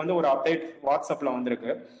பேக் வந்து ஒரு அப்டேட் வாட்ஸ்அப்ல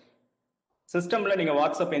வந்திருக்கு. சிஸ்டம்ல நீங்க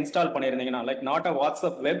WhatsApp install பண்ணிருந்தீங்கன்னா, like not a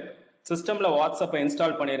WhatsApp web, சிஸ்டம்ல வாட்ஸ்அப்பை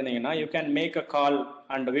இன்ஸ்டால் பண்ணியிருந்தீங்கன்னா you can make a call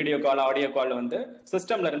and video call audio call வந்து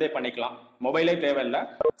சிஸ்டம்ல இருந்தே பண்ணிக்கலாம். மொபைலே தேவையில்லை,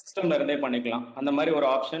 சிஸ்டம்ல இருந்தே பண்ணிக்கலாம். அந்த மாதிரி ஒரு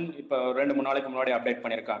ஆப்ஷன் இப்போ 2-3 நாளைக்கு முன்னாடி அப்டேட்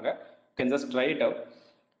பண்ணியிருக்காங்க. Can just try it out.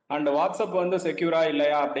 And WhatsApp வந்து செக்யூரா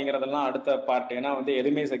இல்லையா அப்படிங்கிறதெல்லாம் அடுத்த பார்ட். ஏன்னா வந்து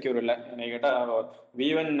எதுவுமே செக்யூர் இல்லை. என்னை கேட்டால்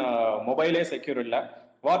ஈவன் மொபைலே செக்யூர் இல்லை.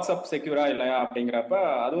 வாட்ஸ்அப் செக்யூரா இல்லையா அப்படிங்கிறப்ப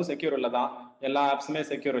அதுவும் செக்யூர் இல்லை தான், எல்லா ஆப்ஸுமே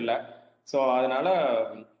செக்யூர் இல்லை. ஸோ அதனால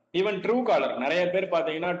ஈவன் ட்ரூ காலர், நிறைய பேர்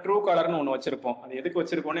பார்த்தீங்கன்னா ட்ரூ காலர்னு ஒன்று வச்சிருப்போம். அது எதுக்கு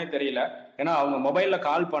வச்சிருக்கோன்னே தெரியல. ஏன்னா அவங்க மொபைல்ல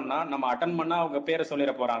கால் பண்ணா நம்ம அட்டன் பண்ணா அவங்க பேரை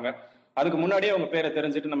சொல்லிட போறாங்க. அதுக்கு முன்னாடியே அவங்க பேரை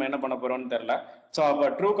தெரிஞ்சுட்டு நம்ம என்ன பண்ண போறோம்னு தெரியல. ஸோ அப்போ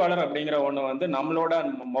ட்ரூ காலர் அப்படிங்கிற ஒன்று வந்து நம்மளோட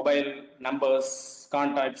மொபைல் நம்பர்ஸ்,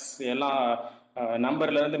 கான்டாக்ட்ஸ் எல்லாம்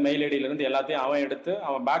நம்பர்ல இருந்து மெயில் ஐடியில இருந்து எல்லாத்தையும் அவன் எடுத்து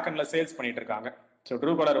அவன் பேக் எண்ட்ல சேல்ஸ் பண்ணிட்டு இருக்காங்க. ஸோ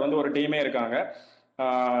ட்ரூ காலர் வந்து ஒரு டீமே இருக்காங்க.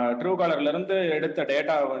 ட்ரூ காலர்ல இருந்து எடுத்த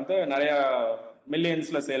டேட்டா வந்து நிறைய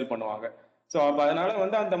மில்லியன்ஸ்ல சேல் பண்ணுவாங்க. ஸோ அப்போ அதனால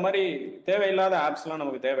வந்து அந்த மாதிரி தேவையில்லாத ஆப்ஸ்லாம்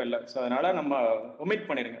நமக்கு தேவையில்லை. ஸோ அதனால நம்ம ஒமிட்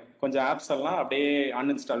பண்ணிருங்க, கொஞ்சம் ஆப்ஸ் எல்லாம் அப்படியே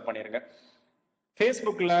அன்இன்ஸ்டால் பண்ணிருங்க.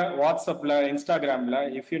 ஃபேஸ்புக்கில், வாட்ஸ்அப்பில், இன்ஸ்டாகிராமில்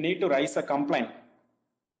if you need to rice a complaint,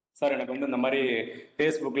 sir எனக்கு இந்த மாதிரி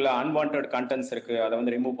ஃபேஸ்புக்கில் அன்வான்ட் கண்டென்ட்ஸ் இருக்கு,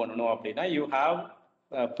 அதை ரிமூவ் பண்ணணும் அப்படின்னா யூ ஹாவ்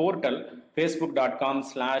போர்ட்டல்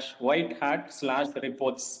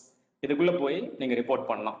facebook.com/whitehat/reports இதுக்குள்ள போய் நீங்க ரிப்போர்ட்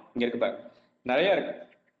பண்ணலாம். இங்க இருக்கு பாருங்க, நிறைய இருக்கு.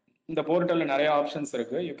 இந்த போர்ட்டல்ல நிறைய ஆப்ஷன்ஸ்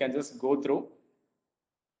இருக்கு. You can just go through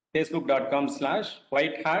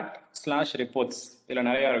facebook.com/whitehat/reports. இதுல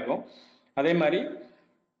நிறைய இருக்கும். அதே மாதிரி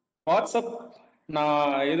வாட்ஸ்அப்,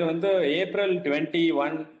 நான் இது வந்து April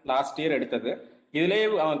 21 லாஸ்ட் இயர் எடுத்தது. இதுலேயே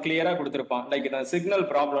அவன் கிளியரா கொடுத்துருப்பான். லைக் இந்த சிக்னல்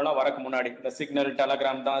ப்ராப்ளம்லாம் வரக்கு முன்னாடி, இந்த சிக்னல்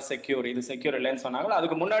டெலகிராம் தான் செக்யூர், இது செக்யூர் இல்லைன்னு சொன்னாங்க.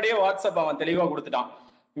 அதுக்கு முன்னாடியே வாட்ஸ்அப் அவன் தெளிவாக கொடுத்துட்டான்.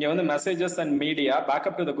 இங்க வந்து messages and media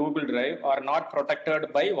backup to the Google drive R not protected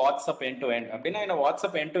by WhatsApp end to end. அப்படின்னா என்ன,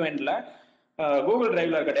 வாட்ஸ்அப் எண்ட் டு எண்ட்ல கூகுள்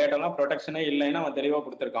டிரைவ்ல இருக்க டேட்டாலாம் ப்ரொடெக்ஷனே இல்லைன்னு அவன் தெளிவாக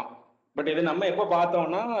கொடுத்துருக்கான். பட் இது நம்ம எப்போ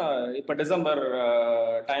பார்த்தோம்னா, இப்போ டிசம்பர்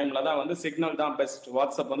டைம்ல தான் வந்து சிக்னல் தான் பெஸ்ட்,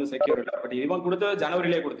 வாட்ஸ்அப் வந்து செக்யூர் இல்லை. பட் இவன் கொடுத்தது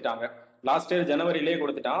ஜனவரியிலே கொடுத்துட்டாங்க. லாஸ்ட் இயர் ஜனவரியிலே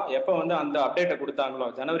கொடுத்துட்டான். எப்போ வந்து அந்த அப்டேட்டை கொடுத்தாங்களோ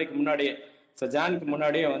ஜனவரிக்கு முன்னாடியே, ஸோ ஜானுக்கு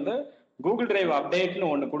முன்னாடியே வந்து கூகுள் டிரைவ்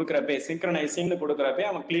அப்டேட்னு ஒன்று கொடுக்குறப்பே, சிங்க்ரனைசிங்னு கொடுக்குறப்பே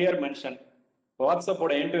அவன் clear mention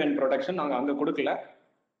வாட்ஸ்அப்போட end to end protection நாங்கள் அங்கே கொடுக்கல,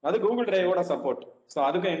 அது கூகுள் டிரைவோட சப்போர்ட். ஸோ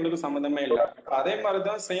அதுக்கும் எங்களுக்கு சம்மந்தமே இல்லை. அதே மாதிரி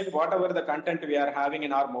தான் same what ever the content we are having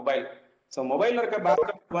in R mobile. So மொபைலில் இருக்க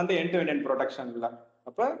பேக்கப் வந்து எண்ட் டு எண்ட் ப்ரொடெக்ஷன் இல்லை.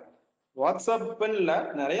 அப்போ வாட்ஸ்அப்ல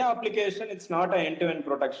நிறைய application it's not a end to end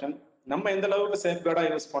protection. நம்ம எந்த அளவுக்கு சேஃப்கார்டா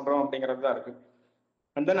யூஸ் பண்றோம் அப்படிங்கிறது தான் இருக்கு.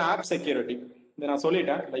 அண்ட் தென் ஆப் செக்யூரிட்டி, இதை நான்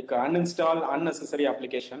சொல்லிட்டேன். லைக் அன்இன்ஸ்டால் அன்னெசரி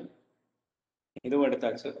அப்ளிகேஷன், இதுவும்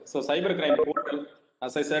எடுத்தாச்சு. So cyber crime portal,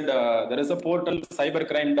 as I said, there is a portal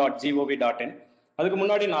cybercrime.gov.in. அதுக்கு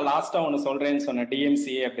முன்னாடி நான் லாஸ்டா ஒன்று சொல்றேன்னு சொன்னேன்,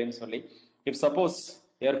 DMCA அப்படின்னு சொல்லி. If suppose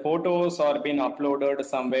your photos are been uploaded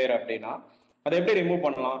somewhere அப்படின்னா அதை எப்படி ரிமூவ்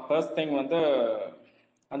பண்ணலாம்? ஃபர்ஸ்ட் திங் வந்து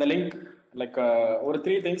அந்த லிங்க், லைக் ஒரு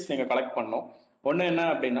 3 things நீங்க கலெக்ட் பண்ணணும். ஒன்று என்ன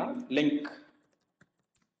அப்படின்னா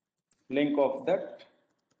link of that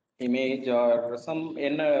image R some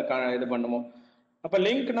என்ன இது பண்ணுமோ. அப்போ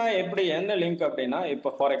லிங்க்னா எப்படி, என்ன லிங்க் அப்படின்னா,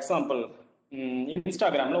 இப்போ ஃபார் எக்ஸாம்பிள்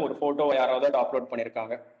இன்ஸ்டாகிராம்ல ஒரு போட்டோ யாராவது அப்லோட்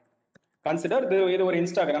பண்ணியிருக்காங்க. கன்சிடர் இது ஒரு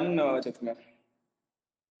இன்ஸ்டாகிராம்னு வச்சுக்கோங்க.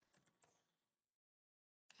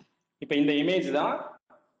 இப்போ இந்த இமேஜ் தான்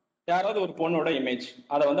யாராவது ஒரு பொண்ணோட இமேஜ்,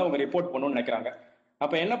 அதை வந்து அவங்க ரிப்போர்ட் பண்ணணும்னு நினைக்கிறாங்க.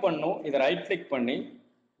 அப்போ என்ன பண்ணணும், இதை ரைட் கிளிக் பண்ணி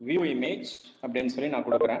வியூ இமேஜ் அப்படின்னு சொல்லி நான்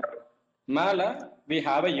கொடுக்குறேன். மேலே வி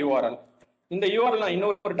ஹாவ் அ யூஆர்எல். இந்த யூஆர்எல் நான்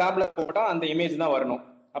இன்னொரு டேப்ல போட்டால் அந்த இமேஜ் தான் வரணும்.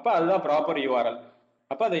 அப்போ அதுதான் ப்ராப்பர் யூஆர்எல்.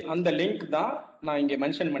 அப்போ அது அந்த லிங்க் தான் நான் இங்கே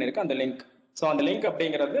மென்ஷன் பண்ணியிருக்கேன், அந்த லிங்க். ஸோ அந்த லிங்க்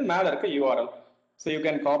அப்படிங்கிறது மேலே இருக்க URL. So you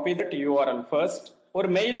can copy that URL first. ஒரு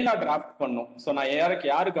மெயிலாக டிராஃப்ட் பண்ணும். ஸோ நான் யாருக்கு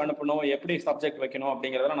அனுப்பணும், எப்படி சப்ஜெக்ட் வைக்கணும்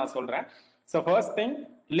அப்படிங்கிறத நான் சொல்கிறேன். So first thing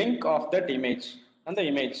link of that image, அந்த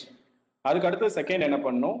இமேஜ். அதுக்கு அடுத்து செகண்ட் என்ன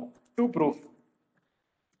பண்ணணும், டு ப்ரூஃப்.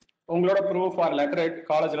 உங்களோட ப்ரூஃப் ஆர் லெட்டர் ஹெட்,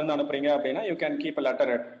 காலேஜ்ல இருந்து அனுப்புறீங்க அப்படின்னா you can keep a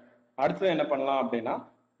letter head. அடுத்து என்ன பண்ணலாம் அப்படின்னா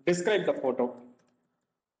describe the photo,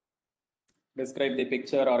 describe the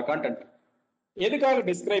picture R content. எதுக்காக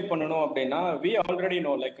டிஸ்கிரைப் பண்ணணும் அப்படின்னா, வி ஆல்ரெடி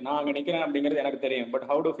நோ, லைக் நான் அங்கே நிற்கிறேன் அப்படிங்கிறது எனக்கு தெரியும். But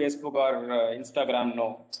how to Facebook R Instagram no?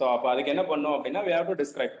 So அப்போ அதுக்கு என்ன பண்ணணும் அப்படின்னா, we have to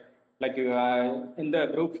describe. Like இந்த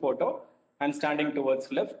group photo, I'm standing towards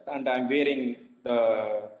left and I'm wearing the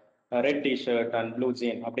red T shirt and blue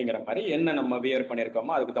gene அப்படிங்கிற மாதிரி என்ன நம்ம வியர்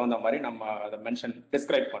பண்ணியிருக்கோமோ அதுக்கு தகுந்த மாதிரி நம்ம அதை மென்ஷன்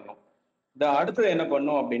டிஸ்கிரைப் பண்ணோம். அடுத்தது என்ன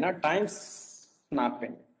பண்ணும் அப்படின்னா டைம்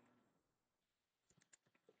ஸ்னாப்பிங்.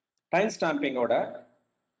 டைம் ஸ்டாம்பிங்கோட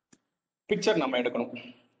பிக்சர் நம்ம எடுக்கணும்,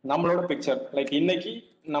 நம்மளோட பிக்சர். லைக் இன்னைக்கு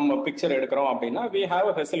நம்ம பிக்சர் எடுக்கிறோம் அப்படின்னா we have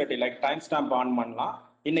a facility, like time stamp on பண்ணலாம்,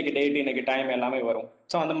 இன்னைக்கு டேட் இன்னைக்கு டைம் எல்லாமே வரும்.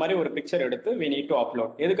 ஸோ அந்த மாதிரி ஒரு பிக்சர் எடுத்து வி நீட் டு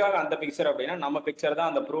அப்லோட். எதுக்காக அந்த பிக்சர் அப்படின்னா, நம்ம பிக்சர்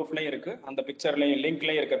தான் அந்த ப்ரூஃப்லையும் இருக்கு, அந்த பிக்சர்லையும்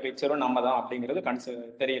லிங்க்லையும் இருக்க பிக்சரும் நம்ம தான் அப்படிங்கிறது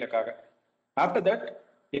தெரியறதுக்காக. ஆஃப்டர் தட்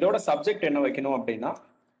இதோட சப்ஜெக்ட் என்ன வைக்கணும் அப்படின்னா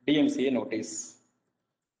டிஎம்சிஏ நோட்டீஸ்.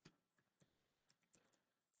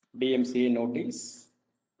 டிஎம்சிஏ notice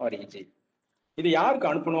R இஜி. இது யாருக்கு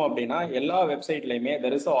அனுப்பணும் அப்படின்னா, எல்லா வெப்சைட்லையுமே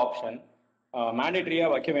தெர் இஸ் அ ஆப்ஷன். மேண்டேட்டரியா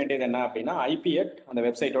வைக்க வேண்டியது என்ன அப்படின்னா ஐபி@, அந்த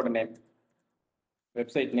வெப்சைட்டோட name,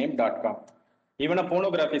 website name .com. ஈவனா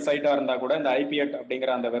pornography சைட்டா இருந்தா கூட இந்த ஐபி@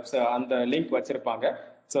 அப்படிங்கிற அந்த அந்த லிங்க் வச்சிருப்பாங்க.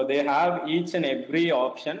 So they have each and every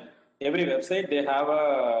option. Every website they have a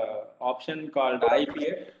option called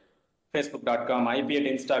IP@ facebook.com, IP@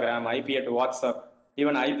 Instagram, IP@ WhatsApp,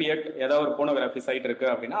 even IP@ ஏதாவது ஒரு போனோகிராஃபி சைட் இருக்கு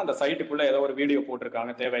அப்படின்னா அந்த சைட்டுக்குள்ள ஏதோ ஒரு வீடியோ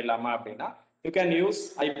போட்டிருக்காங்க தேவையில்லாம அப்படின்னா யூ கேன் யூஸ்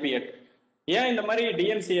ஐபி@. ஏன் இந்த மாதிரி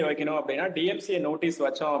டிஎம்சிஏ வைக்கணும் அப்படின்னா, டிஎம்சிஏ நோட்டீஸ்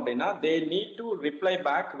வச்சோம் அப்படின்னா they need to reply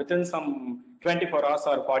back within some 24 hours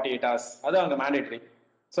R 48 hours. அது அவங்க மேண்டேட்டரி.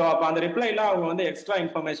 ஸோ அப்போ அந்த ரிப்ளைல அவங்க வந்து எக்ஸ்ட்ரா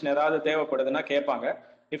இன்ஃபர்மேஷன் ஏதாவது தேவைப்படுதுன்னா கேட்பாங்க.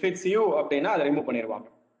 இஃப் இட்ஸ் யூ அப்படின்னா அதை ரிமூவ் பண்ணிடுவாங்க.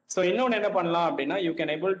 ஸோ இன்னொன்று என்ன பண்ணலாம் அப்படின்னா, you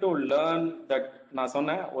can able to learn that, நான்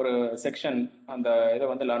சொன்ன ஒரு செக்ஷன் அந்த இதை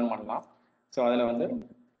வந்து லேர்ன் பண்ணலாம். ஸோ அதில் வந்து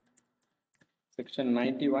செக்ஷன்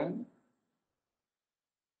 91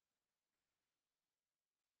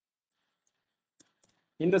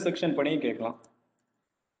 இந்த செக்ஷன் பண்ணியும் கேட்கலாம்.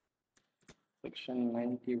 section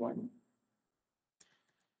 91.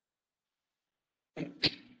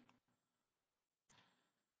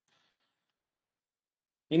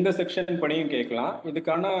 இந்த செக்ஷன் படியும் கேட்கலாம்.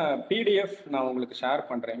 இதுக்கான பிடிஎஃப் நான் உங்களுக்கு ஷேர்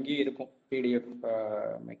பண்றேன். இங்கே இருக்கும் பிடிஎஃப்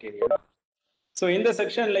மெட்டீரியல். ஸோ இந்த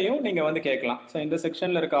செக்ஷன்லையும் நீங்க வந்து கேட்கலாம். ஸோ இந்த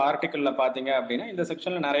செக்ஷன்ல இருக்க ஆர்டிக்கல்ல பாத்தீங்க அப்படின்னா இந்த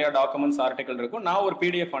செக்ஷன்ல நிறைய டாக்குமெண்ட்ஸ் ஆர்டிக்கல் இருக்கும். நான் ஒரு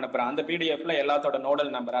பிடிஎஃப் அனுப்புறேன். அந்த பிடிஎஃப்ல எல்லாத்தோட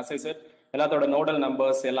நோடல் நம்பர் அசைசர் எல்லாத்தோட நோடல்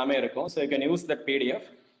நம்பர்ஸ் எல்லாமே இருக்கும். So you can use that PDF.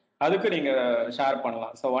 அதுக்கு நீங்க ஷேர்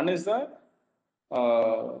பண்ணலாம். So one is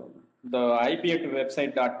the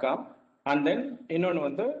ip@website.com and then இன்னொன்று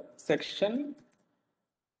வந்து செக்ஷன்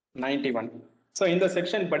 91. ஸோ இந்த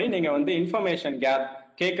செக்ஷன் படி நீங்க வந்து இன்ஃபர்மேஷன்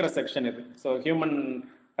கேட்குற செக்ஷன் இது. ஸோ ஹியூமன்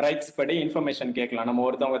ரைட்ஸ் படி இன்ஃபர்மேஷன் கேட்கலாம். நம்ம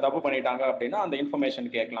ஒருத்தவங்க தப்பு பண்ணிட்டாங்க அப்படின்னா அந்த இன்ஃபர்மேஷன்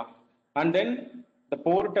கேட்கலாம். And then the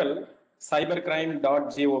portal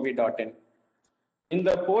cybercrime.gov.in. இந்த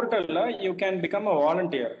போர்ட்டல்ல you can become a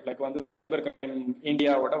volunteer. Like வந்து சைபர் கிரைம்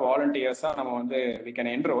இந்தியாவோட வாலண்டியர்ஸா நம்ம வந்து வி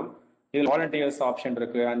கேன் என்ரோல். இதில் வாலண்டியர்ஸ் ஆப்ஷன்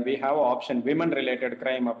இருக்கு. And we have option women related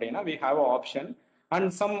crime அப்படின்னா we have option. And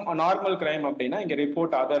some normal crime அப்படின்னா இங்க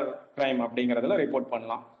ரிப்போர்ட் அதர் கிரைம் அப்படிங்கறதுல ரிப்போர்ட்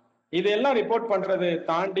பண்ணலாம். இது எல்லாம் ரிப்போர்ட் பண்றது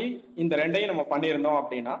தாண்டி இந்த ரெண்டையும் நம்ம பண்ணியிருந்தோம்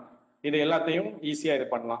அப்படின்னா இது எல்லாத்தையும் ஈஸியா இது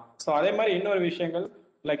பண்ணலாம். ஸோ அதே மாதிரி இன்னொரு விஷயங்கள்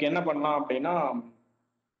லைக் என்ன பண்ணலாம் அப்படின்னா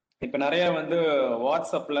இப்ப நிறைய வந்து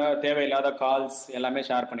வாட்ஸ்அப்ல தேவையில்லாத கால்ஸ் எல்லாமே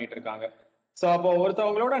ஷேர் பண்ணிட்டு இருக்காங்க. ஸோ அப்போ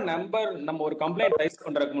ஒருத்தவங்களோட நம்பர் நம்ம ஒரு கம்ப்ளைண்ட் ரைஸ்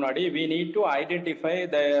பண்றதுக்கு முன்னாடி we need to identify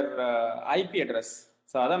there IP address.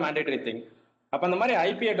 So அதான் மேண்டேட்டரி திங். அப்போ அந்த மாதிரி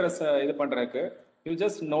ஐபி அட்ரஸ் இது பண்றதுக்கு you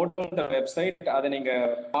just note down the website. அதை நீங்க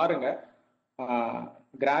பாருங்க.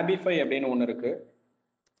 கிராபிஃபை அப்படின்னு ஒன்று இருக்கு.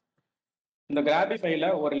 இந்த கிராபிஃபைல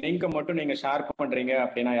ஒரு லிங்கை மட்டும் நீங்க ஷேர் பண்றீங்க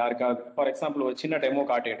அப்படின்னா யாருக்காவது, ஃபார் எக்ஸாம்பிள் ஒரு சின்ன டெமோ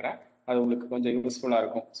காட்டிடுறேன், அது உங்களுக்கு கொஞ்சம் யூஸ்ஃபுல்லா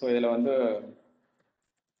இருக்கும். ஸோ இதுல வந்து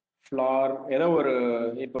ஃப்ளார் ஏதோ ஒரு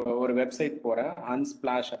இப்போ ஒரு வெப்சைட் போறேன்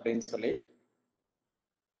அன்ஸ்பிளாஷ் அப்படின்னு சொல்லி,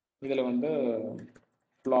 இதுல வந்து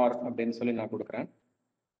ஃப்ளார் அப்படின்னு சொல்லி நான் கொடுக்குறேன்.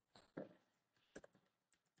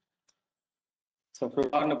 ஸோ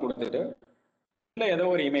ஃப்ளார்னு கொடுத்துட்டு இல்லை ஏதோ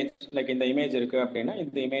ஒரு இமேஜ் லைக் இந்த இமேஜ் இருக்கு அப்படின்னா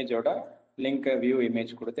இந்த இமேஜோட லிங்கை வியூ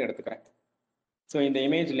இமேஜ் கொடுத்து எடுத்துக்கிறேன். ஸோ இந்த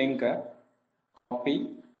இமேஜ் லிங்கை காப்பி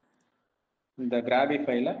இந்த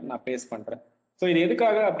கிராபிஃபைல நான் பேஸ்ட் பண்றேன். ஸோ இது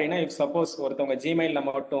எதுக்காக அப்படின்னா இஃப் சப்போஸ் ஒருத்தவங்க ஜிமெயிலில்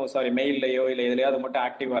மட்டும் மெயிலையோ இல்லை எதுலையாவது மட்டும்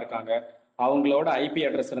ஆக்டிவா இருக்காங்க, அவங்களோட ஐபி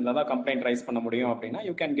அட்ரஸ் இருந்தால் தான் கம்ப்ளைண்ட் ரைஸ் பண்ண முடியும் அப்படின்னா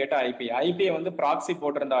யூ கேன் கெட் ஐபியை வந்து ப்ராக்ஸி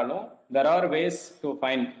போட்டிருந்தாலும் there are ways to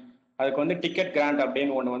find. அதுக்கு வந்து டிக்கெட் கிராண்ட்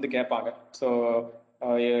அப்படின்னு ஒன்று வந்து கேட்பாங்க. ஸோ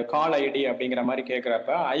கால் ஐடி அப்படிங்கிற மாதிரி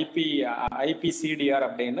கேட்குறப்ப ஐபிசிடிஆர்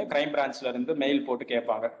அப்படின்னு கிரைம் பிரான்ச்ல இருந்து மெயில் போட்டு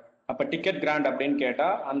கேட்பாங்க. அப்போ டிக்கெட் கிராண்ட் அப்படின்னு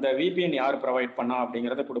கேட்டால் அந்த விபிஎன் யார் ப்ரொவைட் பண்ணா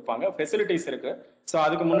அப்படிங்கிறத கொடுப்பாங்க. ஃபெசிலிட்டிஸ் இருக்கு. ஸோ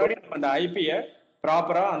அதுக்கு முன்னாடி நம்ம அந்த ஐபியை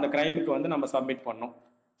ப்ராப்பராக அந்த கிரைமுக்கு வந்து நம்ம சப்மிட் பண்ணோம்.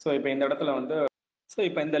 ஸோ இப்போ இந்த இடத்துல வந்து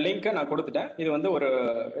இப்போ இந்த லிங்க்கை நான் கொடுத்துட்டேன். இது வந்து ஒரு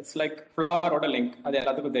இட்ஸ் லைக் ஃப்ளாரோட லிங்க், அது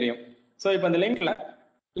எல்லாத்துக்கும் தெரியும். ஸோ இப்போ இந்த லிங்க்ல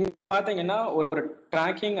இங்க பாத்தீங்கன்னா ஒரு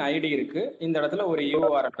ட்ராக்கிங் ஐடி இருக்கு. இந்த இடத்துல ஒரு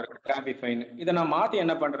யூஆர்எல் இருக்கு கிராபிஃபைன்னு. இதை நான் மாத்தி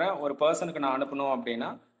என்ன பண்றேன், ஒரு பர்சனுக்கு நான் அனுப்பணும் அப்படின்னா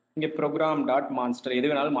இங்க program.monster எது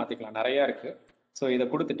வேணாலும் மாத்திக்கலாம், நிறைய இருக்கு. ஸோ இதை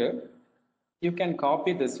கொடுத்துட்டு you can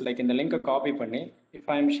copy this like இந்த லிங்கை காப்பி பண்ணி இஃப்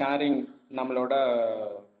ஐ எம் ஷேரிங் நம்மளோட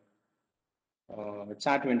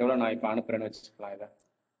சாட் விண்டோல நான் இப்போ அனுப்புறேன்னு வச்சுக்கலாம். இதை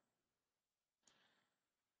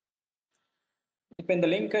இப்போ இந்த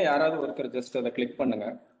லிங்கை யாராவது ஒருத்தர் ஜஸ்ட் அதை கிளிக் பண்ணுங்க.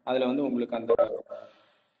 அதுல வந்து உங்களுக்கு அந்த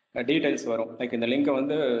டீடைல்ஸ் வரும். லைக் இந்த லிங்கை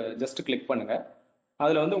வந்து ஜஸ்ட் கிளிக் பண்ணுங்க.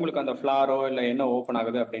 அதுல வந்து உங்களுக்கு அந்த ஃப்ளாரோ இல்லை என்ன ஓப்பன்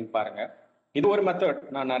ஆகுது அப்படின்னு பாருங்க. இது ஒரு மெத்தட்.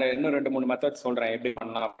 நான் நிறைய இன்னும் 2-3 மெத்தட் சொல்றேன் எப்படி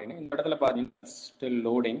பண்ணலாம் அப்படின்னு. இந்த இடத்துல பாத்தீங்கன்னா ஸ்டில்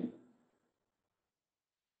லோடிங்.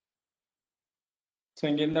 ஸோ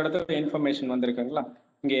இங்க இந்த இடத்துல இன்ஃபர்மேஷன் வந்திருக்குங்களா,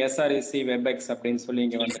 இங்க SREC WebEX அப்படின்னு சொல்லி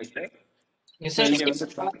இங்க வந்திருக்கு.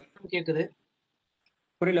 கேக்குது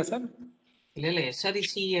புரியல சார்? இல்ல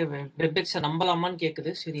SREC WebEX நம்பலாமான்னு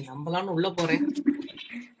கேக்குது. சரி நம்பலான்னு உள்ள போறேன்.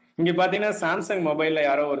 இங்க பாத்தீங்கன்னா சாம்சங் மொபைல்ல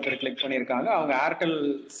யாரோ ஒருத்தர் கிளிக் பண்ணிருக்காங்க. அவங்க ஏர்டெல்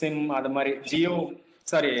சிம் அது மாதிரி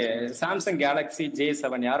சாம்சங் கேலக்ஸி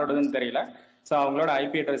J7 யாரோடதுன்னு தெரியல. ஸோ அவங்களோட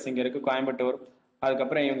ஐபி அட்ரஸ் இங்க இருக்கு கோயம்புத்தூர்.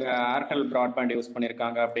 அதுக்கப்புறம் இவங்க ஏர்டெல் ப்ராட்பேண்ட் யூஸ்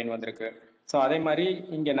பண்ணிருக்காங்க அப்படின்னு வந்திருக்கு. ஸோ அதே மாதிரி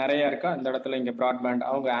இங்க நிறைய இருக்கா. இந்த இடத்துல இங்க ப்ராட்பேண்ட்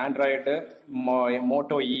அவங்க ஆண்ட்ராய்டு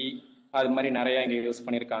மோட்டோ அது மாதிரி நிறைய இங்க யூஸ்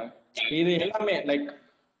பண்ணிருக்காங்க. இது எல்லாமே லைக்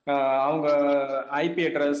அவங்க ஐபி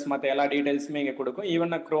அட்ரஸ் மற்ற எல்லா டீடைல்ஸுமே இங்கே கொடுக்கும்.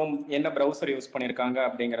 ஈவன் க்ரோம் என்ன ப்ரௌசர் யூஸ் பண்ணியிருக்காங்க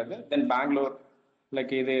அப்படிங்கிறது. தென் பெங்களூர்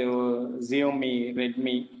லைக் இது ஜியோமி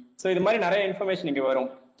ரெட்மி. ஸோ இது மாதிரி நிறைய இன்ஃபர்மேஷன் இங்கே வரும்.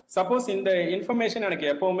 சப்போஸ் இந்த இன்ஃபர்மேஷன் எனக்கு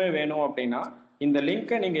எப்பவுமே வேணும் அப்படின்னா இந்த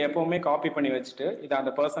லிங்கை நீங்கள் எப்பவுமே காப்பி பண்ணி வச்சுட்டு இதை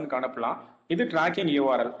அந்த பர்சனுக்கு அனுப்பலாம். இது ட்ராக்கிங்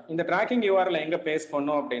யூஆர்எல். இந்த ட்ராக்கிங் யூஆர்எல் எங்கே பேஸ்ட்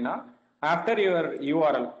பண்ணும் அப்படின்னா ஆஃப்டர் யுவர்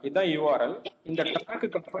யூஆர்எல், இதுதான் யூஆர்எல். இந்த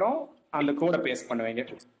ட்ராக்குக்கு அப்புறம் அந்த கோடை பேஸ்ட் பண்ணுவீங்க.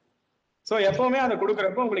 ஸோ எப்பவுமே அதை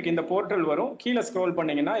கொடுக்குறப்போ உங்களுக்கு இந்த போர்ட்டல் வரும். கீழே ஸ்க்ரோல்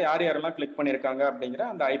பண்ணீங்கன்னா யார் யாரெல்லாம் கிளிக் பண்ணியிருக்காங்க அப்படிங்கிற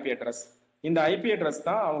அந்த ஐபி அட்ரஸ். இந்த ஐபி அட்ரஸ்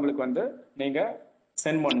தான் அவங்களுக்கு வந்து நீங்க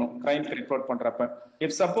சென்ட் பண்ணும் கிரைம் ரிப்போர்ட் பண்றப்ப.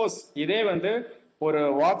 இஃப் சப்போஸ் இதே வந்து ஒரு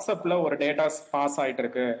வாட்ஸ்அப்ல ஒரு டேட்டாஸ் பாஸ் ஆயிட்டு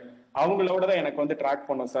இருக்கு, அவங்களோட தான் எனக்கு வந்து ட்ராக்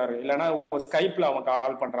பண்ணும் சார், இல்லைன்னா ஒரு ஸ்கைப்ல அவன்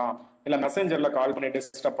கால் பண்றான், இல்ல மெசஞ்சர்ல கால் பண்ணி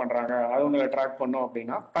டிஸ்டர்ப் பண்றாங்க, அவங்களை ட்ராக் பண்ணும்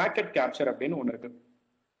அப்படின்னா பாக்கெட் கேப்சர் அப்படின்னு ஒன்று இருக்கு.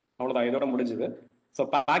 அவ்வளவுதான், இதோட முடிஞ்சது. ஸோ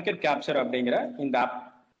பாக்கெட் கேப்சர் அப்படிங்கிற இந்த ஆப்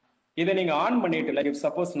இதை நீங்க ஆன் பண்ணிட்டு, லைக்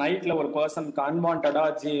சப்போஸ் நைட்ல ஒரு பர்சனுக்கு அன்வான்டா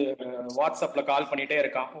வாட்ஸ்அப்ல கால் பண்ணிட்டே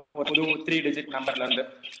இருக்கான் ஒரு புது 3 டிஜிட் நம்பர்ல இருந்து,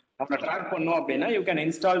 அவனை ட்ராக் பண்ணும் அப்படின்னா you can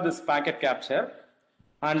install this packet capture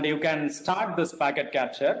and you can start this packet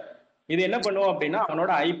capture. இது என்ன பண்ணுவோம் அப்படின்னா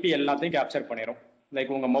அவனோட ஐபி எல்லாத்தையும் கேப்சர் பண்ணிடும்.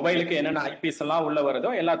 லைக் உங்க மொபைலுக்கு என்னென்ன ஐபிஸ் எல்லாம் உள்ள வருதோ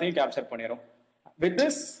எல்லாத்தையும் கேப்சர் பண்ணிடும். வித்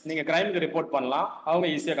திஸ் நீங்க கிரைம்க்கு ரிப்போர்ட் பண்ணலாம், அவங்க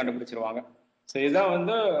ஈஸியா கண்டுபிடிச்சிருவாங்க. ஸோ இதுதான்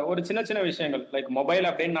வந்து ஒரு சின்ன சின்ன விஷயங்கள். லைக் மொபைல்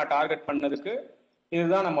அப்படின்னு நான் டார்கெட் பண்ணதுக்கு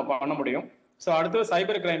இதுதான் நம்ம பண்ண முடியும். ஸோ அடுத்து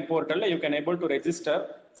cyber crime போர்ட்டல்ல you can able to register.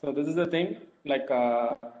 So this is the thing. Like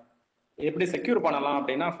எப்படி செக்யூர் பண்ணலாம்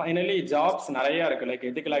அப்படின்னா ஃபைனலி ஜாப்ஸ் நிறைய இருக்கு. Like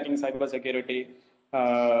ethical hacking, cyber security.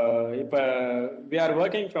 இப்போ we are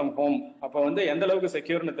working from home. அப்போ வந்து எந்த அளவுக்கு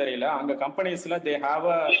செக்யூர்னு தெரியல. அங்கே கம்பெனிஸ்ல they have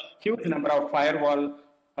a huge number of fire wall.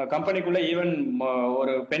 கம்பெனிக்குள்ள even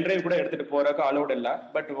ஒரு பென்ட்ரைவ் கூட எடுத்துட்டு போறதுக்கு அலோட் இல்லை.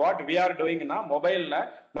 பட் வாட் வி ஆர் டூயிங்னா மொபைல்ல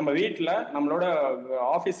நம்ம வீட்டில் நம்மளோட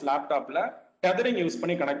ஆஃபீஸ் லேப்டாப்ல டெதரிங் யூஸ்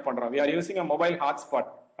பண்ணி கனெக்ட் பண்றோம். We are using a mobile hotspot.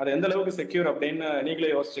 அது எந்த அளவுக்கு செக்யூர் அப்படின்னு நீங்களே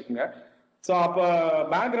யோசிச்சுக்கோங்க. ஸோ அப்போ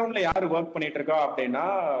பேக்ரவுண்ட்ல யாரு ஒர்க் பண்ணிட்டு இருக்கா அப்படின்னா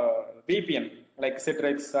விபிஎன், லைக்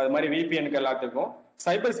சிட்ரெக்ஸ், அது மாதிரி விபிஎனுக்கு எல்லாத்துக்கும்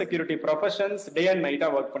cyber security professions day and NAITA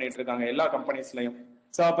work பண்ணிட்டு இருக்காங்க எல்லா கம்பெனிஸ்லயும்.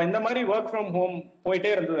 ஸோ அப்போ இந்த மாதிரி ஒர்க் ஃப்ரம் ஹோம் போயிட்டே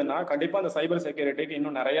இருந்ததுன்னா கண்டிப்பா அந்த சைபர் செக்யூரிட்டிக்கு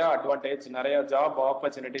இன்னும் நிறைய அட்வான்டேஜ், நிறைய ஜாப்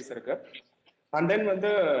ஆப்பர்ச்சுனிட்டிஸ் இருக்கு. அண்ட் தென்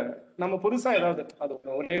வந்து நம்ம புதுசா ஏதாவது, அது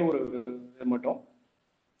ஒரே ஒரு இது மட்டும்,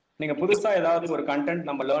 நீங்க புதுசா ஏதாவது ஒரு கண்டென்ட்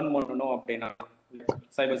நம்ம லேர்ன் பண்ணணும் அப்படின்னா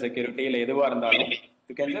சைபர் செக்யூரிட்டி இல்ல எதுவா இருந்தாலும்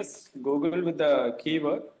you can just Google with the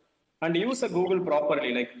keyword and use a Google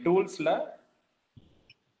properly. Like டூல்ஸ்ல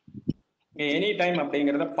any time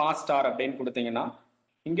அப்படிங்கறத பாஸ்ட் ஆர் அப்படின்னு கொடுத்தீங்கன்னா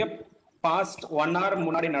இங்க பாஸ்ட் 1 hour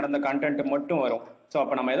முன்னாடி நடந்த கண்டென்ட் மட்டும் வரும். ஸோ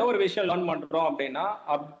அப்போ நம்ம ஏதோ ஒரு விஷயம் லேர்ன் பண்றோம் அப்படின்னா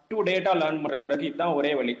அப் டு டேட்டா லேர்ன் பண்றதுக்கு இதுதான்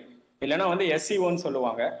ஒரே வழி. இல்லைன்னா வந்து எஸ்இஓன்னு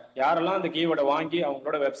சொல்லுவாங்க. யாரெல்லாம் அந்த கீவேர்டை வாங்கி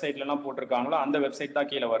அவங்களோட வெப்சைட்ல எல்லாம் போட்டிருக்காங்களோ அந்த வெப்சைட் தான்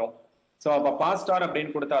கீழே வரும். ஸோ அப்போ பாஸ்ட் ஆர்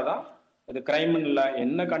அப்படின்னு கொடுத்தாதான் இது கிரைம் இல்லை,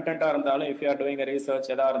 என்ன கண்டென்ட்டா இருந்தாலும் if you are doing research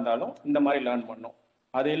எதா இருந்தாலும் இந்த மாதிரி லேர்ன் பண்ணும்.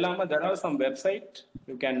 அது இல்லாம there are some website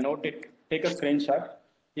you can note it, take a screenshot.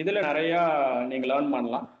 இதுல நிறைய நீங்க லேர்ன்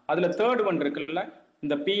பண்ணலாம். அதுல தேர்ட் ஒன் இருக்குல்ல,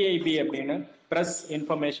 இந்த பிஐபி அப்படின்னு, press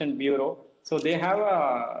information bureau. So they have a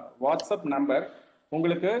WhatsApp number.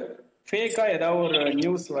 உங்களுக்கு ஃபேக்கா ஏதாவது ஒரு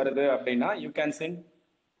நியூஸ் வருது அப்படின்னா you can sent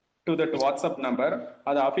to that WhatsApp number.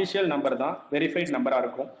 அது அஃபிஷியல் நம்பர் தான், வெரிஃபைட் நம்பரா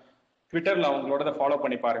இருக்கும். ட்விட்டர்ல அவங்களோட ஃபாலோ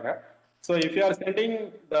பண்ணி பாருங்க. So if you are sending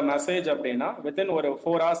the message அப்படின்னா வித்தின் ஒரு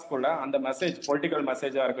 4 hours அந்த மெசேஜ் பொலிட்டிக்கல்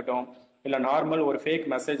மெசேஜா இருக்கட்டும் இல்ல நார்மல் ஒரு ஃபேக்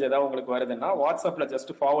மெசேஜ் ஏதாவது உங்களுக்கு வருதுன்னா வாட்ஸ்அப்ல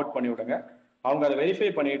ஜஸ்ட் ஃபார்வர்ட் பண்ணி விடுங்க. அவங்க அதை வெரிஃபை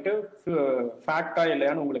பண்ணிட்டு ஃபேக்டா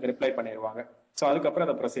இல்லையான்னு உங்களுக்கு ரிப்ளை பண்ணிடுவாங்க. ஸோ அதுக்கப்புறம்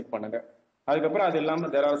அதை ப்ரொசீட் பண்ணுங்க. அதுக்கப்புறம் அது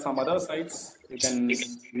இல்லாமல் there are some other sites you can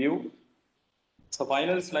view. So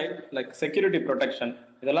final slide like security protection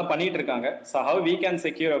இதெல்லாம் பண்ணிட்டு இருக்காங்க. So how we can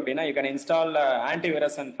secure அப்படின்னா you can install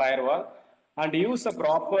antivirus and fire wall and use a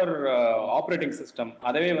proper operating system.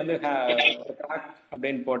 அதவே வந்து crack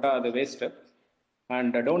அப்படின்னு போட்டால் அது waste.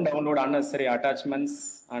 And don't download unnecessary attachments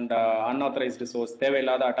and unauthorized source.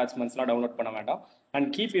 தேவையில்லாத அட்டாச்மெண்ட்ஸ்லாம் டவுன்லோட் பண்ண வேண்டாம். And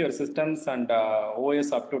keep your systems and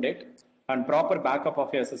OS up to date and proper backup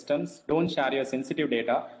of your systems. Don't share your sensitive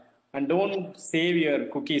data and don't save your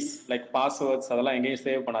cookies like passwords, அதெல்லாம் எங்கேயும்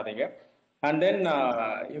save பண்ணாதீங்க. And then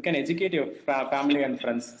you can educate your family and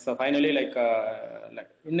friends. So finally like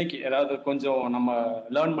இன்னைக்கு ஏதாவது கொஞ்சம் நம்ம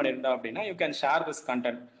learn பண்ணியிருந்தோம் அப்படின்னா you can share this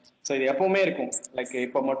content. So இது எப்பவுமே இருக்கும், லைக்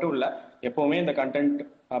இப்போ மட்டும் இல்லை, எப்பவுமே இந்த கண்டென்ட்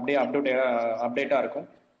அப்படியே அப்டேட்டா இருக்கும்.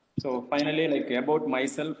 So finally like about my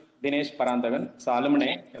self, Dinesh Parantakan, so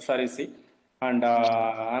அலுமினே SREC, and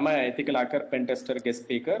I'm an ethical hacker, pen tester, guest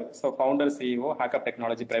speaker, so founder, CEO, Hackup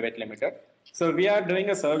Technology Private Limited. So we are doing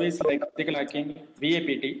a service like ethical hacking,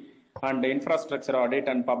 VAPT, and infrastructure audit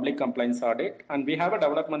and public compliance audit. And we have a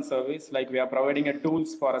development service, like we are providing a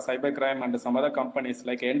tools for a cybercrime and some other companies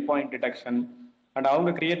like endpoint detection. And அவங்க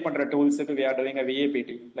create பண்ற டூல்ஸுக்கு we are doing a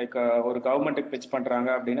VAPT, like ஒரு கவர்மெண்ட்டுக்கு pitch பண்றாங்க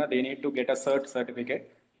அப்படின்னா they need to get a certificate.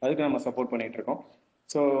 அதுக்கு நம்ம support பண்ணிட்டு இருக்கோம்.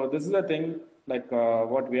 So this is the thing like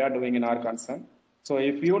what we are doing in our concern. So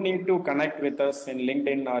if you need to connect with us in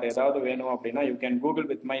LinkedIn or ஏதாவது வேணும் அப்படின்னா you can Google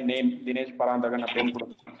with my name Dinesh Paranthagan அப்படின்னு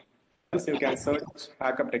கொடுங்க. You can search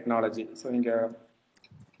Hackup Technology. So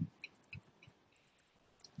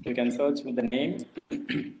you can search with the name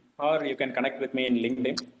or you can connect with me in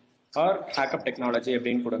LinkedIn or Hackup Technology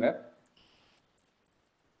அப்படின்னு கொடுங்க.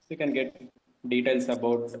 You can get details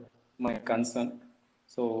about my concern.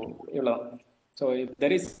 So so if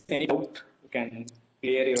there is any doubt, you can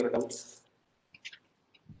clear your doubts.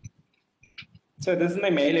 So this is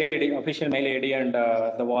my mail ID, official mail ID, and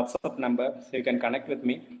the WhatsApp number, so you can connect with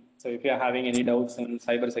me. So if you are having any doubts in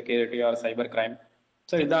cyber security or cyber crime,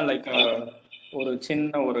 so it's like ஒரு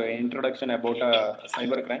சின்ன ஒரு introduction about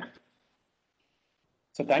cyber crime.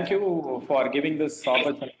 So thank you for giving this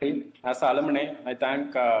opportunity. As an alumni, I thank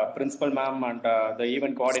Principal Ma'am and the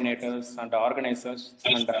event coordinators and the organizers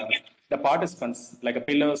and the participants, like the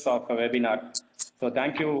pillars of a webinar. So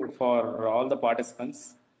thank you for all the participants.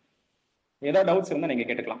 ஏதாவது doubts இருந்தால் நீங்கள்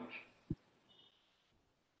கேட்டுக்கலாம்.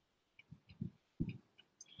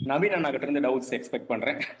 நவீன் அண்ணா கிட்ட இருந்து doubts expect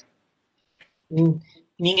பண்றேன்.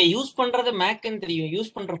 நீங்க use பண்றது மேக்னு தெரியும், யூஸ்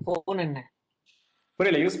பண்ற போன் என்ன?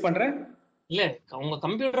 புரியல. யூஸ் பண்றேன் இல்ல, உங்க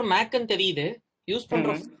கம்ப்யூட்டர் மேக்னு தெரியுது, யூஸ்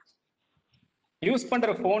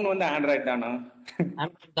பண்ற போன் வந்து ஆண்ட்ராய்டு தானா?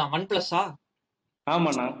 ஆண்ட்ராய்டு தான். OnePlus-ஆ?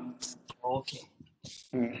 ஆமாண்ணா. ஓகே.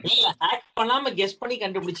 இல்ல, ஹேக் பண்ணாம கெஸ் பண்ணி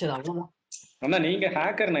கண்டுபிடிச்சது அவ்வளவுதான். அண்ணா நீங்க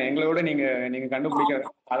ஹேக்கர்ண்ணா, எங்களோட நீங்க கண்டுபிடிக்க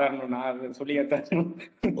சாதாரணம். நான் அது சொல்லி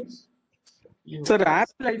சார்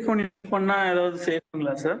ஆப்பிள் ஐபோன் யூஸ் பண்ணா ஏதாவது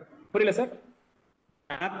சேஃப்ங்களா சார்? புரியல sir.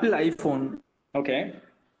 Apple iPhone. Okay.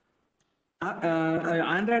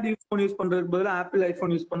 Android phone use பண்றதுக்கு பதிலா ஆப்பிள்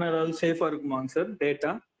ஐபோன் யூஸ் பண்ணா ஏதாவது சேஃபா இருக்குமாங்க sir?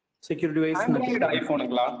 Data security wise. Android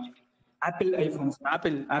ஐபோனுங்களா? Apple iPhones.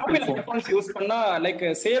 Apple iPhones use பண்ணா லைக்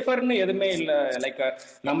சேஃபர்னு எதுவுமே இல்ல. லைக்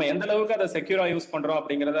நம்ம எந்த அளவுக்கு அதை செக்யூரா யூஸ் பண்றோம்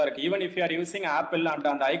அப்படிங்கறதா இருக்கு. Even if you are using apple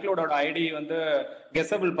and அந்த ஐக்ளோடோட ஐடி வந்து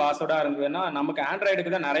கெஸபிள் பாஸ்வேர்டா இருந்ததுன்னா, நமக்கு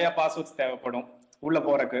ஆண்ட்ராய்டுக்கு தான் நிறைய பாஸ்வேர்ட்ஸ் தேவைப்படும் உள்ள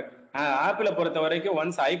போறதுக்கு. ஆப்பிளை பொறுத்த வரைக்கும்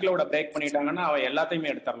ஒன்ஸ் ஐக்ளோட பிரேக் பண்ணிட்டாங்கன்னா அவன்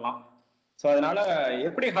எல்லாத்தையுமே எடுத்துடலாம். ஸோ அதனால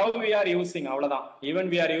எப்படி ஹவ் வி ஆர் யூசிங், அவ்வளவுதான். ஈவன்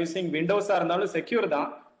வி ஆர் யூசிங் விண்டோஸா இருந்தாலும் செக்யூர் தான்.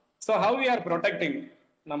 So how we are protecting,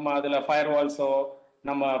 நம்ம அதுல ஃபயர் வால்ஸோ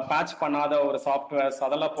நம்ம பேட்ச் பண்ணாத ஒரு சாஃப்ட்வேர்ஸ்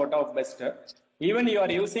அதெல்லாம் போட்டா best. Even you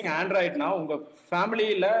are using ஆண்ட்ராய்ட்னா, உங்க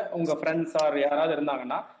ஃபேமிலியில உங்க ஃப்ரெண்ட்ஸ் ஆர் யாராவது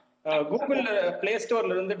இருந்தாங்கன்னா கூகுள் பிளே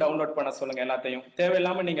ஸ்டோர்ல இருந்து டவுன்லோட் பண்ண சொல்லுங்க. எல்லாத்தையும்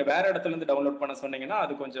தேவையில்லாம நீங்க வேற இடத்துல இருந்து டவுன்லோட் பண்ண சொன்னீங்கன்னா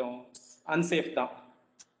அது கொஞ்சம் அன்சேஃப் தான்.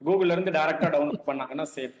 கூகுள்ல இருந்து டைரக்டா டவுன்லோட் பண்ணாங்கன்னா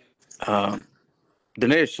சேஃப்.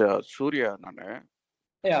 தினேஷ், சூர்யா நானு.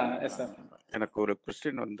 சார், எனக்கு ஒரு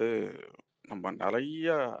கொஸ்டின் வந்து, நம்ம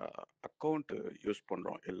நிறைய அக்கௌண்ட் யூஸ்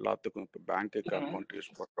பண்றோம் எல்லாத்துக்கும். இப்போ பேங்க்குக்கு அக்கௌண்ட் யூஸ்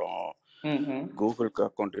பண்றோம், கூகுளுக்கு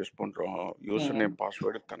அக்கௌண்ட் யூஸ் பண்றோம், யூசர் நேம்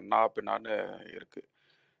பாஸ்வேர்டு கண்ணா பின்னான்னு இருக்கு.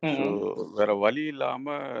 ஸோ வேற வழி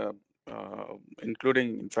இல்லாம,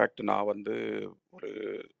 இன்க்ளூடிங் இன்ஃபேக்ட் நான் வந்து ஒரு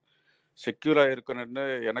செக்யூரா இருக்கணும்னு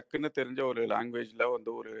எனக்குன்னு தெரிஞ்ச ஒரு லாங்குவேஜ்ல வந்து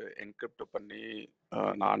ஒரு என்கிரிப்ட் பண்ணி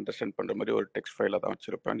நான் அண்டர்ஸ்டாண்ட் பண்ற மாதிரி ஒரு டெக்ஸ்ட் ஃபைல தான்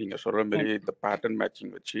வச்சிருப்பேன். நீங்க சொல்ற மாதிரி இந்த பேட்டர்ன்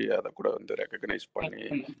மேட்சிங் வச்சு அதை கூட வந்து ரெகக்னைஸ் பண்ணி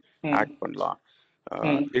ஆக்ட் பண்ணலாம்.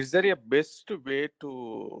 Is there a best way to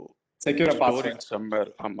secure password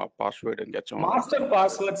somewhere? ஆமா, பாஸ்வேர்ட் எங்கேயாச்சும். மாஸ்டர்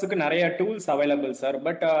பாஸ்வேர்ட்ஸ்க்கு நிறைய டூல்ஸ் அவைலபிள் சார்.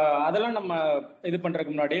 பட் அதெல்லாம் நம்ம இது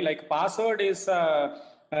பண்றதுக்கு முன்னாடி லைக் பாஸ்வேர்ட் இஸ்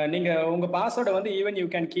நீங்க உங்க பாஸ்வேர்டை வந்து even you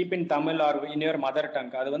can keep in Tamil R in your mother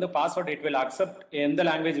tongue. அது வந்து பாஸ்வேர்ட் இட் வில் அக்செப்ட், எந்த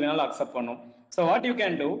லாங்குவேஜ் வேணாலும் அக்செப்ட் பண்ணும். So what you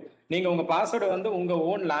can do, நீங்க உங்க பாஸ்வேர்டை வந்து உங்க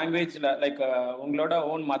ஓன் லாங்குவேஜ்ல லைக் உங்களோட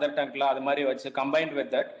ஓன் மதர் டங்க்ல அது மாதிரி வச்சு கம்பைன்ட்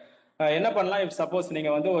வித் தட் என்ன பண்ணலாம். இப் சப்போஸ்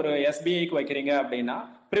நீங்க வந்து ஒரு எஸ்பிஐக்கு வைக்கிறீங்க அப்படின்னா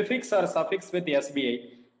prefix R suffix with SBI.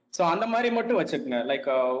 So அந்த மாதிரி மட்டும் வச்சுக்கோங்க. லைக்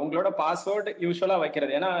உங்களோட பாஸ்வேர்டு யூஸ்வலா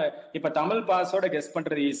வைக்கிறது. ஏன்னா இப்ப தமிழ் பாஸ்வேர்டை கெஸ்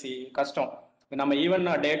பண்றது ஈஸி, கஷ்டம். நம்ம ஈவன்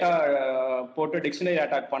டேட்டா போட்டு டிக்ஷனரி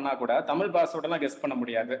அட்டாக் பண்ணா கூட தமிழ் பாஸ்வேர்டெல்லாம் கெஸ் பண்ண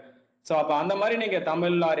முடியாது. ஸோ அப்போ அந்த மாதிரி நீங்க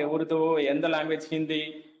தமிழ் ஆர் உருது, எந்த லாங்குவேஜ், ஹிந்தி,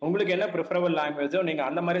 உங்களுக்கு என்ன ப்ரிஃபரபிள் லாங்குவேஜோ நீங்க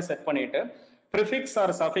அந்த மாதிரி செட் பண்ணிட்டு ப்ரிஃபிக்ஸ்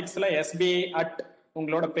ஆர் சஃபிக்ஸ்ல எஸ்பிஐ அட்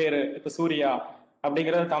உங்களோட பேரு, இப்போ சூர்யா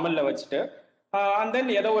அப்படிங்கறத தமிழ்ல வச்சுட்டு அண்ட்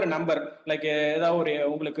தென் ஏதோ ஒரு நம்பர் லைக் ஏதோ ஒரு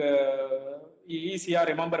உங்களுக்கு ஈஸியா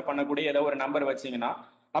ரிமெம்பர் பண்ணக்கூடிய ஏதோ ஒரு நம்பர் வச்சீங்கன்னா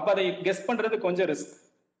அப்ப அதை கெஸ் பண்றது கொஞ்சம் ரிஸ்க்.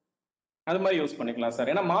 அது மாதிரி யூஸ் பண்ணிக்கலாம் சார்.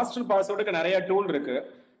 ஏன்னா மாஸ்டர் பாஸ்வேர்டுக்கு நிறைய டூல் இருக்கு.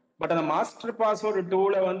 பட் அந்த மாஸ்டர் பாஸ்வேர்டு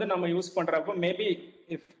டூலை வந்து நம்ம யூஸ் பண்றப்போ maybe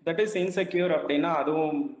if that is insecure அப்படின்னா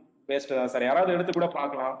அதுவும் வேஸ்ட் தான் சார். யாராவது எடுத்து கூட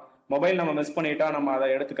பார்க்கலாம். மொபைல் நம்ம மிஸ் பண்ணிட்டா நம்ம அதை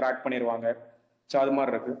எடுத்து கிராக் பண்ணிடுவாங்க. ஸோ அது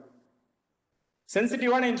மாதிரி இருக்கு.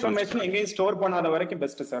 சென்சிட்டிவான இன்ஃபர்மேஷன் எங்கேயும் ஸ்டோர் பண்ணாத வரைக்கும்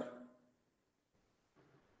best sir.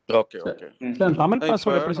 Okay okay. Tamil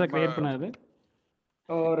password எப்படி சார் கிரியேட் பண்ணாது?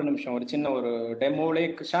 ஒரு நிமிஷம், ஒரு சின்ன ஒரு டெமோலே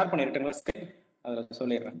ஷேர் பண்ணிருக்கேன், அதில்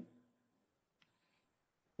சொல்லிடுறேன்.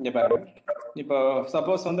 இங்க பாருங்க. இப்போ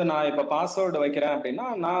சப்போஸ் வந்து நான் இப்போ பாஸ்வேர்டு வைக்கிறேன் அப்படின்னா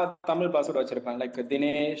நான் தமிழ் பாஸ்வேர்டு வச்சிருப்பேன். லைக்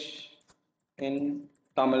தினேஷ் இன்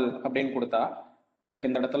தமிழ் அப்படின்னு கொடுத்தா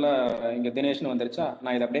இந்த இடத்துல இங்க தினேஷ்னு வந்துருச்சா,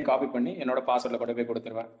 நான் இதை அப்படியே காப்பி பண்ணி என்னோட பாஸ்வேர்டில் கொண்டு போய்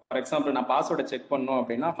கொடுத்துருவேன். ஃபார் எக்ஸாம்பிள் நான் பாஸ்வேர்டை செக் பண்ணணும்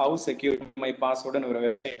அப்படின்னா ஹவு செக்யூர் மை பாஸ்வேர்டுன்னு ஒரு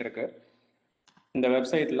வெப்சைட் இருக்கு. இந்த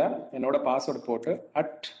வெப்சைட்ல என்னோட பாஸ்வேர்டு போட்டு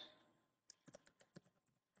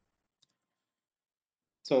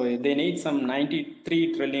so they need some 93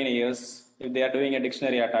 trillion years if they are doing a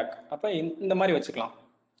dictionary attack. அப்போ இந்த மாதிரி வச்சுக்கலாம்.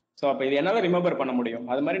 ஸோ அப்போ இது என்னால் ரிமெம்பர் பண்ண முடியும்.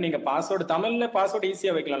 அது மாதிரி நீங்கள் பாஸ்வேர்டு தமிழில் பாஸ்வேர்டு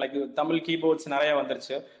ஈஸியாக வைக்கலாம். லைக் தமிழ் கீபோர்ட்ஸ் நிறையா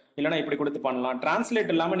வந்துருச்சு. இல்லைனா இப்படி கொடுத்து பண்ணலாம்.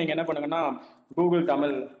 டிரான்ஸ்லேட் இல்லாமல் நீங்கள் என்ன பண்ணுங்கன்னா கூகுள்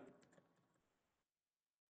தமிழ்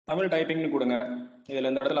டைப்பிங்னு கொடுங்க. இதில்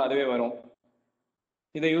இந்த இடத்துல அதுவே வரும்.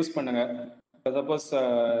 இதை யூஸ் பண்ணுங்க. சப்போஸ்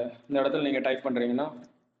இந்த இடத்துல நீங்கள் டைப் பண்ணுறீங்கன்னா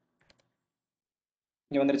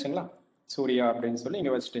இங்கே வந்துருச்சுங்களா சூர்யா அப்படின்னு சொல்லி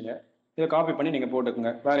இங்கே வச்சுட்டீங்க. இதை காப்பி பண்ணி நீங்கள்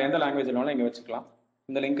போட்டுக்கோங்க. வேறு எந்த லாங்குவேஜில் வேணாலும் இங்கே வச்சுக்கலாம்.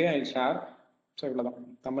 இந்த லிங்கை ஷேர். ஸோ இவ்வளோதான்.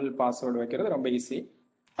 தமிழ் பாஸ்வேர்டு வைக்கிறது ரொம்ப ஈஸி.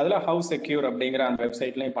 அதில் ஹவு செக்யூர் அப்படிங்கிற அந்த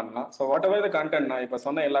வெப்சைட்லையும் பண்ணலாம். So what ever the content, நான் இப்போ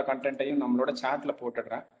சொன்ன எல்லா கண்டென்ட்டையும் நம்மளோட சேட்டில்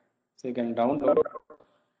போட்டுடுறேன். ஸோ யூ கேன் டவுன்லோட்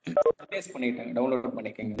பண்ணிட்டேன். டவுன்லோட்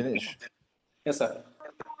பண்ணிக்கோங்க. Yes sir.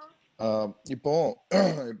 இப்போ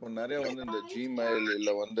நிறைய வந்து இந்த ஜிமெயில்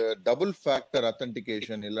இல்ல வந்து டபுள் ஃபேக்டர்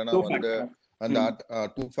அத்தன்டிகேஷன் இல்லைன்னா வந்து அந்த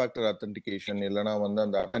 2 ஃபேக்டர் அத்தன்டிகேஷன் இல்லைன்னா வந்து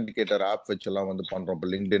அந்த அத்தன்டிகேட்டர் ஆப் வச்செல்லாம் வந்து பண்றோம். இப்போ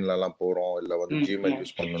லிங்க்டின்ல எல்லாம் போறோம் இல்ல வந்து ஜிமெயில்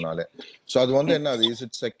யூஸ் பண்ணனாலே. ஸோ அது வந்து என்ன, அது இஸ்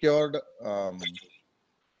இட் செக்யூர்டு?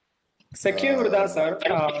 செக்யூர் தான் சார்.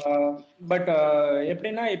 பட்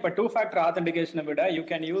எப்படின்னா இப்போ 2 ஃபேக்டர் ஆத்தன்டிகேஷனை விட you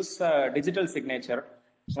can use digital signature.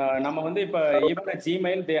 நம்ம வந்து இப்போ even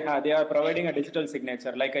Gmail they are providing a digital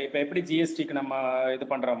signature. Like இப்போ எப்படி ஜிஎஸ்டிக்கு நம்ம இது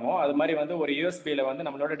பண்றோமோ அது மாதிரி வந்து ஒரு யூஎஸ்பியில் வந்து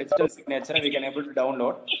நம்மளோட digital சிக்னேச்சரை we can able to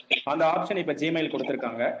download. அந்த ஆப்ஷன் இப்போ ஜிமெயில்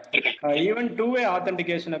கொடுத்துருக்காங்க. ஈவன் 2-way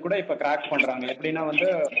ஆத்தன்டிகேஷனை கூட இப்போ கிராக் பண்றாங்க. எப்படின்னா வந்து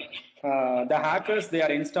the hackers they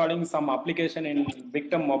are installing some application in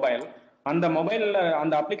victim mobile. அந்த மொபைல்ல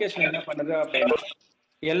அந்த அப்ளிகேஷன் என்ன பண்ணுது அப்படின்னா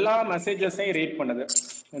எல்லா மெசேஜஸையும் ரீட் பண்ணுது.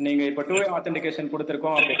 நீங்க இப்போ 2-way ஆத்தன்டிகேஷன்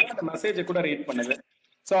கொடுத்துருக்கோம் அப்படின்னா அந்த மெசேஜை கூட ரீட் பண்ணுது.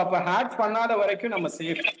 ஸோ அப்போ ஹேக் பண்ணாத வரைக்கும் நம்ம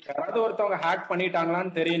சேஃப். யாராவது ஒருத்தவங்க ஹேக்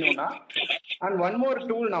பண்ணிட்டாங்களான்னு தெரியணும்னா அண்ட் ஒன் மோர்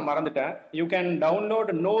டூல் நான் மறந்துட்டேன். You can download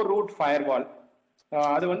no root firewall.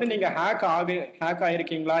 அது வந்து நீங்க ஹேக்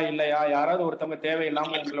ஆயிருக்கீங்களா இல்லையா, யாராவது ஒருத்தவங்க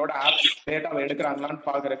தேவையில்லாம உங்களோட ஆப் டேட்டாவை எடுக்கிறாங்களான்னு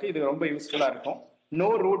பாக்குறதுக்கு இது ரொம்ப யூஸ்ஃபுல்லா இருக்கும். நோ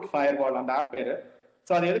ரூட் ஃபயர்வால் அந்த ஆப் பேரு.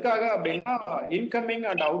 ஸோ அது எதுக்காக அப்படின்னா incoming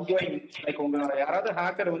and out going, like உங்க யாராவது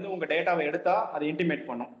ஹேக்கர் வந்து உங்க டேட்டாவை எடுத்தா அதை இன்டிமேட்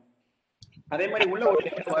பண்ணும். அதே மாதிரி உள்ள ஒரு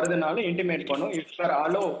டேட்டா வருதுனாலும் இன்டிமேட் பண்ணும். இஃப் சார்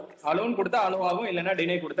அலோன் கொடுத்தா அலோ ஆகும், இல்லைன்னா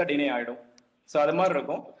டினை கொடுத்தா டினை ஆயிடும். ஸோ அது மாதிரி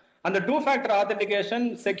இருக்கும். அந்த 2 ஃபேக்டர் ஆத்தன்டிகேஷன்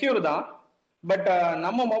செக்யூர் தான். பட்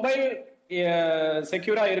நம்ம மொபைல்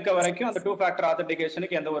செக்யூரா இருக்க வரைக்கும் அந்த 2 ஃபேக்டர்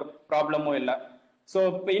ஆத்தன்டிகேஷனுக்கு எந்த ஒரு ப்ராப்ளமும் இல்லை. ஸோ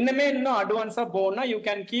இன்னும் அட்வான்ஸா போனா you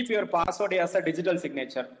can keep your password as a digital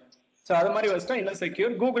signature. So அது மாதிரி வச்சுட்டா இன்னும்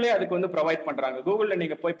செக்யூர். கூகுளே அதுக்கு வந்து ப்ரொவைட் பண்றாங்க. கூகுள்ல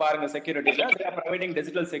நீங்க போய் பாருங்க செக்யூரிட்டியில they are providing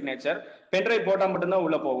digital signature. Pen drive போட்டா மட்டும்தான்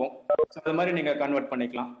உள்ள போகும். ஸோ அது மாதிரி நீங்க கன்வெர்ட்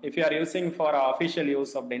பண்ணிக்கலாம். If you are using for official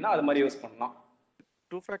use அப்படின்னா அது மாதிரி யூஸ் பண்ணலாம்.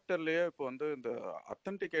 2 ஃபேக்டர்லயே இப்போ வந்து இந்த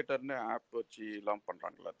அத்தன்டிகேட்டர்னு ஆப் வச்சு எல்லாம்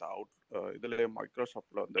பண்றாங்கல்ல, இதுலயே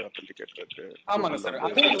மைக்ரோசாஃப்ட்ல வந்து அத்தன்டிகேட்டர் இருக்கு. ஆமாங்க சார்,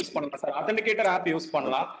 அதுவும் யூஸ் பண்ணலாம் சார். அத்தன்டிகேட்டர் ஆப் யூஸ்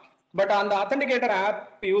பண்ணலாம். பட் அந்த அத்தன்டிகேட்டர்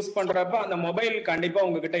ஆப் யூஸ் பண்றப்ப அந்த மொபைல் கண்டிப்பா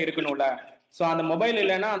உங்ககிட்ட இருக்கணும்ல. ஸோ அந்த மொபைல்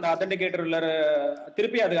இல்லைன்னா அந்த அத்தன்டிகேட்டர்ல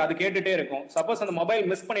திருப்பி அது கேட்டுட்டே இருக்கும். சப்போஸ் அந்த மொபைல்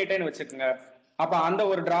மிஸ் பண்ணிட்டேன்னு வச்சுக்கோங்க, அப்ப அந்த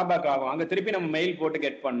ஒரு டிராபேக் ஆகும். அங்க திருப்பி நம்ம மெயில் போட்டு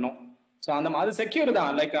கெட் பண்ணணும். ஸோ அது செக்யூர்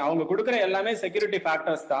தான். லைக் அவங்க கொடுக்குற எல்லாமே செக்யூரிட்டி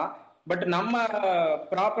ஃபேக்டர்ஸ் தான். பட் நம்ம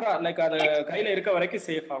ப்ராப்பரா லைக் அது கையில இருக்க வரைக்கும்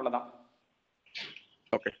சேஃப். அவ்வளவுதான்.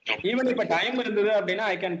 ஈவன் இப்ப டைம் இருந்தது அப்படின்னா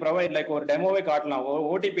ஐ கேன் ப்ரொவைட் லைக் ஒரு டெமோவே காட்டலாம்.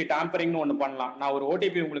 ஓடிபி டேம்பரிங்னு ஒண்ணு பண்ணலாம். நான் ஒரு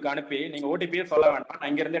ஓடிபி உங்களுக்கு அனுப்பி நீங்க ஓடிபியே சொல்ல வேண்டாம்,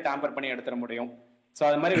 நான் இங்க இருந்தே டேம்பர் பண்ணி எடுத்துட முடியும். சோ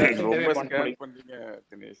அது மாதிரி பண்றீங்க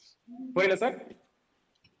தினேஷ். புரியல சார்?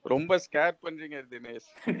 ரொம்ப ஸ்கேர் பண்றீங்க தினேஷ்.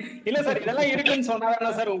 இல்ல சார், இதெல்லாம் இருக்குன்னு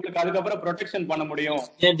சொன்னாதானே சார் உங்களுக்கு அதுக்கப்புறம் ப்ரொடெக்ஷன் பண்ண முடியும்.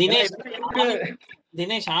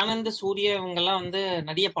 தினேஷ் ஆனந்த் சூர்யா இவங்க எல்லாம் வந்து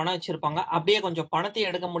நிறைய பணம் வச்சிருப்பாங்க. அப்படியே கொஞ்சம் பணத்தை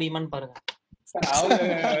எடுக்க முடியுமான்னு பாருங்க.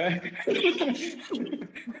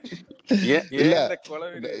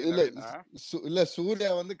 இல்ல சூர்யா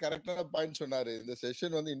வந்து கரெக்டான பாயிண்ட் சொன்னாரு. இந்த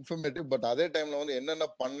செஷன் வந்து இன்ஃபர்மேட்டிவ், பட் அதே டைம்ல வந்து என்னென்ன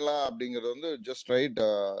பண்ணலாம் அப்படிங்கறது வந்து just right.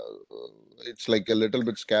 It's like a little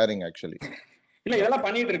bit scaring actually. இல்ல இதெல்லாம்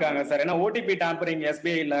பண்ணிட்டு இருக்காங்க சார். ஏன்னா ஓடிபி டேம்பரிங்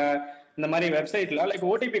எஸ்பிஐல இந்த மாதிரி வெப்சைட்ல லைக்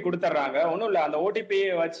ஓடிபி கொடுத்துட்றாங்க. ஒன்றும் இல்லை, அந்த ஓடிபி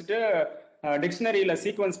வச்சுட்டு டிக்ஷனரியில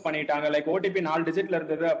சீக்வன்ஸ் பண்ணிட்டாங்க. லைக் ஓடிபி 4 டிஜிட்ல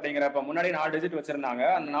இருந்தது அப்படிங்கிறப்ப முன்னாடி 4 டிஜிட் வச்சிருந்தாங்க.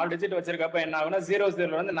 அந்த 4 டிஜிட் வச்சிருக்கப்ப என்ன ஆகுனா 00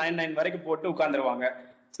 இருந்து 99 வரைக்கும் போட்டு உட்காந்துருவாங்க.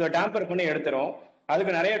 ஸோ டேம்பர் பண்ணி எடுத்துரும்.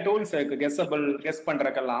 அதுக்கு நிறைய டூல்ஸ் இருக்கு கெஸ்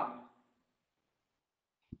பண்றதுக்கெல்லாம்.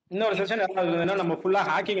 இன்னொரு செஷன் என்ன நம்ம ஃபுல்லா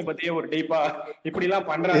ஹேக்கிங் பத்தியே ஒரு டீப்பா இப்படி எல்லாம்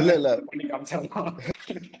பண்றாங்க பண்ணி காமிச்சிடலாம்.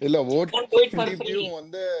 இல்ல ஓடிபியும்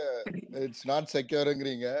வந்து இட்ஸ் நாட்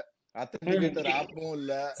செக்யூர்ங்கறீங்க. அத்தன்டிகேட்டர் ஆப்பும்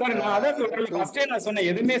இல்ல சார். நான் அதான் சொல்றேன், ஃபர்ஸ்டே நான் சொன்னேன்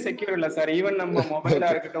எதுவுமே செக்யூர் இல்ல சார். ஈவன் நம்ம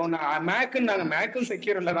மொபைலா இருக்கட்டும், மேக்கும்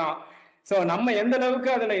செக்யூர் இல்லதான். சோ நம்ம எந்த அளவுக்கு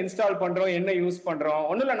அதுல இன்ஸ்டால் பண்றோம், என்ன யூஸ் பண்றோம்.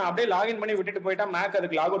 ஒண்ணும் இல்ல, நான் அப்படியே லாகின் பண்ணி விட்டுட்டு போயிட்டா மேக்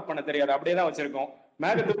அதுக்கு லாக் அவுட் பண்ண தெரியாது, அப்படியே தான் வச்சிருக்கோம்.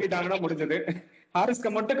 மேக் தூக்கிட்டாங்கன்னா முடிஞ்சது.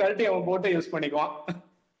 ஹாரிஸ்க மட்டும் கழட்டி அவன் போட்டு யூஸ் பண்ணிக்குவான்.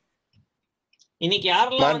 இன்னைக்கு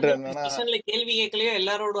யாரெல்லாம் வந்து மேட்ரு என்னன்னா செஷன்ல கேள்வி கேட்கலையோ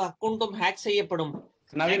எல்லாரோட அக்கௌண்ட்டும் ஹேக் செய்யப்படும்.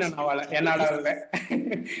 நவீன் அண்ணாவால என்னோட இல்ல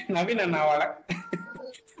நவீன் அண்ணாவால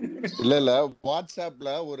இல்ல வாட்ஸ்அப்ல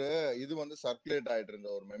ஒரு இது வந்து சர்க்குலேட் ஆயிட்டு இருந்த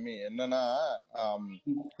ஒரு மெமி என்னன்னா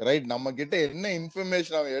ரைட் நம்ம கிட்ட என்ன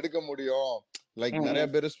இன்ஃபர்மேஷன் அவன் எடுக்க முடியும், லைக் நிறைய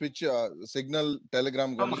பேர் ஸ்விட்ச் சிக்னல்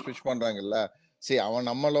டெலிகிராமுக்கு வந்து ஸ்விட்ச் பண்றாங்கல்ல. சரி அவன்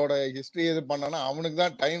நம்மளோட ஹிஸ்டரி இது பண்ணானா அவனுக்கு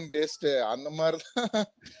தான் டைம் வேஸ்ட் அந்த மாதிரி தான்.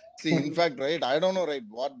 See, in fact, right, I don't know, right,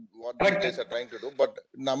 what these guys are trying to do, but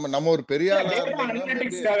நம்ம ஒரு பெரிய ஆளா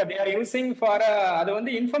இருந்தா they are using for அது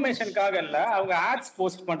வந்து இன்ஃபர்மேஷனுக்காக இல்ல, அவங்க ஆட்ஸ்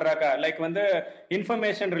போஸ்ட் பண்றாங்க. லைக் வந்து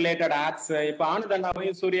இன்ஃபர்மேஷன் ரிலேட்டட் ஆட்ஸ். இப்போ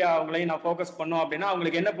ஆனந்தண்ணாவையும் சூர்யா அவங்களையும் நான் ஃபோக்கஸ் பண்ணோம் அப்படின்னா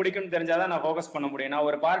அவங்களுக்கு என்ன பிடிக்கும்னு தெரிஞ்சாதான் நான் ஃபோக்கஸ் பண்ண முடியும். நான்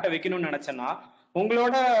ஒரு பார்ட்டை வைக்கணும்னு நினைச்சேன்னா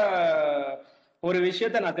உங்களோட ஒரு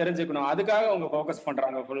விஷயத்தை நான் தெரிஞ்சுக்கணும், அதுக்காக அவங்க ஃபோக்கஸ்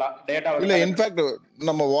பண்றாங்க ஃபுல்லா டேட்டா. இல்ல இன்ஃபேக்ட்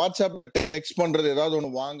நம்ம வாட்ஸ்அப் டெக்ஸ்ட் பண்றது ஏதாவது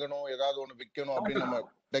ஒன்னு வாங்கணும் ஏதாவது ஒன்னு விற்கணும் அப்படின்னு நம்ம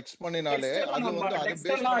டெக்ஸ்ட் பண்ணினாலே அது வந்து அதை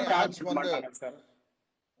பேஸ் பண்ணி ஆட்ஸ் வந்து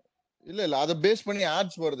இல்ல அதை பேஸ் பண்ணி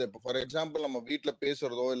ஆட்ஸ் வருது. இப்போ ஃபார் எக்ஸாம்பிள் நம்ம வீட்டுல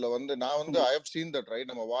பேசுறதோ இல்ல வந்து நான் வந்து I have seen that right,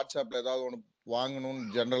 நம்ம வாட்ஸ்அப்ல ஏதாவது ஒன்னு வாங்கணும்னு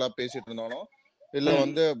ஜெனரலா பேசிட்டு இருந்தாலும் இல்ல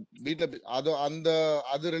வந்து வீட்ல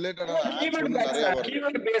அது ரிலேட்டடான ஆட்ஸ் வந்து நிறைய வருது.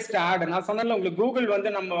 கீவர்ட் பேஸ்ட் ஆட் நான் சொன்னேன்ல உங்களுக்கு, கூகுள் வந்து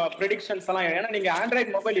நம்ம ப்ரெடிக்ஷன்ஸ் எல்லாம், ஏன்னா நீங்க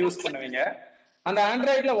ஆண்ட்ராய்டு மொபைல் யூஸ் பண்ணுவீங்க, அந்த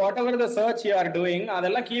ஆண்ட்ராய்டுல what ever the church you are doing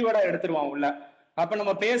அதெல்லாம் கீவேர்டா எடுத்துருவான் உள்ள. அப்ப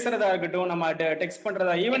நம்ம பேசுறதா இருக்கட்டும், நம்ம டெக்ஸ்ட்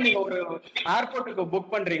பண்றதா, ஈவன் நீங்க ஒரு ஏர்போர்ட்டுக்கு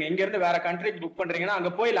புக் பண்றீங்க, இங்க இருந்து வேற கண்ட்ரிக்கு புக் பண்றீங்கன்னா அங்க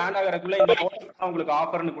போய் லேண்ட் ஆகிறதுக்குள்ள இந்த ஹோட்டல் உங்களுக்கு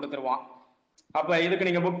ஆஃபர்னு கொடுத்துருவான். அப்ப இதுக்கு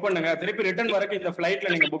நீங்க புக் பண்ணுங்க, திருப்பி ரிட்டர்ன் வரைக்கும் இந்த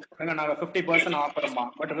ஃபிளைட்ல நீங்க புக் பண்ணுங்க, நாங்க 50% ஆஃபர்மா.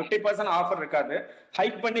 பட் 50% ஆஃபர் இருக்காது,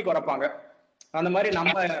 ஹைக் பண்ணி குறைப்பாங்க. அந்த மாதிரி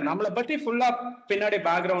நம்மளை பத்தி ஃபுல்லா பின்னாடி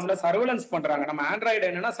பேக்ரவுண்ட்ல சர்வலன்ஸ் பண்றாங்க. நம்ம ஆண்ட்ராய்டு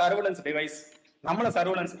என்னன்னா சர்வலன்ஸ் டிவைஸ், நம்மள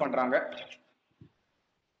சர்வலன்ஸ் பண்றாங்க.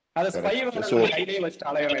 அது ஸ்பை கையிலேயே வச்சுட்டு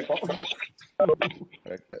அலைய வைப்போம்.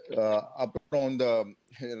 அப்புறம் இந்த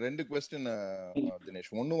ரெண்டு கொஸ்டின் தினேஷ்.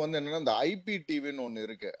 ஒண்ணு வந்து என்னன்னா இந்த IPTVன்னு ஒண்ணு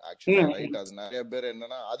இருக்கு ஆக்சுவலா, ரைட்? அது நிறைய பேர்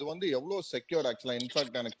என்னன்னா அது வந்து எவ்வளவு செக்யூர் ஆக்சுவலா,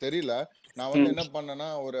 இன்ஃபேக்ட் எனக்கு தெரியல. நான் வந்து என்ன பண்ணேன்னா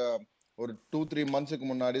ஒரு 2-3 மந்த்ஸ்க்கு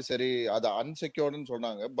முன்னாடி சரி அது அன்செக்யூர்டுன்னு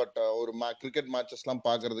சொன்னாங்க, பட் ஒரு கிரிக்கெட் மேட்சஸ் எல்லாம்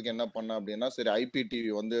பாக்குறதுக்கு என்ன பண்ண அப்படின்னா சரி IPTV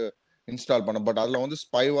வந்து இன்ஸ்டால் பண்ண, பட் அதுல வந்து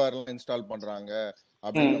ஸ்பைவேர் எல்லாம் இன்ஸ்டால் பண்றாங்க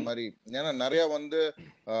அப்படின்ற மாதிரி. ஏன்னா நிறைய வந்து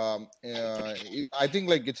I think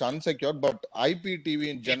like it's unsecured, but IPTV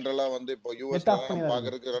ஜெனரலா வந்து இப்போ யூஎஸ்ல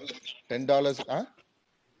பாக்குறதுக்கு $10.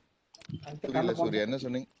 புரியல சூர்யா என்ன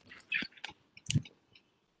சொன்னீங்க?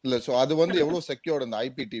 இல்ல சோ அது வந்து எவ்வளவு செக்யூர்ட் அந்த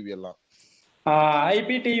IPTV எல்லாம்?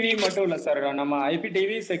 IPTV மட்டும் இல்ல சார், நம்ம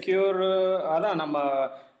IPTV செக்யூர் அதான் நம்ம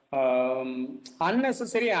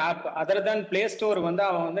unnecessary app other than play store வந்து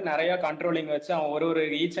அவன் வந்து நிறைய கண்ட்ரோலிங் வச்சு அவன் ஒரு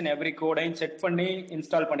ஈச் அண்ட் எவ்ரி கோடையும் செக் பண்ணி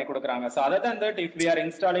இன்ஸ்டால் பண்ணி கொடுக்குறாங்க. So other than that if we are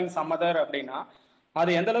installing some other அப்படின்னா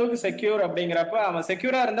அது எந்த அளவுக்கு செக்யூர் அப்படிங்கிறப்ப அவன்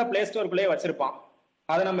செக்யூரா இருந்தா பிளே ஸ்டோருக்குள்ளேயே வச்சிருப்பான்.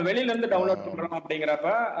 அதை நம்ம வெளியில இருந்து டவுன்லோட் பண்றோம் அப்படிங்கிறப்ப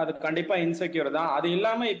அது கண்டிப்பா இன்செக்யூர் தான். அது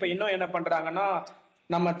இல்லாம இப்ப இன்னும் என்ன பண்றாங்கன்னா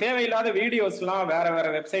நம்ம தேவையில்லாத வீடியோஸ்லாம் வேற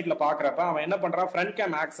வெப்சைட்ல பாக்குறப்ப அவன் என்ன பண்றான், ஃப்ரண்ட்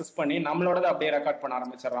கேம் ஆக்சஸ் பண்ணி நம்மளோட அப்படியே ரெக்கார்ட் பண்ண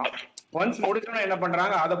ஆரம்பிச்சிடறான். ஒன்ஸ் முடிச்சோன்னா என்ன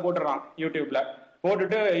பண்றாங்க, அதை போட்டுறான் யூடியூப்ல.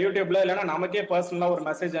 போட்டுட்டு யூடியூப்ல இல்லைன்னா நமக்கே பர்சனலா ஒரு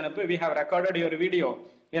மெசேஜ் அனுப்பி we have recorded your video,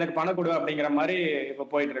 எனக்கு பணம் கொடு அப்படிங்கிற மாதிரி இப்ப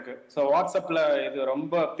போயிட்டு இருக்கு. ஸோ வாட்ஸ்அப்ல இது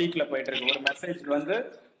ரொம்ப பீக்ல போயிட்டு இருக்கு. ஒரு மெசேஜ் வந்து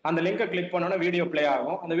அந்த லிங்கை கிளிக் பண்ணோன்னா வீடியோ பிளே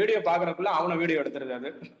ஆகும், அந்த வீடியோ பாக்குறதுக்குள்ள அவனை வீடியோ எடுத்துருது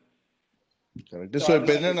அது. சோ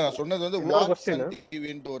இப்போ என்ன நான் சொன்னது வந்து வாட்ச் சன்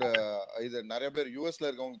டிவின்னு ஒரு இது நிறைய பேர் யூஎஸ்ல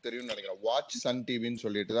இருக்கவங்க தெரியும்னு நினைக்கிறேன். வாட்ச் சன் டிவின்னு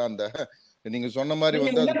சொல்லிட்டு தான் அந்த நீங்க சொன்ன மாதிரி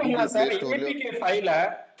வந்து அது கூகுள் பிளே ஸ்டோர்ல ஏபிகே ஃபைல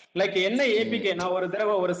லைக் என்ன ஏபிகே நான் ஒரு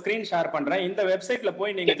தடவை ஒரு ஸ்கிரீன் ஷேர் பண்றேன். இந்த வெப்சைட்ல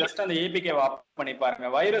போய் நீங்க ஜஸ்ட் அந்த ஏபிகே ஆப் பண்ணி பாருங்க.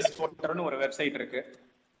 வைரஸ் டோட்டல்னு ஒரு வெப்சைட் இருக்கு,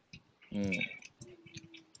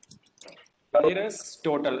 வைரஸ்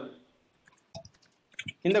டோட்டல்.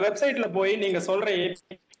 இந்த வெப்சைட்ல போய் நீங்க சொல்ற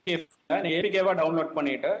ஏபிகேவா டவுன்லோட்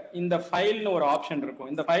பண்ணிட்டு இந்த ஃபைல்னு ஒரு ஆப்ஷன் இருக்கும்,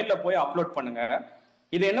 இந்த ஃபைல்ல போய் அப்லோட் பண்ணுங்க.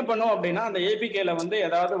 இது என்ன பண்ணும் அப்படின்னா அந்த ஏபிகேல வந்து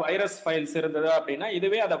ஏதாவது வைரஸ் ஃபைல்ஸ் இருந்தது அப்படின்னா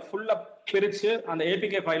இதுவே அதை ஃபுல்லா பிரிச்சு அந்த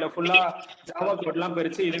ஏபிகே ஃபைல ஃபுல்லா ஜாவா கோட் எல்லாம்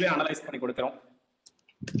பிரிச்சு இதுவே அனலைஸ் பண்ணி கொடுத்துரும்.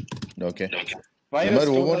 ஓகே, இந்த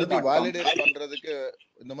மாதிரி ஒவ்வொன்றுத்தையும் வேலிடேட் பண்றதுக்கு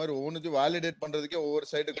இந்த மாதிரி ஒவ்வொன்றுத்தையும் வேலிடேட் பண்றதுக்கே ஒவ்வொரு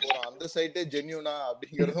சைட்டுக்கு போறோம். அந்த சைட்டே ஜென்யூனா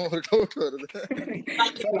அப்படிங்கறதும் ஒரு டவுட் வருது.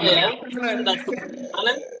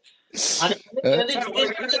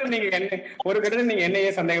 ஒரு கட்டத்துல நீங்க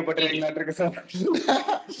என்னையே சந்தேகப்பட்டிருக்கீங்களா சார்?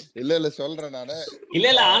 இல்ல சொல்றேன் நானு.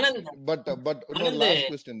 இல்ல Anand, but last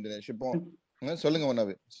question Dinesh இப்போ சொல்லுங்க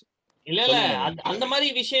ஒண்ணாவே. இல்ல அந்த மாதிரி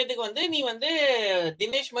விஷயத்துக்கு வந்து நீ வந்து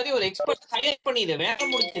தினேஷ் மாதிரி ஒரு எக்ஸ்பர்ட் ஹையர் பண்ணிடு, வேலை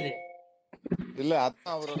முடிச்சது. இல்ல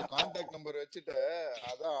அதான் அவரோட கான்டாக்ட் நம்பர் வச்சுட்டு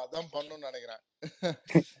அதான் பண்ணணும்னு நினைக்கிறேன்.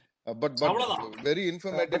 But very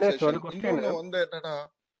informative session. இன்னொன்னு வந்து என்னன்னா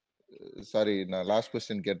சாரி நான் லாஸ்ட்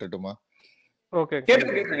क्वेश्चन கேட்டட்டுமா? ஓகே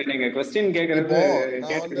கேளுங்க, நீங்க क्वेश्चन கேக்குறது.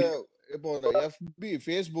 நான் வந்து இப்போ FB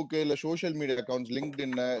Facebook இல்ல சோஷியல் மீடியா அக்கவுண்ட்ஸ்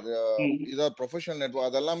லிங்க்டின் இதாவது ப்ரொஃபஷனல் நெட்வொர்க்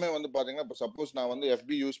அதெல்லாமே வந்து பாத்தீங்கன்னா இப்போ சப்போஸ் நான் வந்து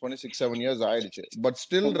FB யூஸ் பண்ணி 6-7 இயர்ஸ் ஆயிடுச்சு. பட்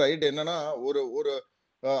ஸ்டில் ரைட் என்னன்னா ஒரு ஒரு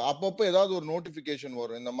அப்பப்போ ஏதாவது ஒரு நோட்டிபிகேஷன்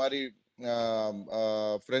வரும் இந்த மாதிரி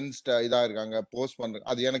ஃப்ரெண்ட்ஸ் இதா இருக்காங்க போஸ்ட் பண்றாங்க.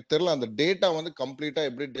 அது எனக்கு தெரியல அந்த டேட்டா வந்து கம்ப்ளீட்டா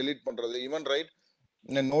எப்படி டெலீட் பண்றது. ஈவன் ரைட்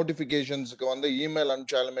நோட்டிபிகேஷன்ஸ்க்கு வந்து இமெயில்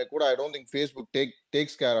அனுப்பிச்சாலுமே கூட I don't think Facebook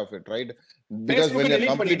takes care of it right. Because when you're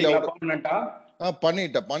completely out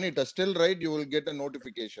பண்ணிட்ட still right you will get a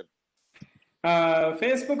notification.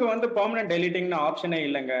 Facebook வந்து பெர்மனன்ட் டெலிட்டிங்னு ஆப்ஷனே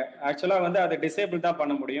இல்லைங்க. ஆக்சுவலா வந்து அதை டிசேபிள் தான்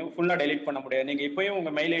பண்ண முடியும், ஃபுல்லா டெலிட் பண்ண முடியாது. நீங்க இப்பயும்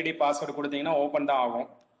உங்க மெயில் ஐடி பாஸ்வேர்டு கொடுத்தீங்கன்னா ஓபன் தான் ஆகும்.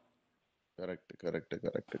 Correct.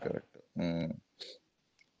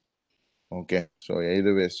 Okay. So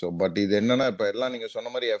எதுவே so but இது என்னன்னா இப்போ எல்லாம் நீங்க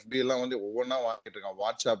சொன்ன மாதிரி FB எல்லாம் வந்து ஒவ்வொன்றா வாங்கிட்டு இருக்கான்,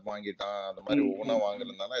 வாட்ஸ்அப் வாங்கிட்டான், அந்த மாதிரி ஒவ்வொன்றா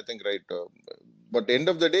வாங்கிருந்தானா I think right. But end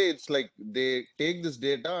of the day it's like they take this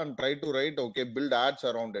data and try to right okay build ads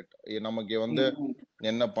around it. நமக்கு வந்து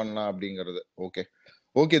என்ன பண்ணலாம் அப்படிங்கிறது.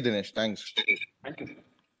 Okay Dinesh, thanks.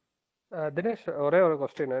 தினேஷ், ஒரே ஒரு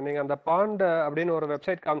கொஸ்டின். நீங்க அந்த பாண்ட் அப்படின்னு ஒரு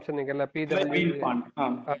வெப்சைட் காமிச்சிருந்தீங்கல்ல,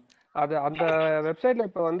 அது அந்த வெப்சைட்ல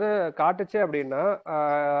இப்ப வந்து காட்டுச்சு அப்படின்னா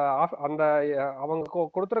அந்த அவங்க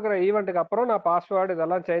கொடுத்துருக்கிற ஈவெண்ட்டுக்கு அப்புறம் நான் பாஸ்வேர்டு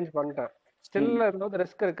இதெல்லாம் சேஞ்ச் பண்ணிட்டேன், ஸ்டில் ஏதாவது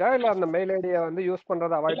ரிஸ்க் இருக்கா இல்ல அந்த மெயில் ஐடியை வந்து யூஸ்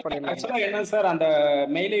பண்றதை அவாய்ட் பண்ணிடலாம்? ஆக்சுவலா என்ன சார், அந்த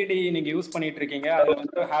மெயில் ஐடி நீங்க யூஸ் பண்ணிட்டு இருக்கீங்க, அது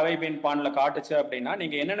வந்து ஹேவ் ஐ பீன் பாண்ட்ல காட்டுச்சு அப்படின்னா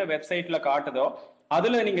நீங்க என்னென்ன வெப்சைட்ல காட்டுதோ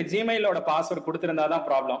அதுல நீங்க ஜிமெயிலோட பாஸ்வேர்டு கொடுத்திருந்தாதான்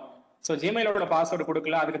ப்ராப்ளம். ஸோ ஜிமெயிலோட பாஸ்வேர்டு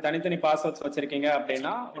கொடுக்கல, அதுக்கு தனித்தனி பாஸ்வேர்ட்ஸ் வச்சிருக்கீங்க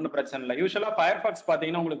அப்படின்னா ஒன்றும் பிரச்சனை இல்லை. யூஸ்வலா ஃபயர்பாக்ஸ்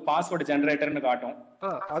பாத்தீங்கன்னா உங்களுக்கு பாஸ்வேர்டு ஜென்ரேட்டர்னு காட்டும்.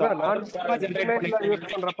 யூஸ்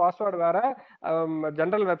பண்ற பாஸ்வேர்டு வேற,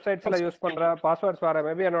 ஜெனரல் வெப்சைட்ஸ்ல யூஸ் பண்ற பாஸ்வேர்ட்ஸ் வேற.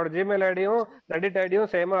 மேபி என்னோட ஜிமெயில் ஐடியும் ரெடிட்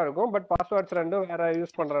ஐடியும் சேமா இருக்கும், பட் பாஸ்வேர்ட்ஸ் ரெண்டும் வேற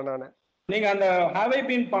யூஸ் பண்றேன் நானு. நீங்க அந்த ஹேவ் ஐ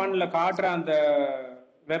பீன் பாண்ட்ல காட்டுற அந்த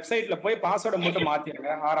வெப்சைட்ல போய் பாஸ்வேர்டை மட்டும்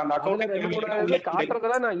மாத்திருங்க. அந்த அக்கவுண்ட்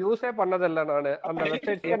காட்டுறதுல நான் யூஸே பண்ணது இல்ல. நானு அந்த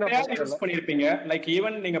வெப்சைட் யூஸ் பண்ணிருப்பீங்க, லைக்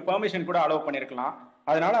ஈவன் நீங்க பெர்மிஷன் கூட அலோவ் பண்ணிருக்கலாம்.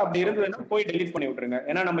 அதனால அப்படி இருந்ததுன்னா போய் டெலீட் பண்ணி விட்டுருங்க.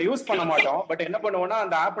 ஏன்னா நம்ம யூஸ் பண்ண மாட்டோம், பட் என்ன பண்ணுவோம்னா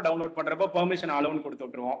அந்த ஆப் டவுன்லோட் பண்றப்ப பெர்மிஷன் அலோவ்னு கொடுத்து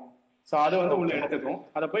விட்டுருவோம். சோ அது வந்து உள்ள எடுத்துக்கும்,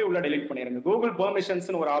 அதை போய் உள்ள டெலீட் பண்ணிருங்க. கூகுள்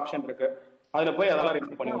பெர்மிஷன்ஸ்னு ஒரு ஆப்ஷன் இருக்கு, அதுல போய் அதெல்லாம்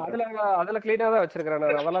ரிமூவ் பண்ணி அதுல க்ளீனா தான் வச்சிருக்கேன்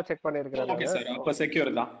நான், அதெல்லாம் செக் பண்ணிருக்கேன். ஓகே சார், அப்ப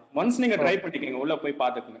செக்யூர் தான். ஒன்ஸ் நீங்க ட்ரை பண்ணிக்கங்க, உள்ள போய்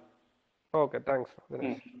பாத்துக்கங்க. Okay, thanks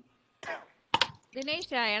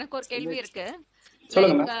Dinesh. எனக்கு ஒரு கேள்வி இருக்கு.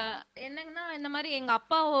 சொல்லுங்க. என்னங்கன்னா இந்த மாதிரி எங்க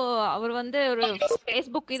அப்பா அவர் வந்து ஒரு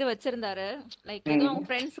ஃபேஸ்புக் இது வச்சிருந்தாரு, லைக் இது அவங்க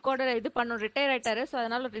ஃப்ரெண்ட்ஸ் கூட இது பண்ணணும், ரிட்டையர் ஆயிட்டாரு. ஸோ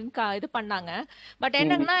அதனால இது பண்ணாங்க. பட்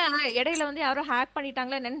என்னங்கன்னா இடையில வந்து யாரும் ஹேக்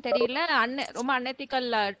பண்ணிட்டாங்களா என்னன்னு தெரியல, ரொம்ப அன்எத்திக்கல்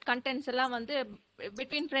கண்டென்ட்ஸ் எல்லாம் வந்து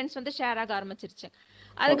பிட்வீன் ஃப்ரெண்ட்ஸ் வந்து ஷேர் ஆக ஆரம்பிச்சிருச்சு.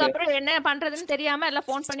 அதுக்கப்புறம் என்ன பண்றதுன்னு தெரியாம எல்லாம்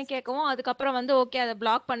ஃபோன் பண்ணி கேட்கவும் அதுக்கப்புறம் வந்து ஓகே அதை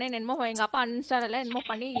பிளாக் பண்ணேன், என்னமோ எங்க அப்பா அன்இன்ஸ்டால் எல்லாம் என்னமோ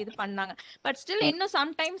பண்ணி இது பண்ணாங்க. பட் ஸ்டில் இன்னும்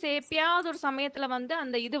சம்டைம்ஸ் எப்பயாவது ஒரு சமயத்துல வந்து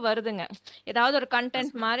அந்த இது வருதுங்க, ஏதாவது ஒரு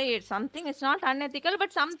கண்டென்ட் மாதிரி something it's not unethical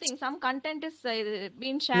but some content is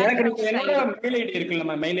been share. என்னோட மெயில் ஐடி இருக்குல்ல,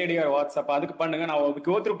 நம்ம மெயில் ஐடி ஆர் வாட்ஸ்அப், அதுக்கு பண்ணுங்க. நான்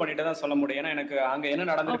கோ த்ரூ பண்ணிட்டு தான் சொல்ல முடியும், ஏன்னா எனக்கு அங்க என்ன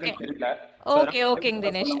நடந்துருக்குன்னு தெரியல. ஓகேங்க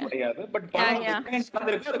தினேஷ். முடியாது, பட்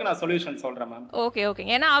நடந்துருக்கு, அதுக்கு நான் சொல்யூஷன் சொல்றேன் மேம். ஓகே.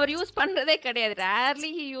 ஏன்னா அவர் யூஸ் பண்றதே கிடையாது, ரேர்லி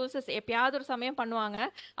ஹி யூசஸ், எப்பயாவது ஒரு சமயம் பண்ணுவாங்க.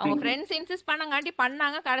 அவங்க ஃப்ரெண்ட்ஸ் இன்சிஸ்ட் பண்ணங்காட்டி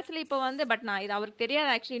பண்ணாங்க கடைசியில. இப்போ வந்து பட் நான் இது அவருக்கு தெரியாது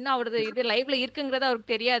ஆக்சுவலி, இன்னும் அவரது இது லைவ்ல இருக்குங்கிறது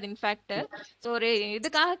அவருக்கு தெரியாது இன்ஃபேக்ட். சோ ஒரு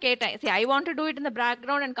இதுக்காக கேட்டேன். See, I want to do it in the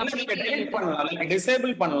background and completely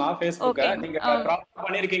disable பண்ணலாம் Facebook. நீங்க ட்ராப்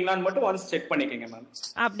பண்ணிருக்கீங்களான்னு மட்டும் once செக் பண்ணிக்கங்க மேம்.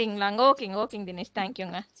 அப்படிங்களாங்க? ஓகேங்க தினேஷ்,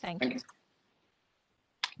 தேங்க்யூங்க. Thank you.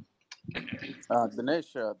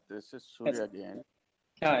 Dinesh, this is Surya again.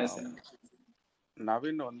 Yes sir.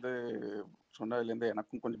 Naveen வந்து சொன்னதுலேருந்து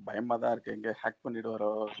எனக்கும் கொஞ்சம் பயமா தான் இருக்கு, எங்க ஹேக் பண்ணிட்டு வர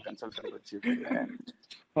கன்சல்டன்ட் வச்சுட்டு.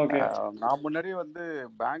 நான் முன்னாடி வந்து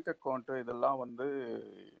பேங்க் அக்கௌண்ட் இதெல்லாம் வந்து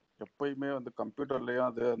எப்பயுமே வந்து கம்ப்யூட்டர்லயும்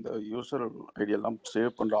அது அந்த யூசர் ஐடி எல்லாம்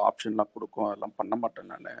சேவ் பண்ற ஆப்ஷன்லாம் கொடுக்கும், அதெல்லாம் பண்ண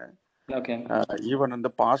மாட்டேன் நான். ஈவன்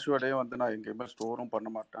இந்த பாஸ்வேர்டையும் வந்து நான் எங்கேயுமே ஸ்டோரும் பண்ண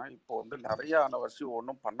மாட்டேன். இப்போ வந்து நிறைய ஆனவர்சி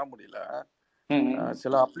ஒன்றும் பண்ண முடியல.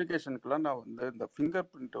 சில அப்ளிகேஷனுக்குலாம் நான் வந்து இந்த ஃபிங்கர்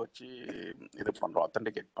பிரிண்ட் வச்சு இது பண்றோம்,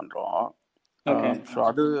 அத்தன்டிகேட் பண்றோம். ஸோ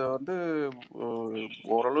அது வந்து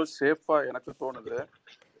ஓரளவு சேஃபா எனக்கு தோணுது.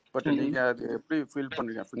 பட் நீங்க அது எப்படி ஃபீல்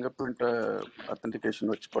பண்றீங்க? ஃபிங்கர் பிரிண்ட்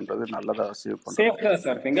அத்தன்டிகேஷன் வச்சு பண்றது நல்லதா? சேஃப் தான்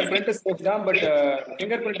சார், ஃபிங்கர் பிரிண்ட் சேஃப் தான். பட்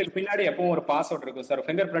ஃபிங்கர் பிரிண்ட்டுக்கு பின்னாடி எப்பவும் ஒரு பாஸ்வேர்ட் இருக்கும் சார்,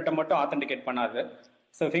 ஃபிங்கர் பிரிண்ட்டை மட்டும் ஆத்தன்டிகேட் பண்ணாது.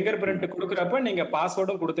 ஸோ ஃபிங்கர் பிரிண்ட் கொடுக்குறப்ப நீங்க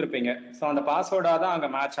பாஸ்வேர்டும் கொடுத்துருப்பீங்க. ஸோ அந்த பாஸ்வேர்டா தான் அங்கே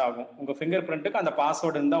மேட்ச் ஆகும். உங்க ஃபிங்கர் பிரிண்ட்டுக்கு அந்த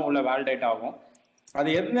பாஸ்வேர்டு தான் உள்ள வேலிடேட் ஆகும்.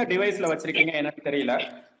 அது எந்த டிவைஸ்ல வச்சிருக்கீங்க எனக்கு தெரியல.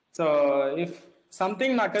 ஸோ இஃப்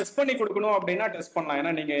சம்திங் நான் டெஸ்ட் பண்ணி கொடுக்கணும் அப்படின்னா டெஸ்ட் பண்ணலாம்,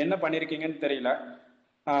 ஏன்னா நீங்க என்ன பண்ணிருக்கீங்கன்னு தெரியல.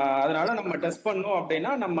 அதனால நம்ம டெஸ்ட் பண்ணணும்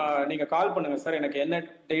அப்படின்னா நீங்க கால் பண்ணுங்க சார், எனக்கு என்ன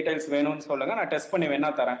டீடைல்ஸ் வேணும்னு சொல்லுங்க, நான் டெஸ்ட் பண்ணி வேணா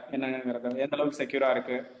தரேன், என்னங்கிறது எந்த அளவுக்கு செக்யூரா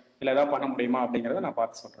இருக்கு, இல்லை ஏதாவது பண்ண முடியுமா அப்படிங்கறத நான்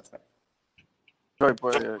பார்த்து சொல்றேன் சார். இப்போ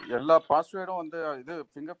எல்லா பாஸ்வேர்டும் வந்து இது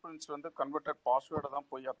ஃபிங்கர் பிரிண்ட்ஸ் வந்து கன்வெர்டட் பாஸ்வேர்டை தான்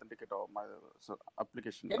போய் அத்தன்டிகேட் ஆகும்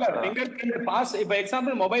அப்ளிகேஷன். இல்ல ஃபிங்கர் பிரிண்ட் பாஸ் இப்போ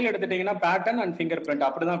எக்ஸாம்பிள் மொபைல் எடுத்துட்டீங்கன்னா பேட்டர்ன் அண்ட் ஃபிங்கர் பிரிண்ட்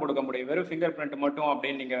அப்படிதான் கொடுக்க முடியும். வெறும் ஃபிங்கர் பிரிண்ட் மட்டும்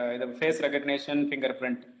அப்படின்னு நீங்க இது ஃபேஸ் ரெகக்னேஷன் ஃபிங்கர்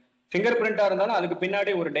பிரிண்டா இருந்தாலும் அதுக்கு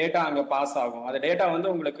பின்னாடி ஒரு டேட்டா அங்க பாஸ் ஆகும். அந்த டேட்டா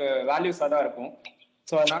வந்து உங்களுக்கு வேல்யூஸா தான் இருக்கும்.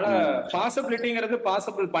 ஸோ அதனால பாசிபிலிட்டிங்கிறது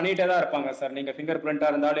பாசிபிள் பண்ணிட்டே தான் இருப்பாங்க சார். நீங்க ஃபிங்கர் பிரிண்டா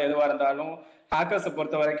இருந்தாலும் எதுவா இருந்தாலும் ஹேக்கர்ஸை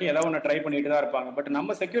பொறுத்த வரைக்கும் ஏதோ ஒன்று ட்ரை பண்ணிட்டு தான் இருப்பாங்க. பட்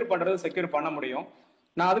நம்ம செக்யூர் பண்றது செக்யூர் பண்ண முடியும்.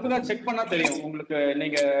 நான் அதுக்கு தான் செக் பண்ணா தெரியும் உங்களுக்கு.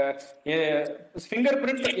 நீங்க finger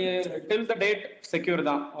print till the date secure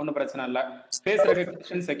தான், ஒன்றும் பிரச்சனை இல்லை. ஃபேஸ்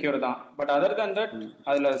ரெகக்னிஷன் செக்யூர் தான். பட் அதர் தன் தட்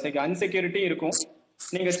அதுல அன்செக்யூரிட்டி இருக்கும்.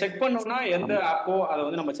 நீங்க செக் பண்ணணும்னா எந்த ஆப்போ அதை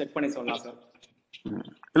வந்து நம்ம செக் பண்ணி சொல்லலாம் சார்.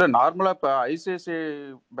 இல்ல நார்மலா இப்ப ஐசிஐசிஐ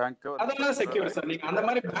பேங்க் அதெல்லாம் செக்யூர் சார். நீங்க அந்த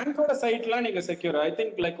மாதிரி பேங்கோட சைட்லாம் நீங்க செக்யூர். ஐ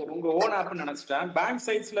திங்க் லைக் உங்க ஓன் ஆப்னு நினைச்சிட்டேன். பேங்க்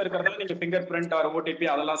சைட்ஸ்ல இருக்கிறதால நீங்க ஃபிங்கர் பிரிண்ட் ஆர் ஓடிபி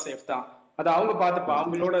அதெல்லாம் சேஃப் தான். அது அவங்க பார்த்துப்பா.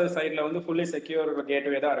 அவங்களோட சைட்ல வந்து ஃபுல்லி செக்யூர்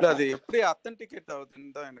கேட்வே தான் இருக்கு. அது எப்படி அத்தன்டிகேட்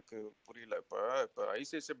ஆகுதுன்னு தான் எனக்கு புரியல. இப்ப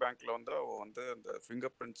ஐசிஐசிஐ பேங்க்ல வந்து அவன் வந்து அந்த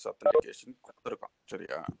ஃபிங்கர் பிரிண்ட்ஸ் அத்தன்டிகேஷன் கொடுத்துருக்கான்,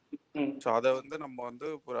 சரியா? ஸோ அதை வந்து நம்ம வந்து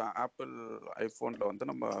ஒரு ஆப்பிள் ஐபோன்ல வந்து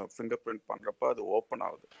நம்ம ஃபிங்கர் பிரிண்ட் பண்றப்ப அது ஓப்பன்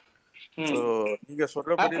ஆகுது. நீங்க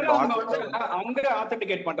சொல்றபடி அவங்க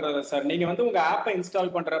ஆத்தென்டிகேட் பண்றது சார். நீங்க வந்து உங்க ஆப்பை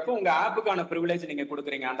இன்ஸ்டால் பண்றப்போ உங்க ஆப்புக்கான பிரிவிலேஜ் நீங்க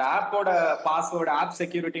கொடுக்குறீங்க. அந்த ஆப்போட பாஸ்வேர்டு ஆப்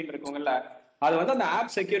செக்யூரிட்டின்னு இருக்குங்கல்ல, அது வந்து அந்த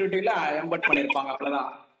ஆப் செக்யூரிட்டியில எம்பட் பண்ணிருப்பாங்க,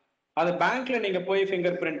 அவ்வளவுதான். அது பேங்க்ல நீங்க போய்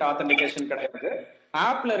ஃபிங்கர் பிரிண்ட் ஆத்தென்டிகேஷன் கிடையாது.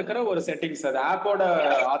 ஆப்ல இருக்கிற ஒரு செட்டிங்ஸ், அது ஆப்போட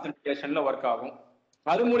ஆத்தென்டிகேஷன்ல ஒர்க் ஆகும்.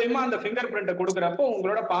 அது மூலியமா அந்த ஃபிங்கர் பிரிண்ட் கொடுக்குறப்போ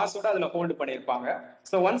உங்களோட பாஸ்வேர்டு அதுல ஹோல்டு பண்ணிருப்பாங்க.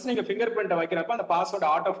 ஸோ ஒன்ஸ் நீங்க ஃபிங்கர் பிரிண்ட் வைக்கிறப்ப அந்த பாஸ்வேர்டு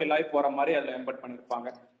ஆட்டோ ஃபில் ஆகி போற மாதிரி அதுல எம்பட் பண்ணிருப்பாங்க.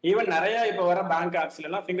 ஈவன் நிறைய இப்ப வர பேங்க் ஆப்ஸ்ல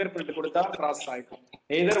எல்லாம் ஃபிங்கர் பிரிண்ட் கொடுத்தா ப்ராசஸ் ஆயிடும்.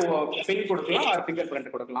 எதர் பின் கொடுக்கலாம் ஆர் ஃபிங்கர்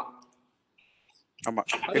பிரிண்ட் கொடுக்கலாம். ஆமா,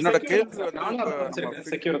 என்னோட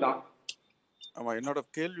கேள்வி செக்யூர் தான். ஆமா, என்னோட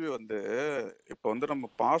கேள்வி வந்து இப்போ வந்து நம்ம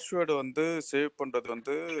பாஸ்வேர்டு வந்து சேவ் பண்றது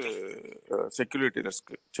வந்து செக்யூரிட்டி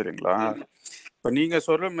ரிஸ்க், சரிங்களா? இப்போ நீங்க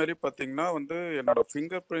சொல்ற மாதிரி பாத்தீங்கன்னா வந்து என்னோட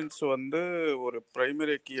ஃபிங்கர் பிரிண்ட்ஸ் வந்து ஒரு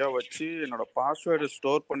பிரைமரி கீயா வச்சு என்னோட பாஸ்வேர்டு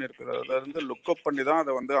ஸ்டோர் பண்ணிருக்கிறதுல இருந்து லுக்அப் பண்ணி தான்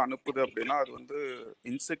அதை வந்து அனுப்புது அப்படின்னா அது வந்து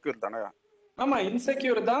இன்செக்யூர் தானே? ஆமா,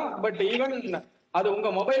 இன்செக்யூர் தான். பட் ஈவன் அது உங்க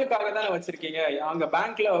மொபைலுக்காக தானே வச்சிருக்கீங்க. அங்க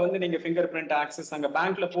பேங்க்ல வந்து நீங்க ஃபிங்கர் பிரிண்ட் ஆக்சஸ், அங்க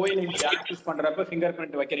பேங்க்ல போய் நீங்க ஆக்சஸ் பண்றப்ப ஃபிங்கர்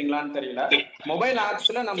பிரிண்ட் வைக்கிறீங்களான்னு தெரியல. மொபைல்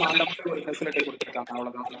ஆப்ஸ்ல நம்ம அந்த மாதிரி ஒரு ஃபெசிலிட்டி கொடுத்துருக்காங்க,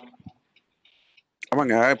 அவ்வளவுதான்.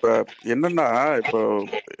 ஆமாங்க, இப்ப என்னன்னா இப்போ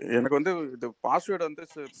எனக்கு வந்து இது பாஸ்வேர்டு வந்து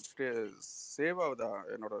சேவ் ஆகுதா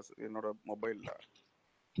என்னோட மொபைல்ல?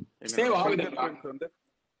 சேவ் ஆகுது வந்து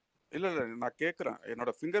இல்ல நான் கேக்குறேன்,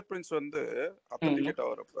 என்னோட ஃபிங்கர் பிரிண்ட்ஸ் வந்து அத்தன்டிகேட்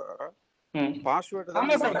ஆகுறப்ப பாஸ்வேர்டு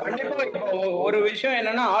தான். ஒரு விஷயம்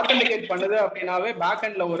என்னன்னா ஆத்தென்டிகேட் பண்ணுது அப்படின்னாவே பேக்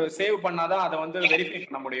எண்ட்ல ஒரு சேவ் பண்ணாதான் அதை வந்து வெரிஃபை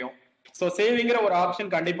பண்ண முடியும். ஸோ சேவிங்கிற ஒரு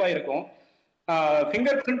ஆப்ஷன் கண்டிப்பா இருக்கும்.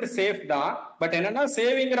 ஃபிங்கர் பிரிண்ட் சேஃப் தான். பட் என்னன்னா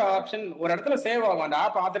சேவிங்கிற ஆப்ஷன் ஒரு இடத்துல சேவ் ஆகும். அந்த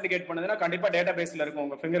ஆப் ஆத்தென்டிகேட் பண்ணுதுன்னா கண்டிப்பா டேட்டா பேஸ்ல இருக்கும்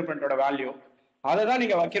உங்க ஃபிங்கர் பிரிண்டோட வேல்யூ. அதை தான்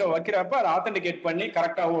நீங்க வைக்கிறப்ப அதை ஆத்தென்டிகேட் பண்ணி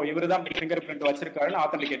கரெக்டா இவரு தான் ஃபிங்கர் பிரிண்ட் வச்சிருக்காருன்னு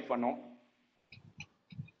ஆத்தென்டிகேட் பண்ணும்.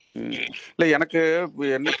 இல்ல எனக்கு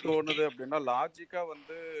என்ன தோணுது அப்படின்னா லாஜிக்கா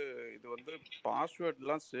வந்து இது வந்து பாஸ்வேர்ட்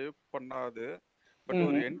எல்லாம் சேவ் பண்ணாது. பட்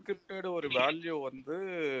ஒரு என்கிரிப்டட் ஒரு வேல்யூ வந்து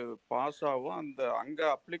பாஸ் ஆகும். அந்த அங்க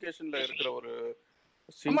அப்ளிகேஷன்ல இருக்கிற ஒரு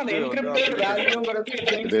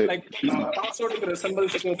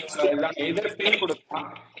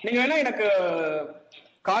நீங்க வேணா எனக்கு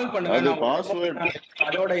கால் பண்ணுங்க,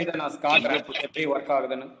 அதோட இதை நான் காட்டுறேன் எப்படி ஒர்க்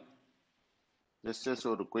ஆகுதுன்னு.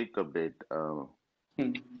 ஜஸ்ட் ஒரு குயிக் அப்டேட்.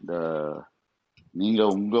 நீங்க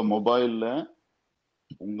உங்க மொபைல்ல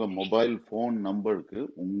உங்க மொபைல் போன் நம்பருக்கு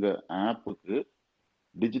உங்க ஆப்புக்கு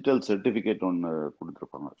டிஜிட்டல் சர்டிபிகேட் ஒன்னு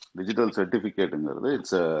கொடுத்துருப்பாங்க. டிஜிட்டல் சர்டிபிகேட்டுங்கிறது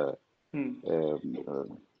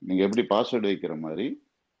நீங்க எப்படி பாஸ்வேர்டு வைக்கிற மாதிரி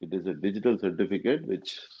it is a digital certificate which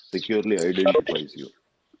securely identifies you.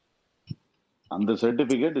 அந்த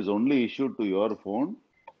certificate is only issued to your phone.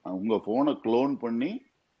 உங்க போனை க்ளோன் பண்ணி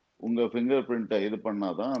உங்க ஃபிங்கர் பிரிண்ட்டை இது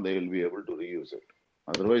பண்ணாதான் they will be able to reuse it.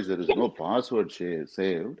 Otherwise there is no password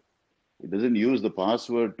saved. It doesn't use the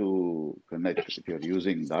password to connect if you're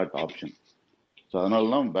using that option. So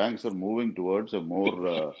அதனால banks are moving towards a more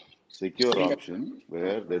secure option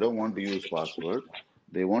where they don't want to use password.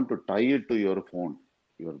 They want to tie it to your phone.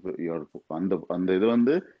 Your அந்த இது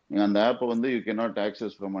வந்து அந்த ஆப்பை வந்து you cannot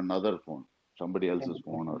access from another phone, somebody else's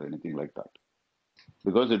phone or anything like that,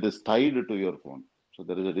 because it is tied to your phone. So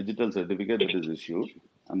there is a digital certificate that is issued,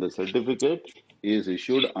 and the certificate is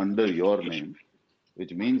issued under your name,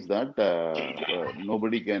 which means that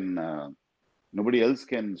nobody else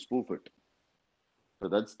can spoof it. So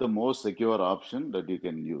that's the most secure option that you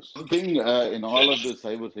can use. One thing in all of this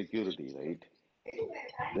cyber security, right?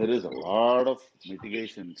 there is a lot of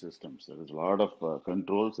mitigation systems, there is a lot of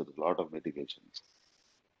controls, there is a lot of mitigations.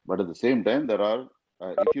 But at the same time, there are,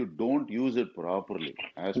 if you don't use it properly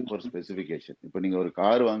as per specification, இப்போ நீங்க ஒரு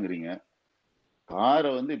car வாங்குறீங்க, காரை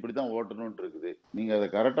வந்து இப்படிதான் ஓட்டணும்னு இருக்குது, நீங்க அதை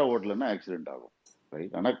கரெக்டா ஓட்டலன்னா ஆக்சிடென்ட் ஆகும்,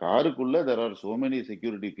 ரைட்? ஆனா காருக்குள்ள there are so many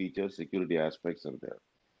security features, security aspects are there,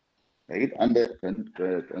 right? And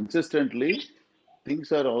consistently things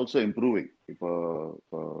are also improving. இப்போ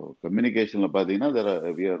கம்யூனிகேஷன்ல பாத்தீங்கன்னா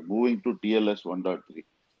we are moving to TLS 1.3.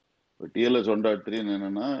 இப்போ TLS 1.3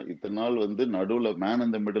 என்னன்னா, இத்தனை நாள் வந்து நடுவுல மேன்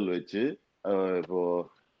இந்த மிடில் வச்சு இப்போ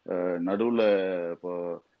நடுவுல இப்போ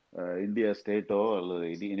இந்தியா ஸ்டேட்டோ அல்லது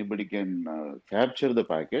anybody can capture the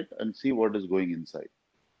packet and see what is going inside.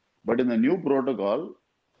 But in the new protocol,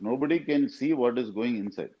 nobody can see what is going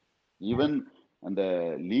inside. Even and the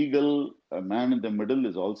legal man in the middle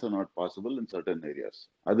is also not possible in certain areas.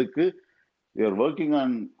 Adukku we are working on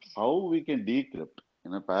how we can decrypt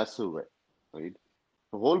in a passive way, right?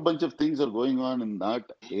 A whole bunch of things are going on in that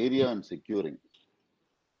area and securing,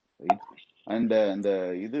 right? And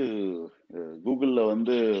idu Google la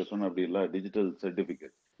vandu sonna appadilla digital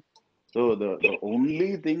certificate. So the only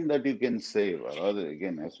thing that you can save, rather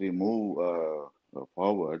again as we move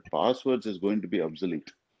forward, passwords is going to be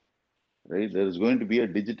obsolete, right? There is going to be a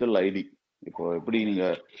digital ID. இப்போ எப்படி நீங்க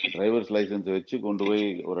drivers licence வச்சு கொண்டு போய்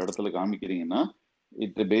ஒரு இடத்துல காமிக்கிறீங்கன்னா,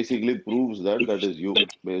 it basically proves that that is you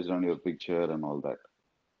based on your picture and all that.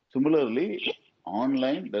 Similarly,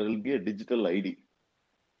 online there will be a digital ID.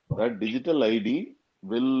 That digital ID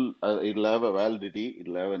will it will have a validity, it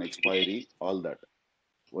will have an expiry, all that.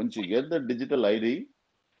 Once you get the digital ID,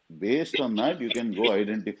 based on that you can go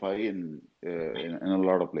identify in a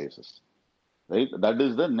lot of places, right? That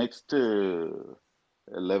is the next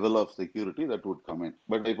level of security that would come in.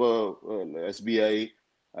 But if SBI,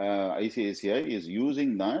 ICICI is using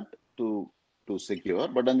that to secure,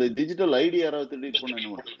 but on the digital ID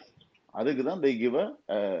they give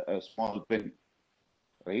a small pin,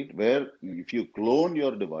 right? Where if you clone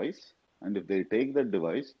your device and if they take that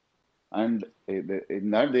device, and in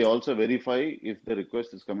that they also verify if the request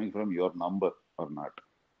is coming from your number or not,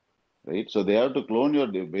 right? So they have to clone your,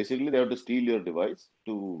 basically they have to steal your device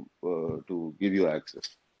to give you access,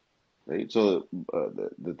 right? So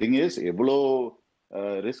the thing is, evlo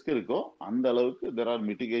risk irukko and alavukku there are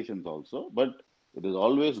mitigations also, but it is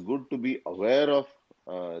always good to be aware of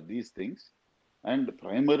these things. And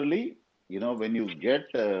primarily, you know, when you get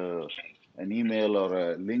an email or a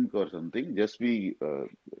link or something, just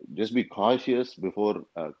be cautious before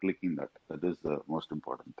clicking that. That is the most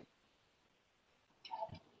important thing.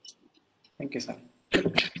 Thank you, sir.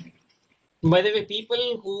 By the way, people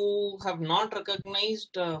who have not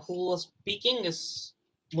recognized who was speaking is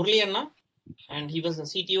Murli Anna, and he was the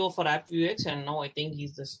CTO for WebEX, and now I think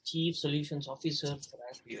he's the Chief Solutions Officer for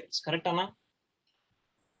WebEX. Correct, Anna?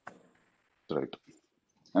 Right.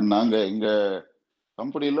 And nanga inga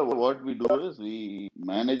company la what we do is we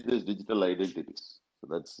manage these digital identities. So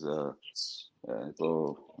that's so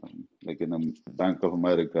like in Bank of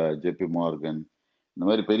America, JP Morgan, இந்த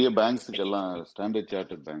மாதிரி பெரிய பேங்க்ஸுக்கெல்லாம், standard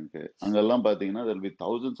chartered bank, அங்கெல்லாம் பார்த்தீங்கன்னா there will be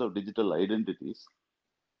thousands of digital identities.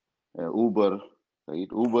 Uber,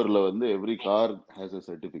 right? Uberல வந்து every car has a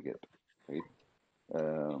certificate, right?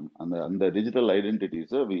 அந்த digital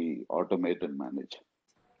identities we automate and manage.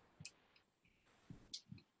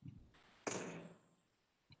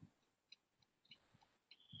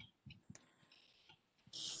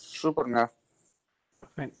 சூப்பருங்க.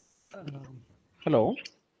 Hello.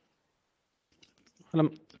 Hello.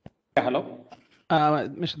 Yeah, hello.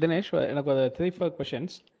 Mr. Dinesh, எனக்கு ஒரு 3-4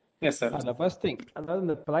 questions. Yes, sir. The first thing, அதாவது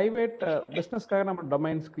இந்த private businessக்காக நம்ம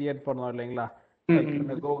domains create பண்ணோம் இல்லைங்களா?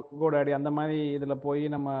 Like GoDaddy அந்த மாதிரி இதுல போய்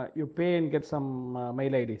நம்ம you pay and get some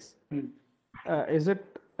mail IDs. Is it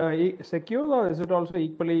secure or is it also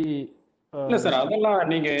equally? இல்ல சார், அதெல்லாம்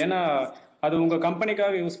நீங்க ஏன்னா அது உங்க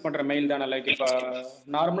கம்பெனிக்காக யூஸ் பண்ற மெயில் தானே. லைக் இப்ப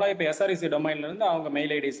நார்மலா இப்ப SREC டொமைன்ல இருந்து அவங்க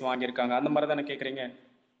மெயில் ஐடிஸ் வாங்கியிருக்காங்க, அந்த மாதிரி தானே கேக்குறீங்க?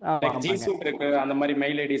 லைக் ஜிசூட் இருக்கு, அந்த மாதிரி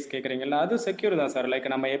மெயில் ஐடிஸ் கேக்குறீங்கல்ல, அது செக்யூர் தான் சார். லைக்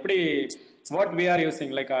நம்ம எப்படி what we are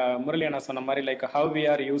using, like Murali அண்ணா சொன்ன மாதிரி like how we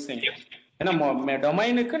are using. ஏன்னா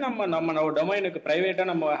டொமைனுக்கு நம்ம டொமைனுக்கு பிரைவேட்டா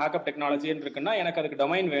நம்ம ஹேக்கப் டெக்னாலஜின்னு இருக்குன்னா எனக்கு அதுக்கு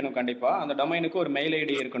டொமைன் வேணும் கண்டிப்பா. அந்த டொமைனுக்கு ஒரு மெயில்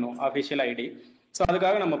ஐடி இருக்கணும், அஃபிஷியல் ஐடி. ஸோ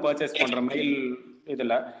அதுக்காக நம்ம பர்ச்சேஸ் பண்றோம் மெயில்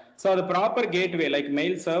இதுல. ஸோ அது proper gateway, like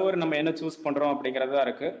mail server நம்ம என்ன சூஸ் பண்றோம் அப்படிங்கிறது தான்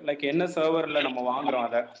இருக்கு. லைக் என்ன சர்வர்ல நம்ம வாங்குறோம்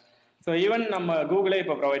அதை. ஸோ ஈவன் நம்ம கூகுளே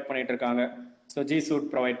இப்போ ப்ரொவைட் பண்ணிட்டு இருக்காங்க. ஸோ ஜிசூட்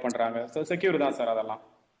ப்ரொவைட் பண்றாங்க. ஸோ செக்யூர் தான் சார் அதெல்லாம்.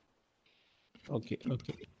 Okay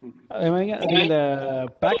okay. இந்த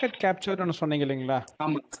பேக்கெட் கேப்சர்னு சொன்னீங்க இல்லைங்களா?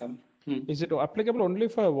 ஆமாம் sir. Is it applicable only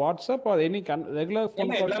for WhatsApp or any regular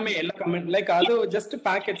phone call? எல்லாமே எல்லா கமெண்ட் லைக் அது ஜஸ்ட்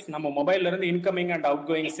பேக்கெட்ஸ் நம்ம மொபைல்ல இருந்து incoming and out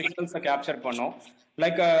going சிக்னல்ஸை capture பண்ணோம்.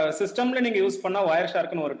 லைக் சிஸ்டம்ல நீங்க யூஸ் பண்ணா வயர்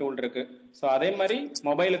ஷார்க்னு ஒரு டூல் இருக்கு. ஸோ அதே மாதிரி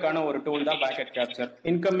மொபைலுக்கான ஒரு டூல் தான் packet capture.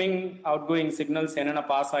 Incoming out going signals என்னென்ன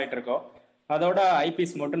பாஸ் ஆயிட்டு இருக்கோ அதோட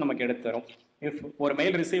ஐபிஸ் மட்டும் நமக்கு எடுத்து தரும். இஃப் ஒரு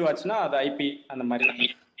மெயில் ரிசீவ் ஆச்சுன்னா அது ஐபி அந்த மாதிரி.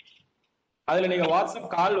 அதுல நீங்க வாட்ஸ்அப்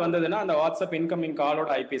கால் வந்ததுன்னா அந்த வாட்ஸ்அப் இன்கமிங் காலோட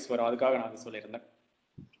ஐபிஸ் வரும். அதுக்காக நான் சொல்லியிருந்தேன்.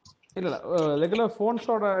 இல்ல ரெகுலர்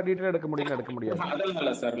போன்ஸோட டீடைல் எடுக்க முடியாது. அதெல்லாம்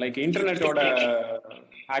இல்ல சார். லைக் இன்டர்நெட்டோட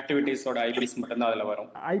ஆக்டிவிட்டீஸோட ஐபிஸ் மட்டும் தான் அதுல வரும்.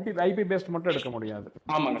 ஐபி பேஸ்ட் மட்டும் எடுக்க முடியாது.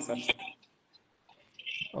 ஆமாங்க சார்.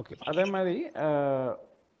 ஓகே. அதே மாதிரி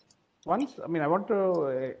ஒன்ஸ் ஐ வாண்ட் டு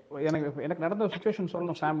எனக்கு நடந்த ஒரு சிச்சுவேஷன்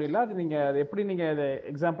சொல்லணும் ஃபேமிலியில். அது நீங்கள் அது எப்படி நீங்கள் அதை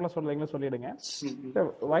எக்ஸாம்பிளாக சொல்லுவீங்களோ சொல்லிடுங்க.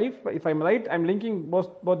 Wife if I'm right I'm linking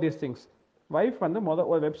both these things. Wife வந்து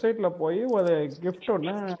ஒரு வெப்சைட்ல போய் ஒரு கிஃப்ட்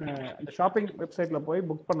ஒன்று ஷாப்பிங் வெப்சைட்ல போய்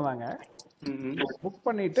புக் பண்ணுவாங்க. புக்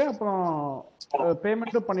பண்ணிட்டு அப்புறம்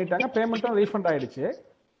பேமெண்ட்டும் பண்ணிட்டாங்க. பேமெண்ட்டும் ரீஃபண்ட் ஆயிடுச்சு.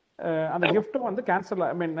 அந்த கிஃப்ட்டும் வந்து கேன்சல்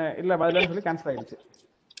இல்லை பதிலன்னு சொல்லி கேன்சல் ஆயிடுச்சு.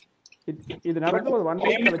 இது நடந்து ஒரு 1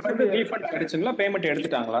 வீக் கழிச்சு ரீஃபண்ட் ஆயிடுச்சுங்களா? பேமெண்ட்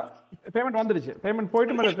எடுத்துட்டாங்களா? பேமெண்ட் வந்துருச்சு. பேமெண்ட்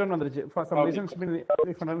போயிட்டு மேலே ரிட்டர்ன் வந்துருச்சு. ஃபார் சம் ரீசன்ஸ்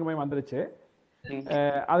ரீஃபண்ட் போய் வந்துருச்சு.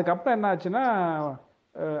 அதுக்கப்புறம் என்ன ஆச்சுன்னா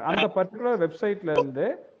அந்த பர்டிகுலர் வெப்சைட்ல இருந்து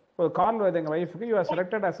ஒரு கால் வருது எங்க வைஃபுக்கு, you are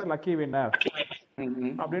selected as a lucky winner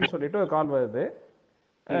அப்படின்னு சொல்லிட்டு ஒரு கால் வருது.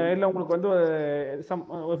 இல்லை உங்களுக்கு வந்து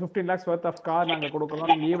ஒரு 15 lakhs worth ஆஃப் கார் நாங்கள்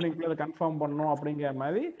கொடுக்குறோம், நீங்கள் ஈவினிங்ல அதை கன்ஃபார்ம் பண்ணணும் அப்படிங்கிற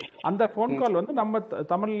மாதிரி. அந்த ஃபோன் கால் வந்து நம்ம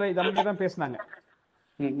தமிழ்ல தான் பேசினாங்க.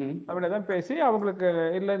 தமிழ்ல தான் பேசி அவங்களுக்கு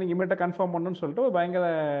இல்லை நீங்கள் இமீடியட்டாக கன்ஃபார்ம் பண்ணணும்னு சொல்லிட்டு ஒரு பயங்கர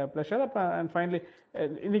ப்ரெஷர். அப்போ அண்ட் ஃபைனலி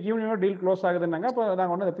இன்னைக்கு ஈவினிங்கோட டீல் க்ளோஸ் ஆகுதுன்னாங்க. அப்போ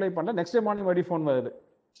நாங்கள் ஒன்றும் ரிப்ளை பண்ணல. நெக்ஸ்ட் டே மார்னிங் மறுபடியும் ஃபோன் வருது,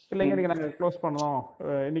 இல்லைங்க நீங்கள் நாங்கள் க்ளோஸ் பண்ணோம்,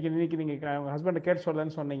 இன்னைக்கு நீங்கள் உங்கள் ஹஸ்பண்டை கேட்டு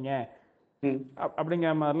சொல்லலன்னு சொன்னீங்க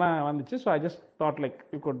அப்படிங்கிற மாதிரிலாம் வந்துச்சு. So I just thought like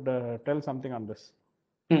you good tell something on this.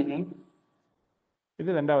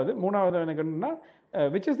 இது ரெண்டாவது. மூணாவது எனக்கு என்னன்னா,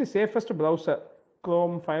 which is the safest browser?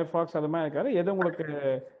 Chrome, Firefox அது மாதிரி இருக்காது. எது உங்களுக்கு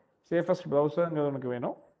சேஃபஸ்ட் ப்ரௌசருங்கிறது எனக்கு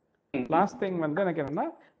வேணும். லாஸ்ட் திங் வந்து எனக்கு என்னன்னா,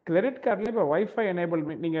 கிரெடிட் கார்டில் இப்போ வைஃபை எனேபிள்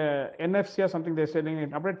நீங்கள் என்எஃப்சியா சம்திங்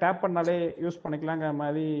நீங்கள் அப்படியே டேப் பண்ணாலே யூஸ் பண்ணிக்கலாங்கிற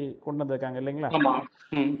மாதிரி கொண்டு வந்திருக்காங்க இல்லைங்களா?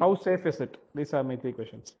 How safe is it? These are my 3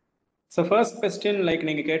 questions. So first question like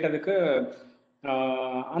நீங்கள் கேட்டதுக்கு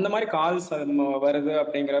அந்த மாதிரி கால்ஸ் வருது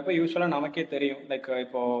அப்படிங்கிறப்ப யூஸ்வலாக நமக்கே தெரியும். லைக்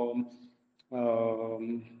இப்போ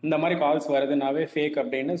இந்த மாதிரி கால்ஸ் வருதுனாவே ஃபேக்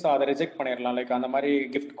அப்படின்னு. ஸோ அதை ரிஜெக்ட் பண்ணிடலாம். லைக் அந்த மாதிரி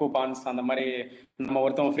கிஃப்ட் கூப்பான்ஸ் அந்த மாதிரி நம்ம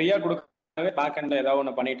ஒருத்தவங்க ஃப்ரீயாக கொடுக்கவே பேக் எண்ட்ல ஏதாவது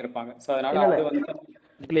ஒன்று பண்ணிட்டு இருப்பாங்க. ஸோ அதனால அது வந்து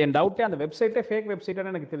இல்லை, என் டவுட்டே அந்த வெப்சைட்டே ஃபேக்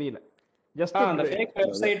வெப்சைட்டானு எனக்கு தெரியல. ஜஸ்ட் அந்த ஃபேக்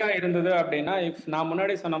வெப்சைட்டா இருந்தது அப்படின்னா, இஃப் நான்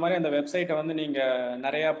முன்னாடி சொன்ன மாதிரி அந்த வெப்சைட்டை வந்து நீங்க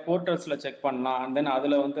நிறைய போர்ட்டல்ஸ்ல செக் பண்ணலாம். அண்ட் தென்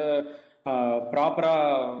அதுல வந்து ப்ராப்பரா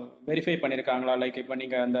வெரிஃபை பண்ணியிருக்காங்களா. லைக் இப்போ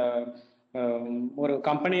நீங்க அந்த ஒரு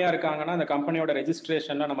கம்பெனியா இருக்காங்கன்னா அந்த கம்பெனியோட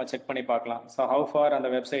ரெஜிஸ்ட்ரேஷன்ல நம்ம செக் பண்ணி பார்க்கலாம். ஸோ ஹவு ஃபார் அந்த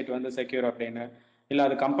வெப்சைட் வந்து செக்யூர் அப்படின்னு. இல்லை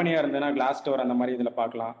அது கம்பெனியா இருந்ததுன்னா கிளாஸ் டோர் அந்த மாதிரி இதில்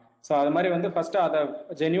பார்க்கலாம். ஸோ அது மாதிரி வந்து ஃபர்ஸ்ட் அதை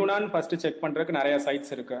ஜென்யூனான்னு ஃபர்ஸ்ட் செக் பண்றதுக்கு நிறைய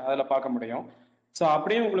சைட்ஸ் இருக்கு, அதில் பார்க்க முடியும். ஸோ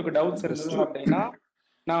அப்படியே உங்களுக்கு டவுட்ஸ் இருந்தது அப்படின்னா,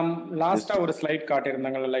 நான் லாஸ்டா ஒரு ஸ்லைட்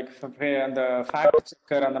காட்டியிருந்தாங்க. லைக் அந்த ஃபேக்ட்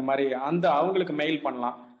செக்கர் அந்த மாதிரி அவங்களுக்கு மெயில்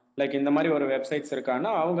பண்ணலாம். லைக் இந்த மாதிரி ஒரு வெப்சைட்ஸ் இருக்கான்னா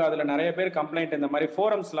அவங்க அதுல நிறைய பேர் கம்ப்ளைண்ட் இந்த மாதிரி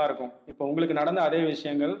ஃபோரம்ஸ்லாம் இருக்கும். இப்போ உங்களுக்கு நடந்த அதே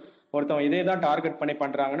விஷயங்கள் ஒருத்தவங்க இதே தான் டார்கெட் பண்ணி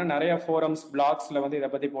பண்றாங்கன்னா நிறைய ஃபோரம்ஸ் பிளாக்ஸ்ல வந்து இதை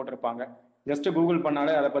பத்தி போட்டிருப்பாங்க. ஜஸ்ட் கூகுள்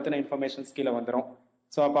பண்ணாலே அதை பத்தின இன்ஃபர்மேஷன்ஸ் கீழே வந்துடும்.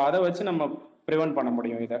 ஸோ அப்போ அதை வச்சு நம்ம ப்ரிவென்ட் பண்ண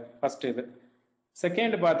முடியும் இதை. ஃபர்ஸ்ட் இது.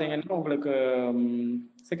 செகண்ட் பாத்தீங்கன்னா உங்களுக்கு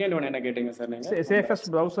செகண்ட் ஒன் என்ன கேட்டீங்க சார்? நீங்க சேஃபஸ்ட்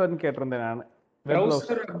ப்ரௌசர்னு கேட்டிருந்தேன் நான்.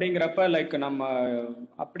 ப்ரௌசர் அப்படிங்கிறப்ப லைக்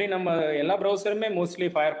நம்ம எல்லா ப்ரௌசருமே மோஸ்ட்லி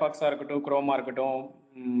ஃபயர்ஃபாக்ஸா இருக்கட்டும், குரோமா இருக்கட்டும்,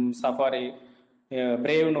 சஃபாரி,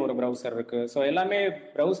 பிரேவ்னு ஒரு ப்ரௌசர் இருக்கு. ஸோ எல்லாமே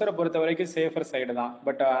ப்ரௌசரை பொறுத்த வரைக்கும் சேஃபர் சைடு தான்.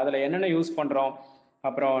 பட் அதுல என்னென்ன யூஸ் பண்றோம்,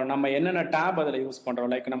 அப்புறம் நம்ம என்னென்ன டேப் அதில் யூஸ்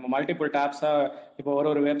பண்றோம். லைக் நம்ம மல்டிபிள் டேப்ஸா இப்போ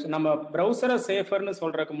ஒரு நம்ம ப்ரௌசரை சேஃபர்னு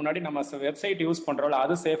சொல்றதுக்கு முன்னாடி நம்ம வெப்சைட் யூஸ் பண்றோம்ல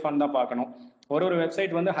அது சேஃபான்னு தான் பார்க்கணும். ஒரு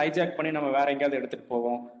வெப்சைட் வந்து ஹைஜாக் பண்ணி நம்ம வேற எங்கேயாவது எடுத்துட்டு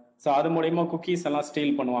போவோம். ஸோ அது மூலியமா குக்கீஸ் எல்லாம்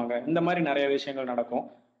ஸ்டீல் பண்ணுவாங்க. இந்த மாதிரி நிறைய விஷயங்கள் நடக்கும்.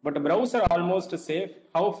 But browser almost safe.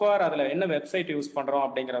 How for அதில் என்ன வெப்சைட் யூஸ் பண்றோம்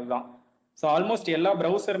அப்படிங்கிறது தான். ஸோ ஆல்மோஸ்ட் எல்லா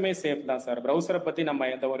ப்ரௌசருமே சேஃப் தான் சார். ப்ரௌசரை பத்தி நம்ம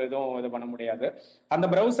எந்த ஒரு இதுவும் இது பண்ண முடியாது. அந்த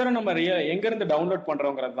ப்ரௌசரை நம்ம எங்கிருந்து டவுன்லோட்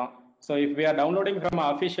பண்றோங்கிறது தான். So if we are downloading from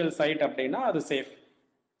official side அப்படின்னா அது சேஃப்.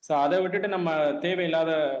 ஸோ அதை விட்டுட்டு நம்ம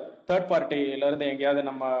தேவையில்லாத தேர்ட் பார்ட்டில இருந்து எங்கேயாவது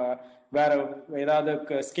நம்ம வேற ஏதாவது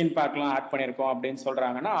ஸ்கின் பேக்லாம் ஆட் பண்ணியிருக்கோம் அப்படின்னு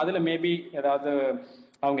சொல்றாங்கன்னா அதுல மேபி ஏதாவது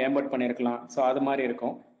அவங்க எம்பர்ட் பண்ணியிருக்கலாம். ஸோ அது மாதிரி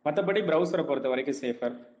இருக்கும். மற்றபடி ப்ரௌசரை பொறுத்த வரைக்கும்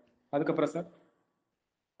சேஃபர். அதுக்கப்புறம் சார்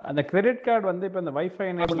அந்த கிரெடிட் கார்டு வந்து இப்போ இந்த வைஃபை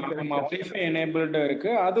எனேபிள்டு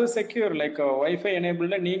இருக்கு. அது செக்யூர். லைக் வைஃபை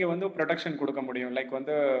எனேபிள்ல நீங்க வந்து ப்ரொடெக்ஷன் கொடுக்க முடியும். லைக்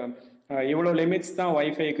வந்து இவ்வளோ லிமிட்ஸ் தான்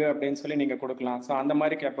ஒய்ஃபைக்கு அப்படின்னு சொல்லி நீங்கள் கொடுக்கலாம். ஸோ அந்த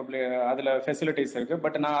மாதிரி அதில் ஃபெசிலிட்டிஸ் இருக்குது.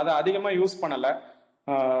 பட் நான் அதை அதிகமாக யூஸ் பண்ணலை.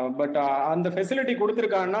 பட் அந்த ஃபெசிலிட்டி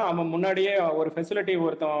கொடுத்துருக்காங்கன்னா அவன் முன்னாடியே ஒரு ஃபெசிலிட்டி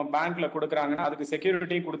ஒருத்தன் பேங்க்ல கொடுக்குறாங்கன்னா அதுக்கு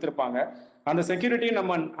செக்யூரிட்டி கொடுத்துருப்பாங்க. அந்த செக்யூரிட்டி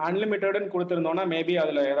நம்ம அன்லிமிட்டட்னு கொடுத்துருந்தோம்னா மேபி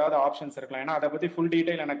அதில் ஏதாவது ஆப்ஷன்ஸ் இருக்கலாம். ஏன்னா அதை பற்றி ஃபுல்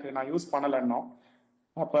டீட்டெயில் நான் யூஸ் பண்ணலைன்னோ.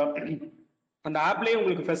 அப்போ அந்த ஆப்லேயே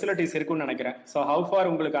உங்களுக்கு ஃபெசிலிட்டிஸ் இருக்குன்னு நினைக்கிறேன். ஸோ ஹவு ஃபார்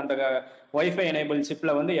உங்களுக்கு அந்த ஒய்ஃபை எனேபிள்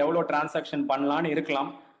சிப்பில் எவ்வளோ டிரான்சாக்ஷன் பண்ணலான்னு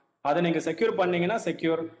இருக்கலாம். அதை நீங்கள் செக்யூர் பண்ணீங்கன்னா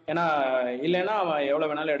செக்யூர், ஏன்னா இல்லைன்னா அவன் எவ்வளோ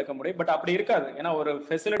வேணாலும் எடுக்க முடியும். பட் அப்படி இருக்காது. ஏன்னா ஒரு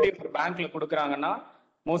ஃபெசிலிட்டி ஒரு பேங்க்ல கொடுக்குறாங்கன்னா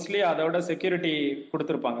மோஸ்ட்லி அதோட செக்யூரிட்டி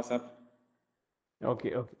கொடுத்துருப்பாங்க sir. Okay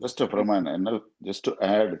okay. Just to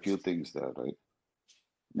add a few things there, right?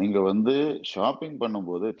 நீங்க ஷாப்பிங்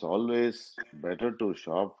பண்ணும்போது it's always better to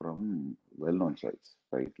shop from well known sides,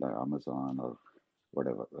 right? Like Amazon R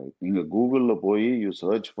whatever, right? நீங்க கூகுள்ல போய் you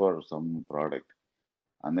search for some product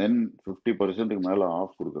and then 50% மேல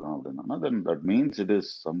of கொடுக்குறோம் அப்படின்னா then that means it is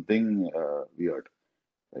something weird,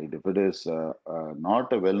 right? If it is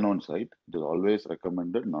not a well-known site, it is always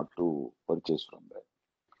recommended not to purchase from there.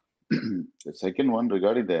 The second one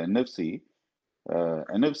regarding the NFC,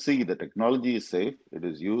 the technology is safe. It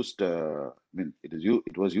is used.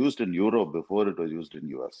 It was used in Europe before it was used in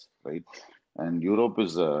US, right? And Europe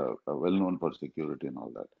is well known for security and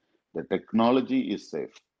all that. The technology is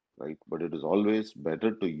safe, right? But it is always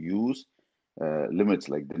better to use limits,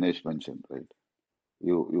 like Dinesh mentioned, right?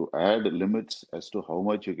 You add limits as to how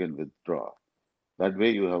much you can withdraw. That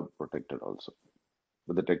way you have protected also.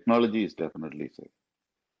 But the technology is definitely safe.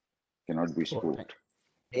 Cannot be spoofed.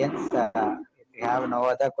 Yes, if you have no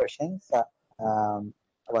other questions,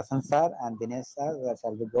 Vasanth sir and Dinesh sir,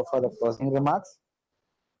 shall we go for the closing remarks?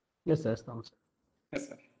 Yes, sir. Yes,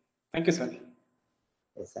 sir. Thank you, sir.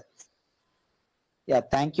 Yes, sir. Yeah,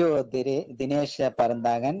 thank you, Dinesh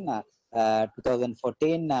Paranthagan,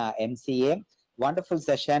 2014 MCA. Wonderful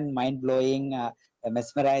session, mind-blowing,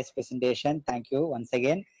 mesmerized presentation. Thank you once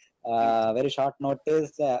again. Very short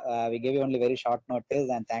notice. We gave you only very short notice,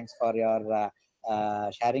 and thanks for your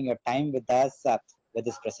sharing your time with us with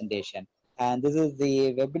this presentation. And this is the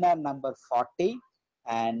webinar number 40,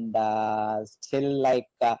 and still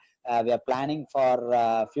we are planning for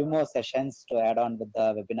a few more sessions to add on with the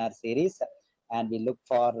webinar series. And we look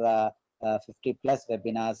for 50 plus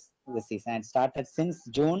webinars this season. It started since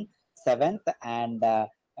June 7th, and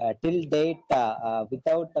till date,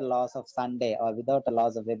 without the loss of Sunday or without the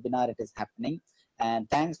loss of webinar, it is happening. And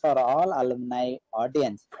thanks for all alumni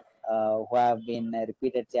audience who have been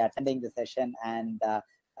repeatedly attending the session, and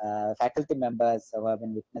faculty members who have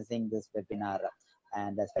been witnessing this webinar.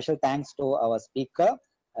 And a special thanks to our speaker,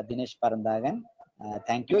 Dinesh Paranthagan.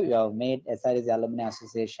 Thank you. You have made SREC Alumni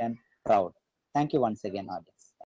Association proud. Thank you once again, audience.